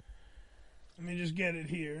it. Let me just get it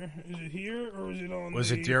here. Is it here, or is it on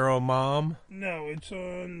Was it Dear Old Mom? No, it's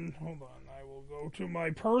on... Hold on. I will go to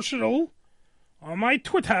my personal, on my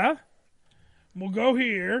Twitter. We'll go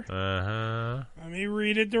here. Uh-huh. Let me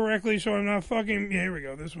read it directly so I'm not fucking... Yeah, here we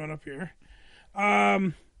go. This one up here.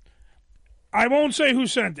 I won't say who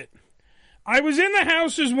sent it. I was in the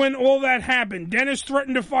houses when all that happened. Dennis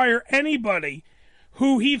threatened to fire anybody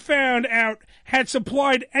who he found out had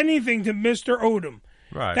supplied anything to Mr. Odom.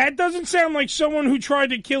 Right. That doesn't sound like someone who tried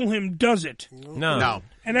to kill him, does it? No.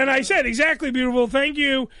 And then I said, exactly, beautiful, thank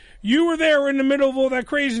you. You were there in the middle of all that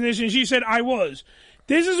craziness, and she said, I was.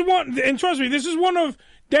 This is one, and trust me, this is one of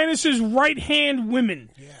Dennis's right-hand women.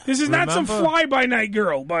 Yeah. This is not some fly-by-night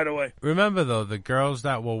girl, by the way. Remember, though, the girls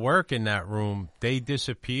that were working that room, they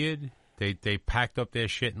disappeared. They packed up their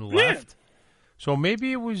shit and left. Yeah. So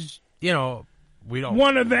maybe it was, we don't...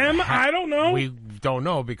 One of them? I don't know. We don't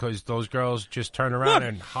know because those girls just turn around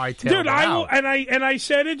and hightail it out. And I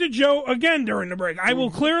said it to Joe again during the break. I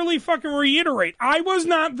will clearly fucking reiterate. I was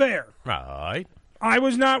not there. Right. I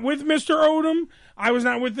was not with Mr. Odom. I was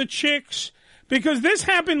not with the chicks. Because this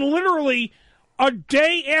happened literally a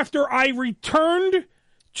day after I returned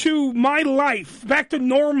to my life, back to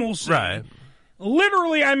normalcy. Right.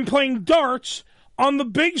 Literally, I'm playing darts on the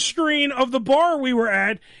big screen of the bar we were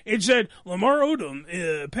at. It said, Lamar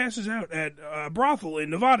Odom passes out at a brothel in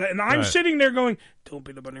Nevada. And I'm sitting there going, don't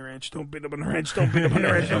be the Bunny Ranch, don't be the Bunny Ranch, don't be the Bunny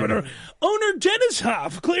Ranch. Don't be the... Owner Dennis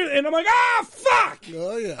Hoff, clearly. And I'm like, fuck!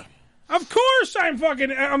 Oh, yeah. Of course I'm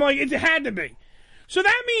like, it had to be. So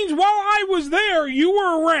that means while I was there, you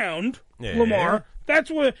were around, Lamar. That's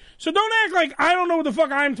what. So don't act like I don't know what the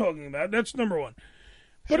fuck I'm talking about. That's number one.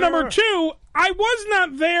 But number two, I was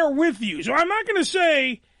not there with you. So I'm not going to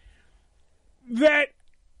say that,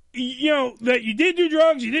 that you did do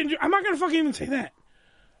drugs, you didn't do... I'm not going to fucking even say that.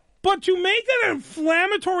 But to make an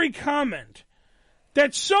inflammatory comment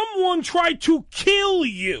that someone tried to kill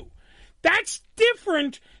you, that's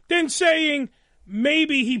different than saying...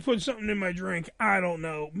 Maybe he put something in my drink. I don't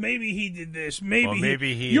know. Maybe he did this.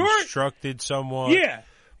 Maybe he instructed someone. Yeah.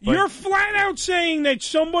 But you're flat out saying that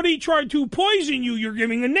somebody tried to poison you. You're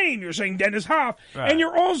giving a name. You're saying Dennis Hoff. Right. And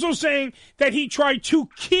you're also saying that he tried to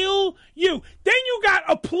kill you. Then you got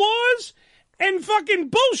applause and fucking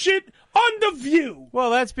bullshit on The View. Well,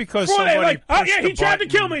 that's because somebody he tried to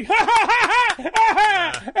kill me.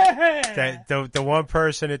 The one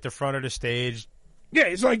person at the front of the stage... Yeah,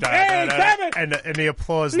 it's like, hey, Kevin! And the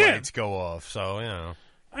applause lights go off, so,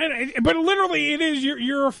 But literally, it is,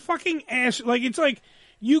 you're a fucking ass. Like, it's like,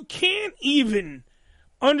 you can't even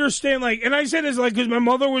understand, like, and I said this, like, because my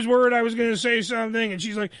mother was worried I was going to say something, and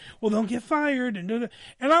she's like, well, don't get fired, and and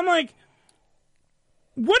I'm like,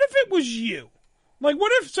 what if it was you? Like,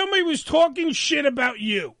 what if somebody was talking shit about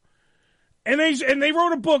you? And they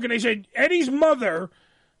wrote a book, and they said, Eddie's mother...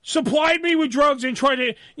 supplied me with drugs and tried to... You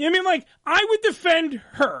know what I mean? Like, I would defend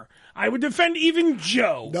her. I would defend even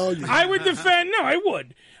Joe. No, you I would defend... No, I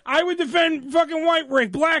would. I would defend fucking White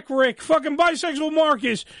Rick, Black Rick, fucking bisexual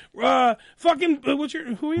Marcus, fucking... Who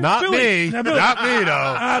are you? Not Billy. me. No, Billy. Not me,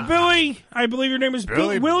 though. Billy, I believe your name is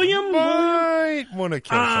Billy. William? Might want to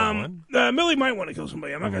kill someone. Billy might want to kill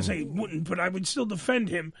somebody. I'm not going to say he wouldn't, but I would still defend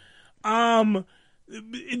him.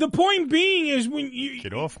 The point being is when you...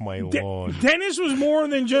 Get off my lawn. Dennis was more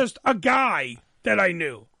than just a guy that I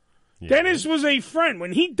knew. Yeah. Dennis was a friend.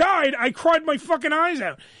 When he died, I cried my fucking eyes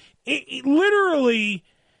out. It literally,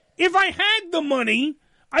 if I had the money,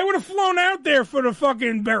 I would have flown out there for the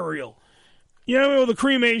fucking burial. Or the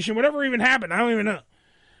cremation, whatever even happened. I don't even know.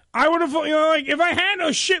 I would have, like, if I had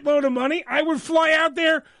a shitload of money, I would fly out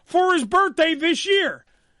there for his birthday this year.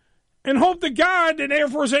 And hope to God that Air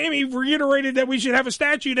Force Amy reiterated that we should have a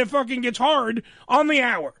statue that fucking gets hard on the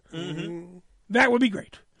hour. Mm-hmm. That would be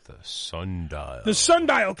great. The sundial. The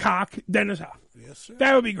sundial cock, Dennis Hoff. Yes, sir.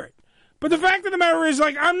 That would be great. But the fact of the matter is,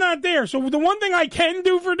 like, I'm not there. So the one thing I can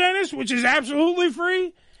do for Dennis, which is absolutely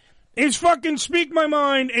free, is fucking speak my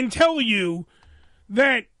mind and tell you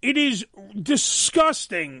that it is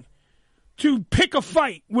disgusting to pick a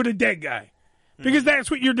fight with a dead guy. Because that's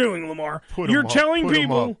what you're doing, Lamar. You're telling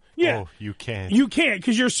people... Yeah. Oh, you can't. You can't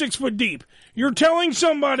because you're 6 foot deep. You're telling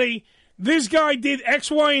somebody this guy did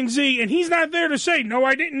X, Y, and Z, and he's not there to say, no,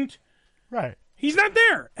 I didn't. Right. He's not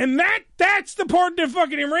there. And that's the part that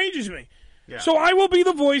fucking enrages me. Yeah. So I will be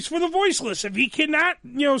the voice for the voiceless. If he cannot,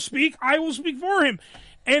 speak, I will speak for him.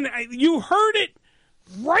 And you heard it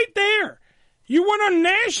right there. You went on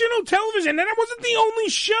national television, and that wasn't the only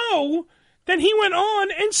show that he went on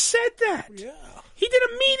and said that. Yeah. He did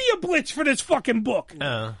a media blitz for this fucking book.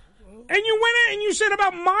 And you went in and you said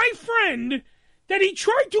about my friend that he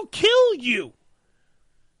tried to kill you.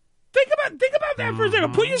 Think about that for a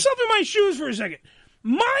second. Put yourself in my shoes for a second.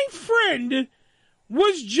 My friend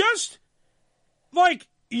was just,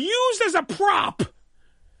 used as a prop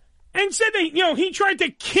and said that, he tried to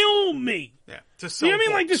kill me. Yeah, to sell you know what I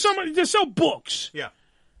mean? Like, to sell books. Yeah.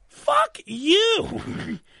 Fuck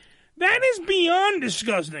you. That is beyond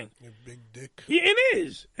disgusting. Your big dick. Yeah, it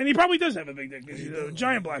is. And he probably does have a big dick because he's a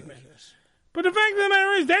giant black man. But the fact of the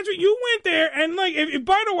matter is, that's what you went there. And, if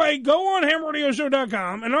by the way, go on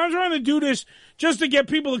HamRadioShow.com. And I'm trying to do this just to get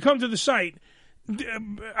people to come to the site.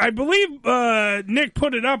 I believe Nick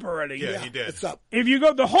put it up already. Yeah, he did. It's up. If you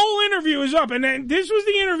go, the whole interview is up. And then this was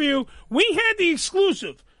the interview. We had the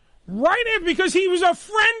exclusive right after because he was a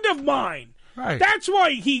friend of mine. Right. That's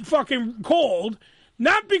why he fucking called.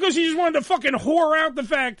 Not because he just wanted to fucking whore out the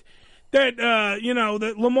fact that,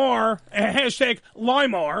 that Lamar, hashtag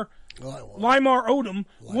Limar Odom,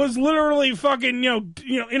 was literally fucking,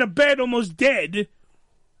 in a bed almost dead.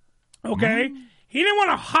 Okay? Mm-hmm. He didn't want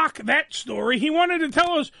to hock that story. He wanted to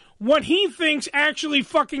tell us what he thinks actually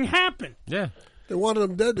fucking happened. Yeah. They wanted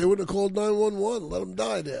him dead. They wouldn't have called 911. Let him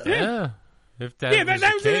die there. Yeah. If that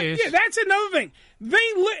was the case. Yeah, that's another thing. In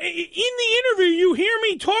the interview, you hear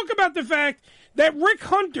me talk about the fact that Rick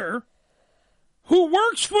Hunter, who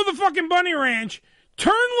works for the fucking Bunny Ranch,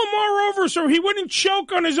 turned Lamar over so he wouldn't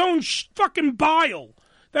choke on his own fucking bile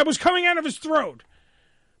that was coming out of his throat.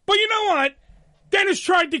 But you know what? Dennis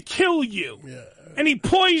tried to kill you. Yeah. And he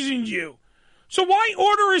poisoned you. So why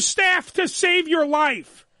order his staff to save your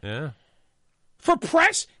life? Yeah. For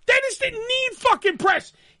press? Dennis didn't need fucking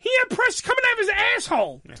press. He had press coming out of his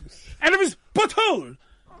asshole. Yeah. Out of his butthole.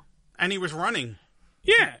 And he was running.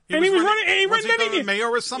 Yeah, he was running. And he was he the mayor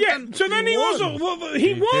or something? Yeah, so then he won.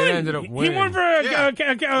 He won. He won for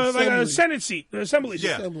a Senate seat, assembly seat.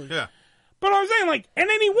 Yeah. But I was saying, and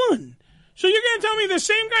then he won. So you're going to tell me the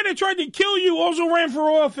same guy that tried to kill you also ran for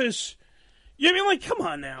office? You mean, come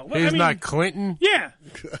on now. He's not Clinton? Yeah.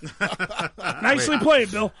 Nicely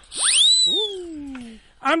played, Bill.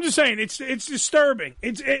 I'm just saying, it's disturbing.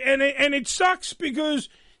 And it sucks because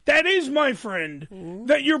that is my friend. Mm-hmm.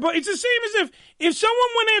 It's the same as if someone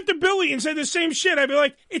went after Billy and said the same shit, I'd be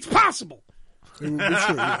like, it's possible. But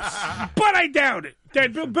I doubt it.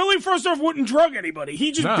 That Billy, first off, wouldn't drug anybody.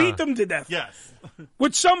 He just beat them to death. Yes.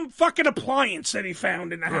 With some fucking appliance that he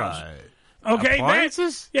found in the house. Right. Okay,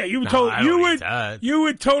 appliances? You would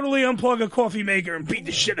totally unplug a coffee maker and beat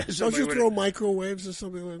the shit out of somebody. Don't you throw microwaves or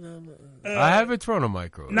something like that? I haven't thrown a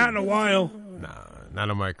microwave. Not in a while. Nah, not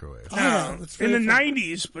a microwave. No, in the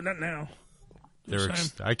 90s, but not now.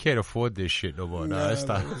 I can't afford this shit no more. No,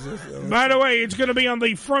 stop. By the way, it's going to be on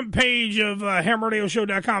the front page of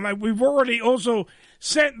HamRadioShow.com. We've already also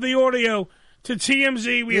sent the audio to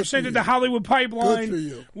TMZ. We have sent it to Hollywood Pipeline. Good for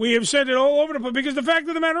you. We have sent it all over the place because the fact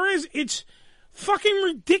of the matter is, it's fucking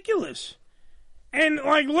ridiculous. And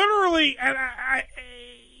literally,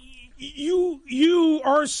 you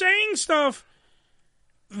are saying stuff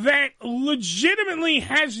that legitimately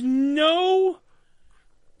has no.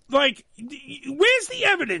 Where's the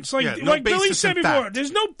evidence? Like Billy said before,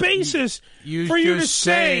 there's no basis for you to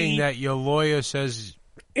say saying that your lawyer says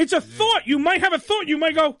it's a thought. You might have a thought. You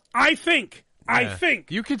might go, I think.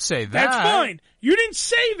 You could say that. That's fine. You didn't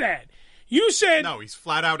say that. You said... No, he's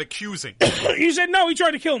flat out accusing. You said, no, he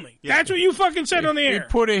tried to kill me. Yeah. That's what you fucking said on the air. He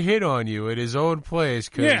put a hit on you at his own place.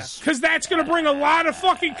 Because that's going to bring a lot of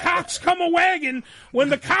fucking cops come a wagon when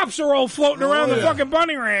the cops are all floating around the fucking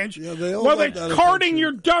Bunny Ranch. Yeah, while they're carting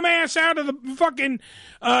your dumb ass out of the fucking...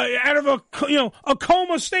 out of a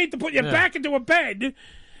coma state to put you back into a bed.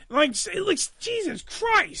 Jesus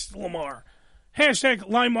Christ, Lamar. Hashtag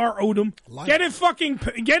Limar Odom. Get it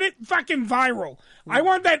fucking viral. I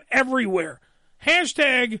want that everywhere.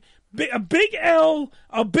 Hashtag a big L,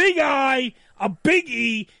 a big I, a big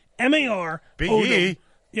E, M-A-R. Big Odom. E?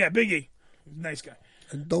 Yeah, Big E. Nice guy.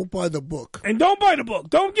 And don't buy the book.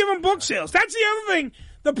 Don't give him book sales. That's the other thing.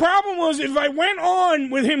 The problem was if I went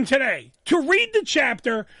on with him today to read the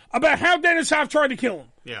chapter about how Dennis Hoff tried to kill him.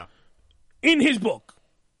 Yeah. In his book.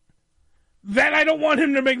 That I don't want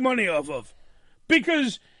him to make money off of.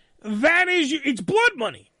 Because it's blood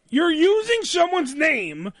money. You're using someone's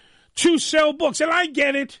name to sell books. And I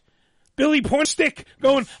get it. Billy Pornstick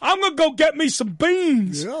going, I'm going to go get me some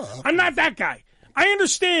beans. Yeah. I'm not that guy. I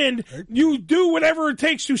understand you do whatever it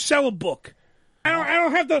takes to sell a book. I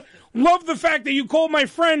don't have to love the fact that you called my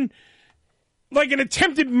friend like an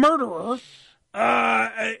attempted murderer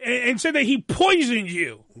and said that he poisoned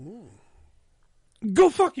you. Go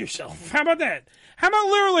fuck yourself. How about that? How about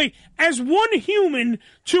literally, as one human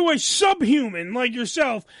to a subhuman like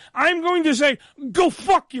yourself, I'm going to say, go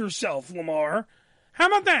fuck yourself, Lamar. How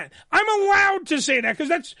about that? I'm allowed to say that because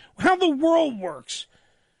that's how the world works.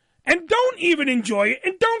 And don't even enjoy it,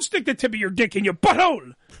 and don't stick the tip of your dick in your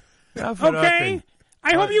butthole. Okay?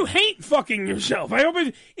 I hope you hate fucking yourself. I hope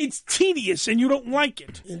it's tedious and you don't like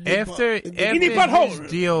it. After his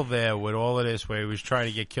deal there with all of this, where he was trying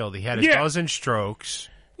to get killed, he had a dozen strokes.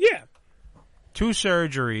 Yeah. 2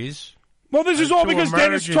 surgeries. Well, this is all because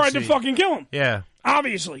Dennis tried to fucking kill him. Yeah.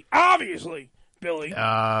 Obviously, Billy.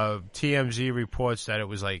 TMZ reports that it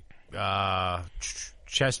was like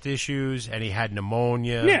chest issues, and he had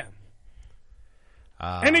pneumonia. Yeah.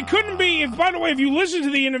 And it couldn't be, by the way, if you listen to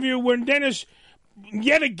the interview when Dennis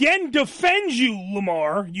yet again defends you,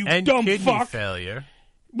 Lamar, you and dumb kidney fuck. failure.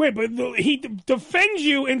 Wait, but he defends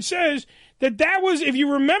you and says that was, if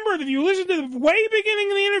you remember, if you listen to the way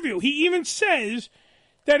beginning of the interview, he even says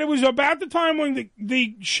that it was about the time when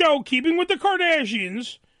the show, Keeping with the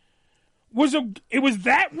Kardashians, it was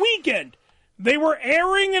that weekend. They were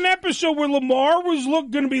airing an episode where Lamar was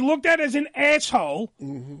going to be looked at as an asshole.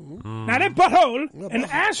 Mm-hmm. Not a butthole, an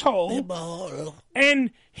asshole.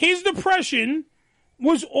 And his depression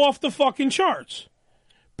was off the fucking charts.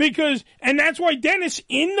 And that's why Dennis,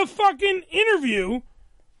 in the fucking interview,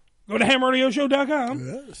 go to HamRadioShow.com.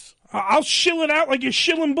 Yes. I'll shill it out like you're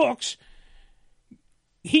shilling books.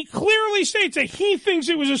 He clearly states that he thinks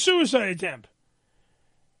it was a suicide attempt.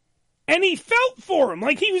 And he felt for him,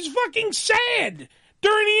 like he was fucking sad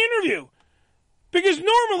during the interview. Because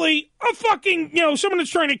normally, someone that's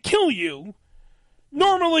trying to kill you,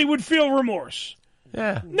 normally would feel remorse.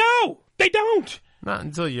 Yeah. No, they don't. Not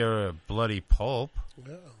until you're a bloody pulp.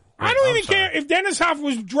 Yeah. I don't even care if Dennis Hoff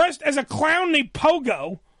was dressed as a clown named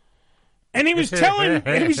Pogo, and he was telling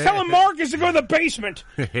Marcus to go to the basement.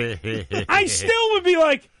 I still would be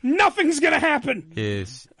like, nothing's going to happen.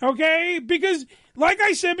 Yes. Okay? Because, like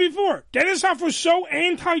I said before, Dennis Hoff was so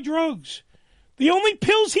anti-drugs. The only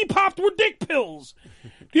pills he popped were dick pills.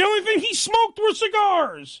 The only thing he smoked were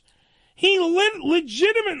cigars. He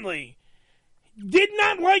legitimately did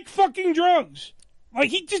not like fucking drugs. Like,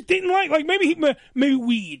 he just didn't like maybe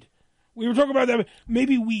weed. We were talking about that.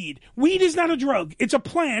 Maybe weed. Weed is not a drug. It's a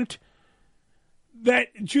plant that,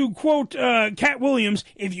 to quote Cat Williams,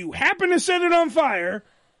 if you happen to set it on fire,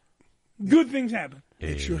 good things happen.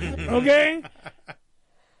 Okay?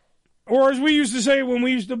 Or as we used to say when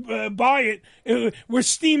we used to buy it, we're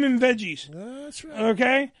steaming veggies. That's right.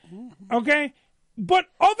 Okay? Okay? But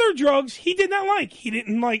other drugs he did not like. He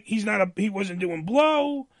didn't like, he wasn't doing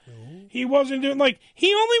blow. He wasn't doing,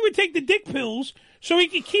 he only would take the dick pills so he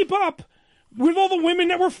could keep up with all the women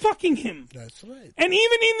that were fucking him. That's right. And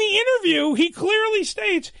even in the interview, he clearly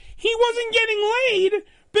states he wasn't getting laid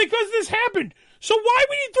because this happened. So why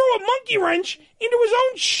would he throw a monkey wrench into his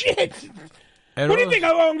own shit? What do you think?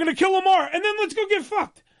 I'm going to kill Lamar, and then let's go get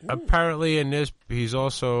fucked. Apparently in this, he's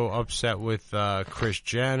also upset with Kris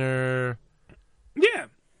Jenner.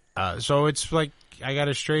 Yeah. So it's like, I got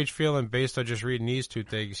a strange feeling based on just reading these two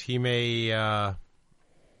things. He may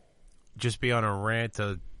just be on a rant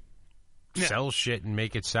to sell shit and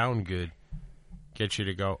make it sound good. Get you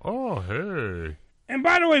to go, oh, hey. And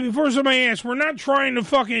by the way, before somebody asks, we're not trying to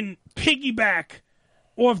fucking piggyback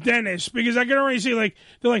off Dennis, because I can already see, they're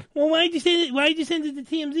like, well, why'd you send it to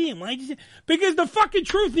TMZ? Because the fucking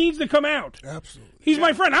truth needs to come out. Absolutely. He's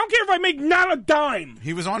my friend. I don't care if I make not a dime.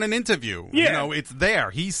 He was on an interview. Yeah. It's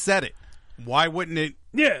there. He said it. Why wouldn't it?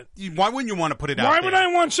 Yeah. Why wouldn't you want to put it out Why there? would I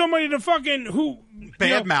want somebody to fucking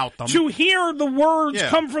badmouth them? To hear the words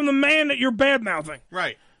come from the man that you're badmouthing.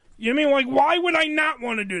 Right. You know what I mean? Why would I not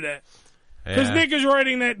want to do that? Because Nick is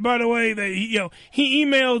writing that, by the way, that he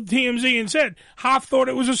emailed TMZ and said Hoff thought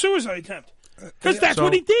it was a suicide attempt. Because that's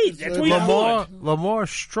what he did. That's what he thought. Lamar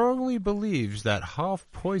strongly believes that Hoff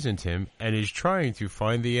poisoned him and is trying to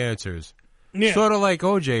find the answers. Yeah. Sort of like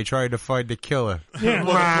OJ tried to find the killer. Yeah.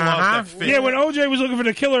 Yeah, when OJ was looking for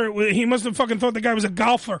the killer, he must have fucking thought the guy was a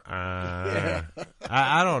golfer. I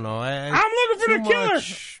don't know. I'm looking for the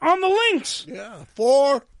killer on the links. Yeah,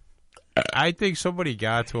 4. I think somebody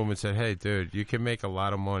got to him and said, hey, dude, you can make a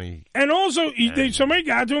lot of money. And also, somebody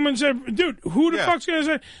got to him and said, dude, who the fuck's going to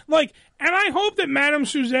say? And I hope that Madame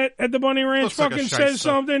Suzette at the Bunny Ranch fucking says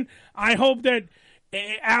something. I hope that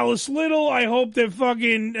Alice Little. I hope that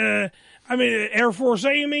fucking, Air Force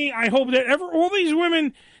Amy. I hope that all these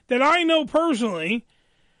women that I know personally,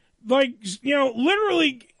 like,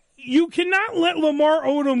 literally, you cannot let Lamar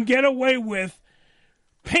Odom get away with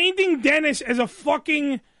painting Dennis as a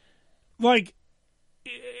fucking, like,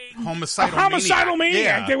 homicidal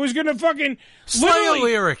maniac that was gonna fucking Slayer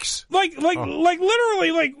lyrics. Like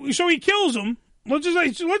literally, like, so he kills him. Let's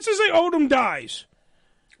just say Odom dies.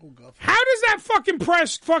 How does that fucking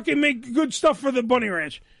press fucking make good stuff for the Bunny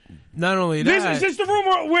Ranch? Not only that, Is this the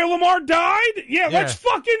room where Lamar died? Yeah, let's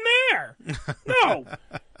fucking there. No,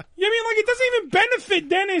 it doesn't even benefit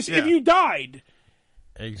Dennis if you died.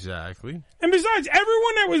 Exactly. And besides,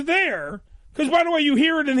 everyone that was there, because by the way, you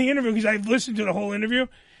hear it in the interview, because I've listened to the whole interview,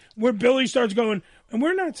 where Billy starts going, and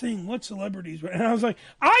we're not saying what celebrities, and I was like,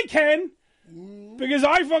 I can, because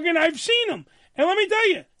I've seen them. And let me tell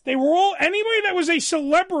you, they were all, anybody that was a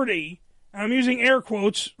celebrity, I'm using air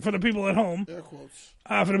quotes for the people at home. Air quotes.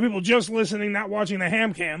 For the people just listening, not watching the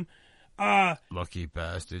ham cam. Lucky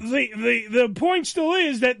bastards. The point still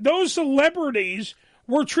is that those celebrities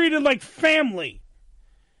were treated like family.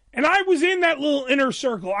 And I was in that little inner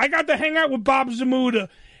circle. I got to hang out with Bob Zamuda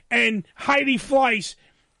and Heidi Fleiss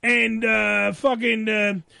and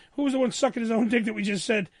who was the one sucking his own dick that we just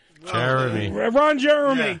said? Jeremy. Ron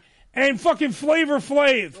Jeremy. Yeah. And fucking Flavor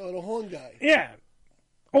Flav. Oh, the horn guy. Yeah.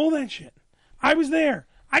 All that shit. I was there.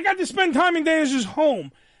 I got to spend time in Dennis's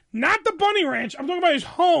home. Not the Bunny Ranch. I'm talking about his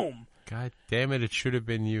home. God damn it, it should have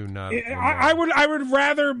been you, not I would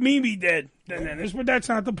rather me be dead than Dennis, but that's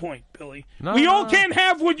not the point, Billy. We all can't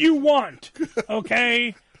have what you want,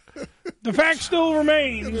 okay? The fact still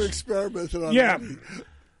remains. You're experimenting on that.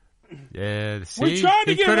 Yeah, see, we're trying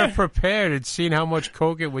to he could have prepared and seen how much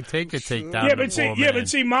coke it would take to take down but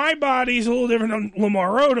see, my body's a little different than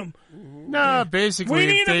Lamar Odom. No,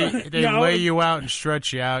 basically, if they lay you out and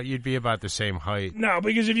stretch you out, you'd be about the same height. No,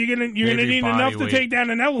 because if you're gonna need enough to take down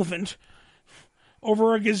an elephant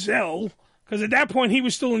over a gazelle, because at that point he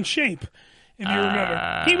was still in shape. If you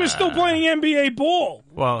remember, he was still playing NBA ball.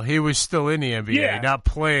 Well, he was still in the NBA, not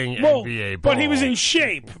playing NBA ball. But he was in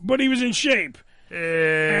shape.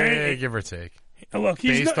 Give or take. Look,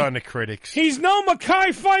 he's based on the critics. He's no Mekhi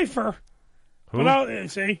Phifer. Who? But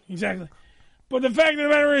see, exactly. But the fact of the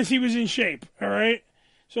matter is, he was in shape. All right.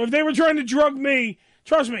 So if they were trying to drug me,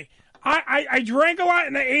 trust me, I drank a lot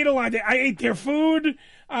and I ate a lot. I ate their food.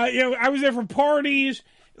 I was there for parties.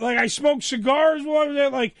 Like, I smoked cigars while I was there.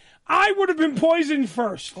 Like, I would have been poisoned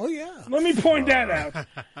first. Oh yeah. Let me point that out.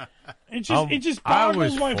 It just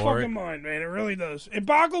boggles my fucking mind, man. It really does. It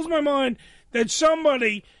boggles my mind that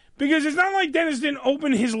somebody, because it's not like Dennis didn't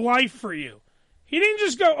open his life for you. He didn't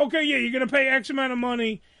just go, okay, yeah, you're going to pay X amount of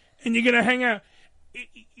money and you're going to hang out. It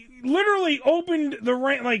literally opened the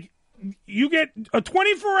rent. Like, you get a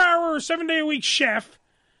 24-hour, 7-day-a-week chef.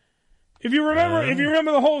 If you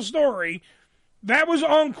remember the whole story, that was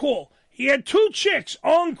on call. He had 2 chicks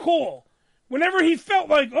on call. Whenever he felt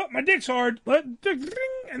like, oh, my dick's hard,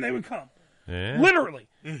 and they would come. Yeah. Literally.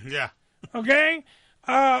 Yeah. Okay?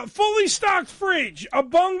 Fully stocked fridge. A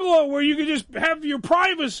bungalow where you could just have your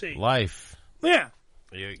privacy. Life. Yeah.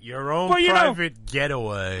 Your own private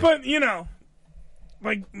getaway. But,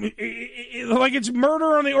 like it's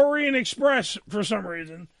Murder on the Orient Express for some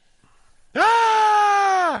reason.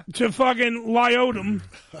 Ah! To fucking Lyodom.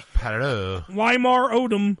 Hello. Limar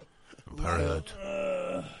Odom.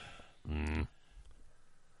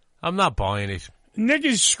 I'm not buying it. Nick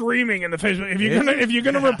is screaming in the Facebook. If you're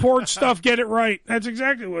gonna report stuff, get it right. That's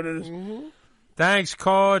exactly what it is. Mm-hmm. Thanks,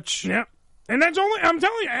 Coach. Yeah, and I'm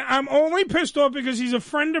telling you, I'm only pissed off because he's a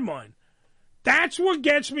friend of mine. That's what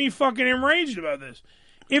gets me fucking enraged about this.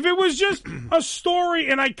 If it was just a story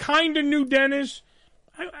and I kind of knew Dennis,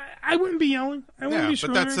 I wouldn't be yelling. I wouldn't be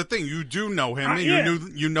screaming. But that's the thing. You do know him.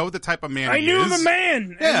 And you know the type of man I he is. knew the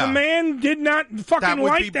man. Yeah. And the man did not fucking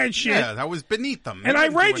like that shit. Yeah, that was beneath him. And I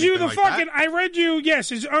read you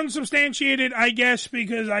yes, it's unsubstantiated, I guess,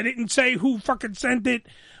 because I didn't say who fucking sent it.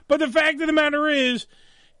 But the fact of the matter is,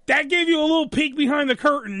 that gave you a little peek behind the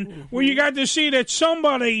curtain where you got to see that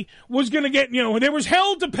somebody was going to get, there was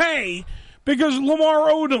hell to pay because Lamar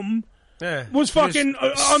Odom was fucking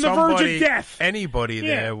on the verge of death. Anybody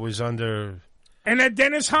there was under... And that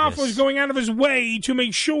Dennis Hoff was going out of his way to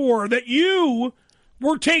make sure that you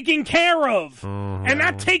were taken care of. Mm-hmm. And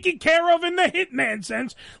not taken care of in the hitman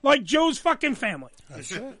sense, like Joe's fucking family.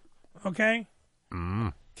 That's it. Okay? Mm-hmm.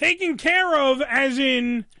 Taken care of as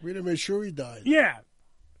in... We'd have made sure he died. Yeah.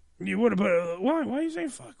 You would have put... Why are you saying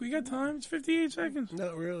fuck? We got time. It's 58 seconds.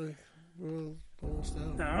 Not really.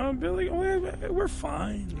 No, Billy, we're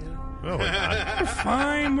fine. No, we're not. We're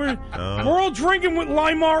fine. We're all drinking with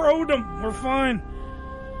Limar Odom. We're fine.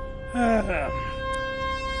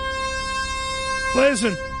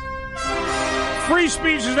 Listen, free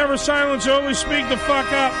speech is never silent, so always speak the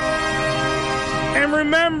fuck up. And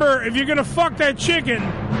remember, if you're gonna fuck that chicken,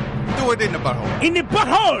 do it in the butthole. In the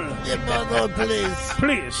butthole. The butthole, please.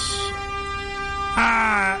 Please.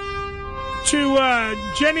 To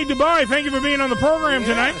Jenny Dubai, thank you for being on the program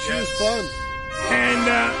tonight. She was fun. And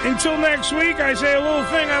until next week, I say a little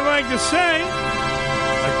thing I like to say.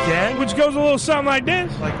 Again? Which goes a little something like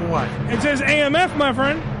this. Like what? It says AMF, my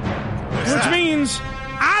friend. Which means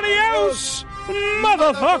adios,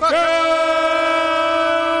 motherfucker!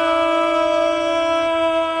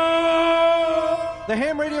 The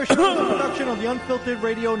Ham Radio Show is a production of the Unfiltered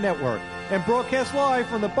Radio Network and broadcast live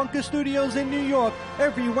from the Bunker Studios in New York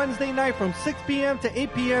every Wednesday night from 6 p.m. to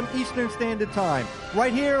 8 p.m. Eastern Standard Time,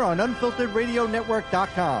 right here on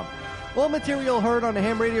UnfilteredRadioNetwork.com. All material heard on the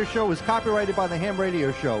Ham Radio Show is copyrighted by the Ham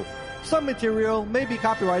Radio Show. Some material may be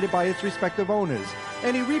copyrighted by its respective owners.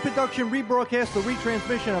 Any reproduction, rebroadcast, or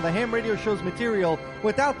retransmission of the Ham Radio Show's material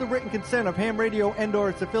without the written consent of Ham Radio and or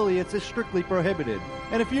its affiliates is strictly prohibited.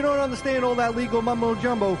 And if you don't understand all that legal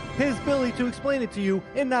mumbo-jumbo, here's Billy to explain it to you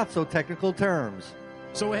in not-so-technical terms.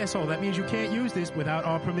 So, asshole, that means you can't use this without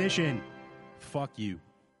our permission. Fuck you.